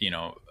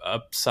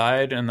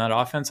upside in that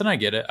offense. And I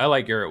get it. I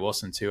like Garrett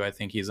Wilson too. I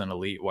think he's an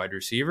elite wide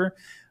receiver.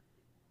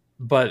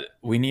 But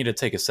we need to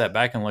take a step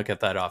back and look at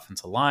that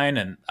offensive line.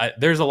 And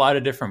there's a lot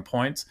of different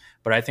points,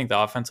 but I think the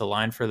offensive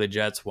line for the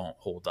Jets won't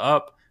hold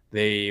up.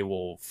 They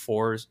will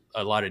force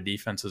a lot of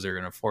defenses are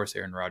going to force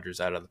Aaron Rodgers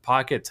out of the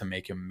pocket to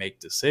make him make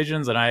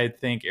decisions. And I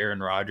think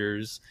Aaron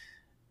Rodgers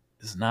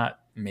is not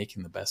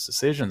making the best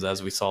decisions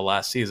as we saw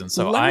last season.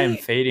 So I am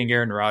fading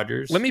Aaron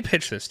Rodgers. Let me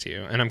pitch this to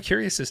you, and I'm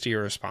curious as to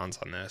your response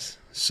on this.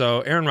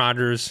 So Aaron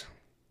Rodgers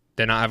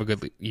did not have a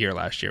good year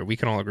last year. We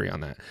can all agree on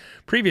that.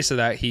 Previous to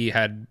that, he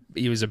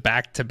was a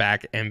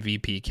back-to-back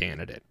MVP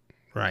candidate,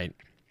 right?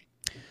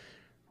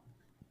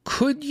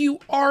 Could you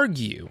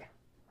argue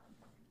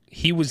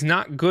he was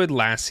not good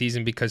last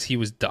season because he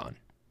was done?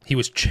 He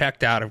was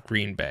checked out of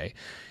Green Bay.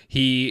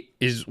 He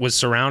was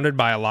surrounded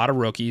by a lot of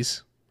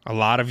rookies, a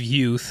lot of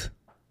youth.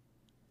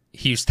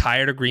 He's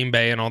tired of Green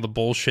Bay and all the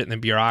bullshit and the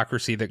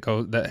bureaucracy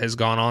that has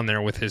gone on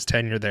there with his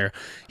tenure there.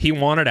 He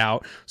wanted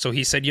out, so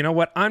he said, you know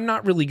what? I'm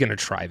not really going to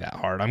try that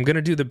hard. I'm going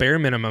to do the bare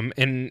minimum.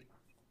 And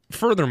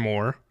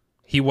furthermore,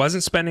 he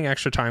wasn't spending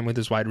extra time with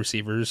his wide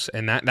receivers,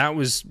 and that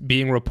was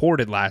being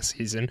reported last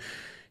season.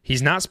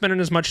 He's not spending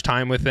as much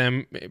time with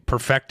them,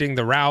 perfecting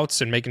the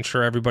routes and making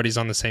sure everybody's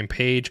on the same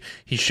page.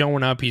 He's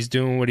showing up. He's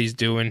doing what he's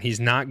doing. He's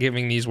not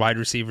giving these wide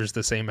receivers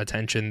the same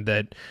attention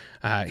that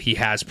he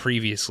has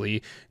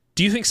previously.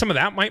 Do you think some of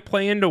that might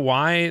play into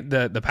why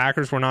the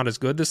Packers were not as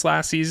good this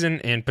last season,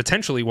 and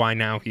potentially why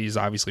now he's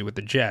obviously with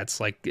the Jets?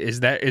 Like, do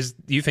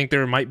you think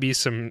there might be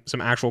some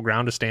actual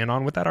ground to stand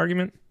on with that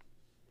argument?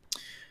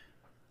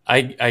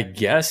 I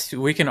guess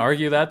we can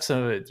argue that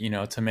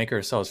to make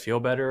ourselves feel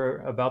better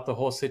about the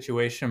whole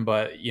situation.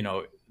 But,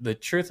 the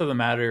truth of the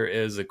matter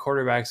is the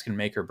quarterbacks can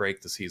make or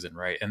break the season,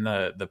 right? And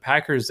the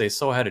Packers, they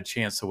still had a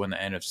chance to win the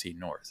NFC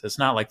North. It's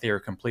not like they were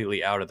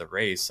completely out of the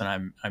race.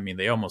 And I mean,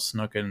 they almost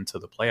snuck into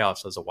the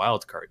playoffs as a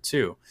wild card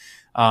too.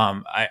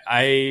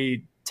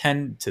 I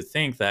tend to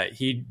think that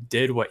he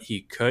did what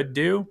he could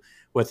do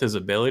with his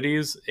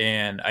abilities.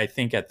 And I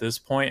think at this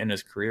point in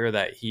his career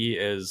that he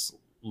is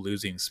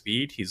losing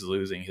speed, he's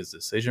losing his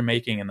decision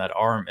making, and that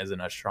arm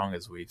isn't as strong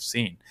as we've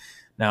seen.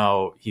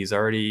 Now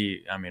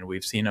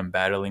we've seen him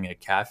battling a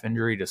calf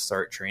injury to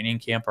start training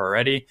camp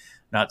already.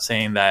 Not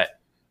saying that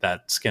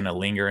that's going to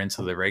linger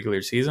into the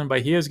regular season,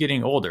 but he is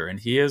getting older and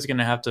he is going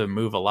to have to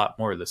move a lot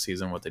more this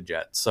season with the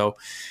Jets. So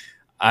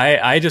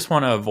I just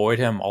want to avoid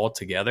him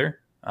altogether.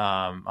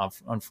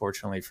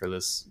 Unfortunately for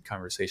this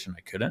conversation,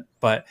 I couldn't,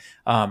 but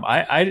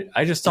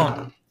I just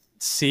don't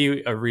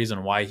see a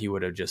reason why he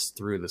would have just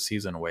threw the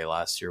season away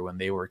last year when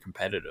they were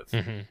competitive.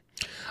 Mm-hmm.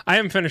 I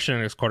am finishing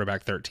as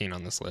quarterback 13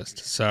 on this list.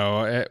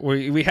 So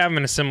we have him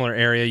in a similar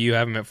area. You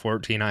have him at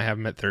 14. I have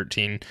him at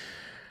 13.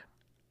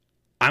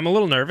 I'm a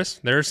little nervous.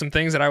 There are some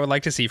things that I would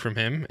like to see from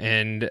him,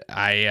 and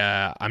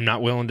I'm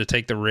not willing to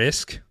take the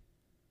risk.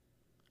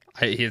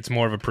 It's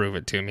more of a prove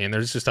it to me. And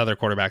there's just other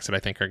quarterbacks that I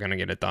think are going to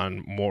get it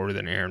done more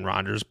than Aaron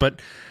Rodgers.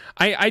 But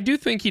I do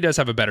think he does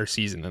have a better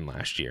season than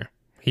last year.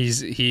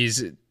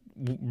 He's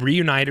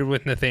reunited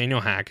with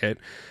Nathaniel Hackett.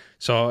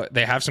 So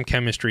they have some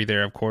chemistry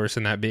there, of course,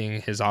 and that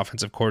being his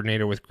offensive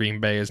coordinator with Green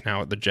Bay is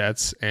now at the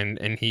Jets. And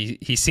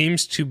he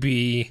seems to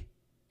be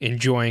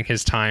enjoying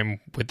his time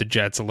with the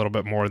Jets a little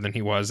bit more than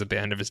he was at the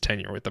end of his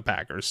tenure with the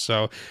Packers.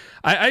 So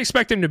I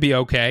expect him to be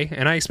okay,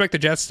 and I expect the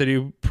Jets to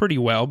do pretty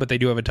well, but they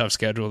do have a tough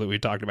schedule that we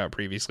talked about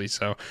previously.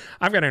 So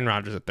I've got Aaron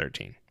Rodgers at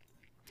 13.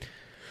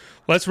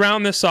 Let's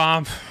round this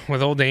off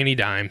with old Danny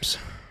Dimes,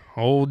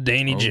 old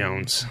Danny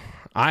Jones.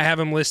 I have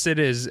him listed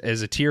as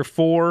a tier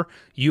 4.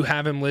 You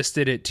have him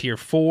listed at tier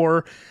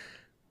 4.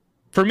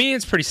 For me,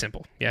 it's pretty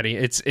simple,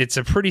 Yeti. It's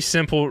a pretty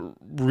simple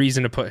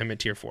reason to put him at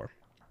tier 4.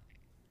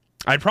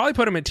 I'd probably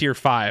put him at tier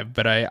 5,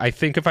 but I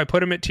think if I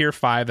put him at tier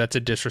 5, that's a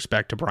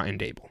disrespect to Brian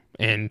Daboll.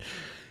 And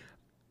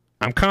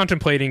I'm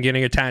contemplating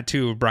getting a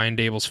tattoo of Brian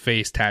Dable's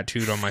face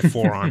tattooed on my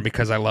forearm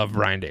because I love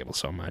Brian Dable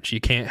so much.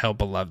 You can't help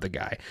but love the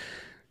guy.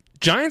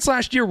 Giants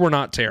last year were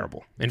not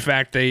terrible. In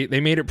fact, they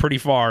made it pretty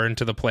far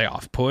into the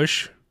playoff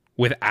push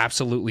with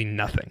absolutely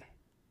nothing.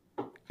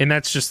 And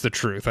that's just the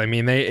truth. I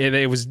mean,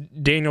 it was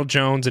Daniel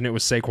Jones and it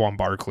was Saquon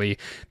Barkley.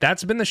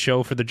 That's been the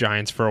show for the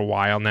Giants for a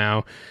while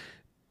now.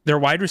 Their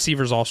wide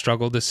receivers all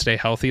struggled to stay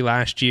healthy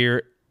last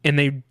year, and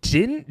they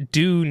didn't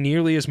do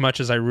nearly as much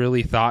as I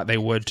really thought they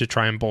would to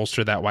try and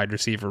bolster that wide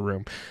receiver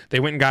room.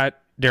 They went and got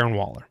Darren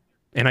Waller,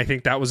 and I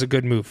think that was a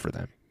good move for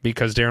them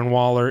because Darren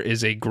Waller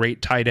is a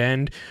great tight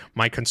end.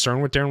 My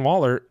concern with Darren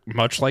Waller,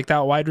 much like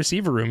that wide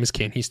receiver room, is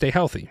can he stay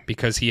healthy?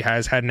 Because he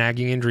has had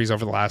nagging injuries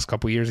over the last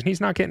couple of years, and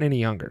he's not getting any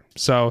younger.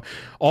 So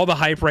all the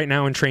hype right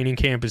now in training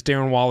camp is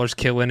Darren Waller's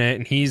killing it,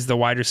 and he's the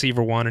wide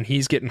receiver one, and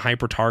he's getting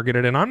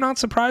hyper-targeted. And I'm not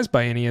surprised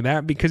by any of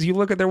that because you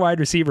look at their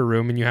wide receiver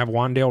room, and you have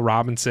Wan'Dale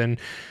Robinson.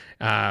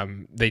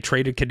 They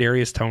traded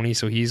Kadarius Toney,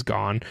 so he's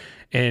gone.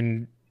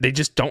 And they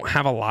just don't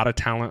have a lot of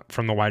talent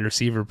from the wide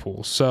receiver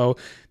pool. So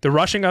the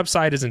rushing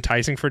upside is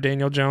enticing for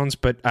Daniel Jones,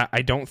 but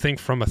I don't think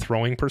from a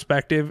throwing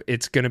perspective,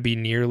 it's going to be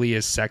nearly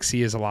as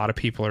sexy as a lot of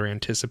people are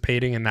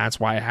anticipating. And that's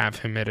why I have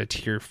him at a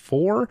tier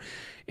 4.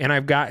 And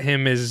I've got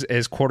him as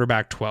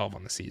quarterback 12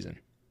 on the season.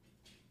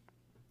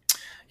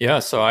 Yeah,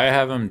 so I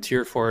have him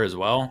tier 4 as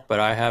well, but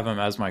I have him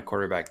as my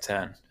quarterback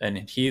 10. And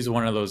he's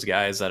one of those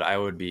guys that I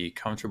would be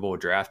comfortable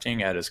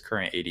drafting at his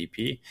current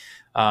ADP.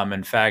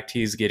 In fact,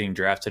 he's getting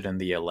drafted in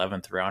the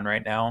 11th round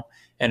right now.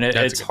 And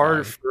it's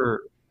hard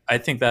I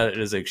think that it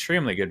is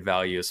extremely good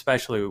value,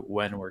 especially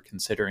when we're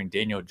considering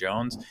Daniel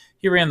Jones.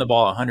 He ran the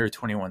ball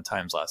 121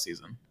 times last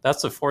season.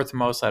 That's the 4th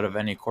most out of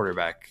any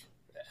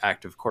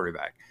active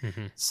quarterback.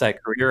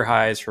 Set career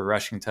highs for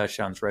rushing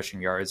touchdowns,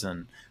 rushing yards.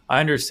 And I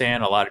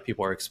understand a lot of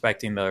people are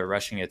expecting the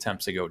rushing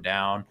attempts to go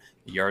down,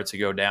 the yards to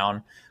go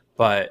down.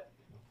 But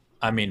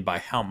I mean, by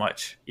how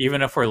much?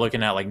 Even if we're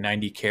looking at like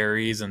 90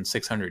 carries and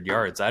 600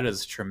 yards, that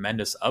is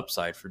tremendous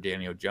upside for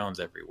Daniel Jones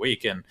every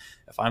week. And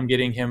if I'm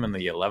getting him in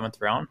the 11th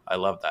round, I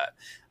love that.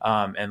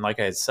 And like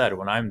I said,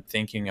 when I'm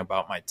thinking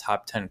about my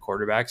top 10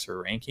 quarterbacks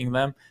or ranking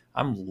them,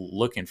 I'm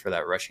looking for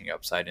that rushing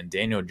upside. And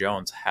Daniel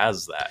Jones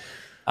has that.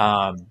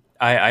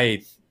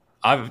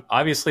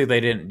 Obviously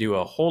they didn't do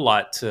a whole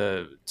lot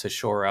to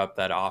shore up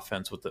that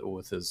offense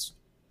with his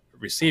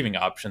receiving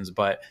options,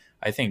 but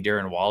I think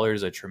Darren Waller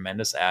is a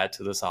tremendous add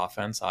to this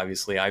offense.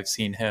 Obviously, I've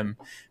seen him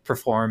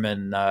perform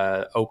in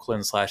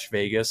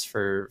Oakland/Vegas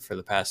for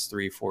the past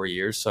 3-4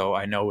 years, so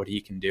I know what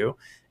he can do.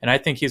 And I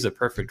think he's a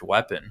perfect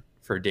weapon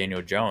for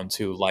Daniel Jones,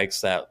 who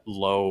likes that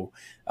low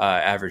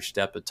average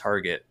depth of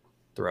target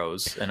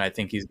throws, and I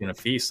think he's going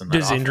to feast in that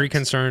Does offense. Injury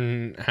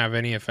concern have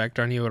any effect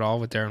on you at all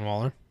with Darren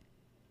Waller?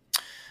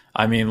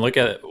 I mean, look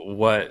at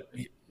what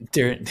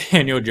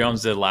Daniel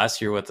Jones did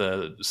last year with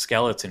a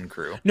skeleton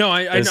crew. No,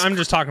 I'm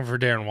just talking for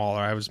Darren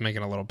Waller. I was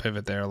making a little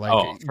pivot there.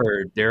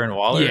 For Darren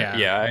Waller?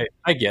 Yeah.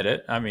 I get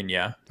it. I mean,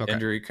 yeah, okay.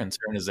 Injury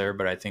concern is there,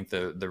 but I think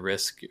the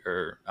risk,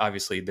 or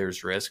obviously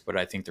there's risk, but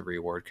I think the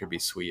reward could be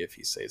sweet if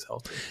he stays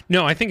healthy.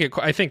 No, I think at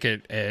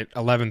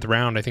 11th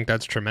round, I think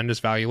that's tremendous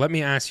value. Let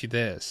me ask you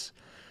this.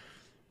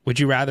 Would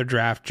you rather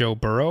draft Joe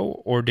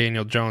Burrow or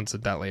Daniel Jones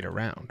at that later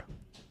round?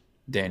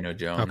 Daniel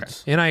Jones.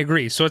 Okay. And I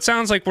agree. So it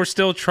sounds like we're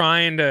still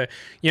trying to,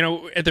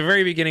 at the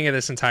very beginning of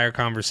this entire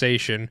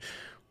conversation,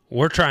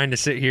 we're trying to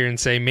sit here and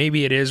say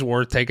maybe it is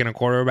worth taking a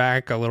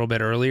quarterback a little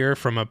bit earlier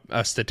from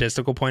a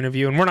statistical point of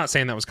view. And we're not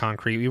saying that was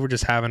concrete. We were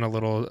just having a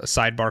little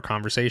sidebar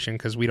conversation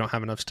because we don't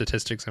have enough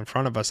statistics in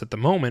front of us at the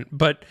moment.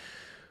 But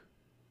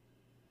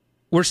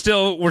we're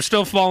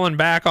still falling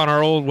back on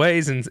our old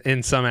ways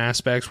in some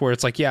aspects where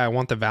it's like, yeah, I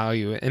want the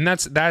value. And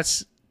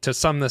that's to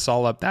sum this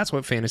all up, that's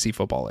what fantasy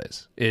football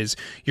is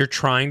you're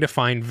trying to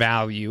find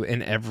value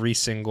in every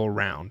single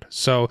round.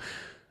 So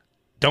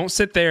don't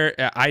sit there.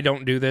 I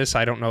don't do this.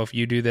 I don't know if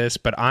you do this,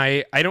 but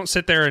I don't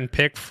sit there and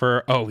pick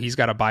for, he's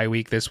got a bye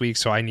week this week,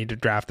 so I need to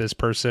draft this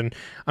person.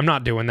 I'm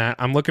not doing that.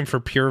 I'm looking for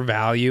pure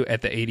value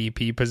at the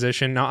ADP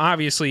position. Now,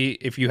 obviously,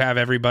 if you have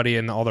everybody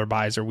and all their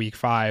buys are week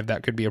 5,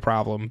 that could be a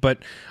problem. But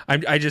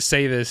I just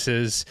say this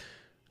is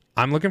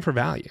I'm looking for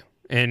value.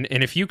 And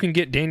if you can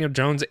get Daniel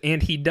Jones,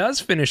 and he does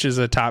finish as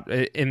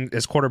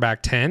as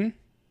quarterback 10,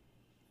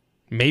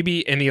 maybe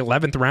in the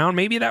 11th round,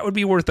 maybe that would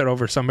be worth it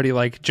over somebody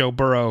like Joe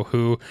Burrow,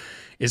 who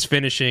is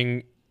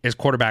finishing as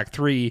quarterback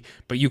 3,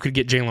 but you could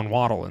get Jalen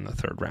Waddle in the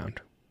 3rd round.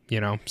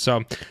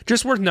 So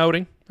just worth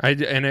noting.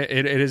 It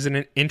is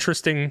an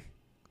interesting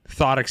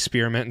thought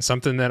experiment and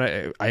something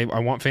that I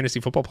want fantasy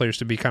football players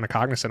to be kind of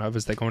cognizant of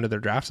as they go into their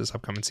drafts this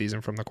upcoming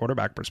season from the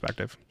quarterback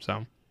perspective.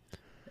 So.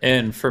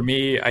 And for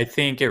me, I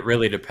think it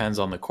really depends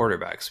on the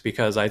quarterbacks,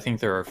 because I think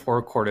there are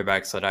 4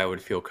 quarterbacks that I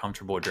would feel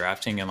comfortable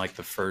drafting in like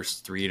the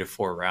first 3 to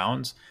 4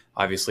 rounds.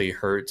 Obviously,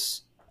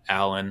 Hurts,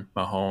 Allen,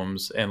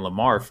 Mahomes, and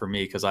Lamar for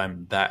me, because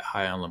I'm that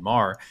high on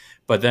Lamar.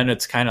 But then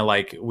it's kind of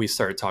like we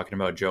start talking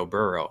about Joe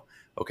Burrow.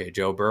 Okay,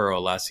 Joe Burrow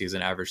last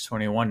season averaged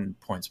 21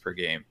 points per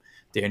game.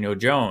 Daniel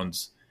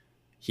Jones,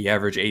 he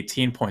averaged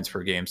 18 points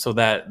per game. So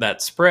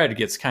that spread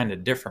gets kind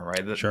of different,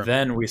 right? Sure.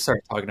 Then we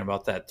start talking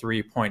about that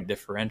 3-point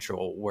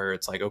differential where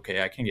it's like,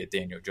 okay, I can get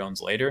Daniel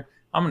Jones later.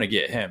 I'm going to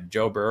get him.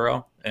 Joe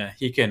Burrow,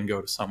 he can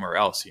go to somewhere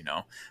else,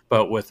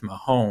 But with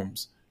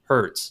Mahomes,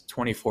 Hurts,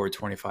 24,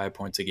 25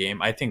 points a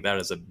game, I think that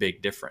is a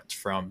big difference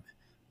from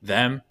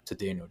them to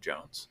Daniel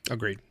Jones.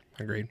 Agreed.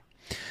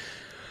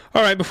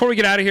 All right, before we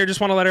get out of here,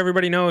 just want to let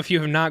everybody know, if you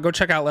have not, go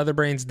check out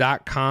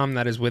leatherbrains.com.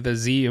 That is with a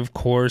Z, of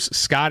course.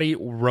 Scotty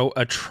wrote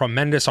a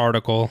tremendous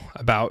article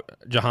about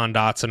Jahan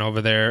Dotson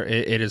over there.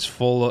 It is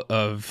full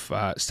of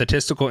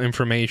statistical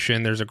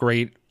information. There's a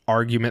great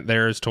argument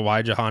there as to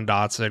why Jahan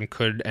Dotson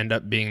could end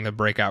up being the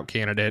breakout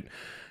candidate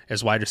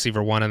as wide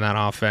receiver 1 in that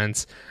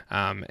offense.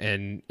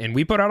 And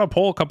we put out a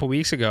poll a couple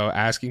weeks ago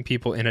asking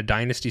people in a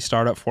dynasty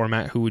startup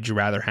format, who would you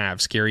rather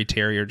have, Scary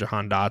Terry or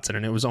Jahan Dotson?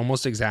 And it was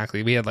almost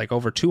exactly, we had like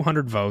over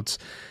 200 votes,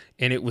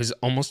 and it was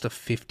almost a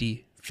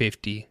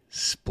 50-50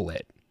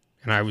 split.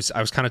 And I was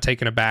kind of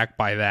taken aback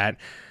by that.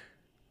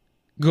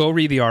 Go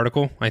read the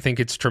article. I think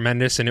it's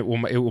tremendous, and it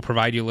will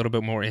provide you a little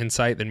bit more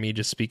insight than me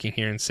just speaking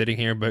here and sitting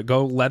here. But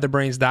go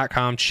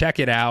leatherbrains.com, check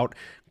it out.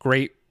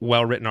 Great,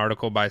 well-written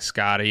article by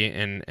Scotty,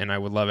 and I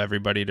would love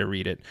everybody to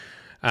read it.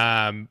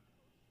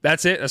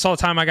 That's it. That's all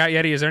the time I got,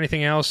 Yeti. Is there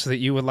anything else that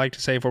you would like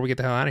to say before we get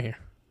the hell out of here?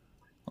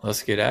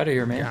 Let's get out of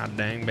here, man. God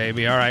dang,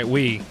 baby. All right,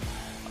 we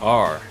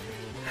are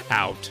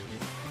out.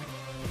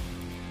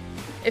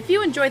 If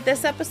you enjoyed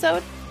this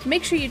episode,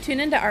 make sure you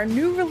tune into our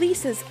new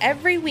releases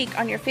every week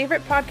on your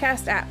favorite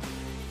podcast app.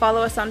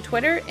 Follow us on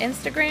Twitter,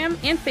 Instagram,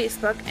 and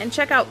Facebook, and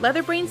check out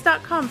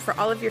leatherbrains.com for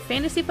all of your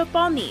fantasy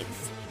football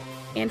needs.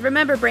 And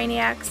remember,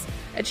 Brainiacs,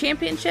 a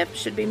championship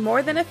should be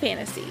more than a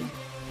fantasy.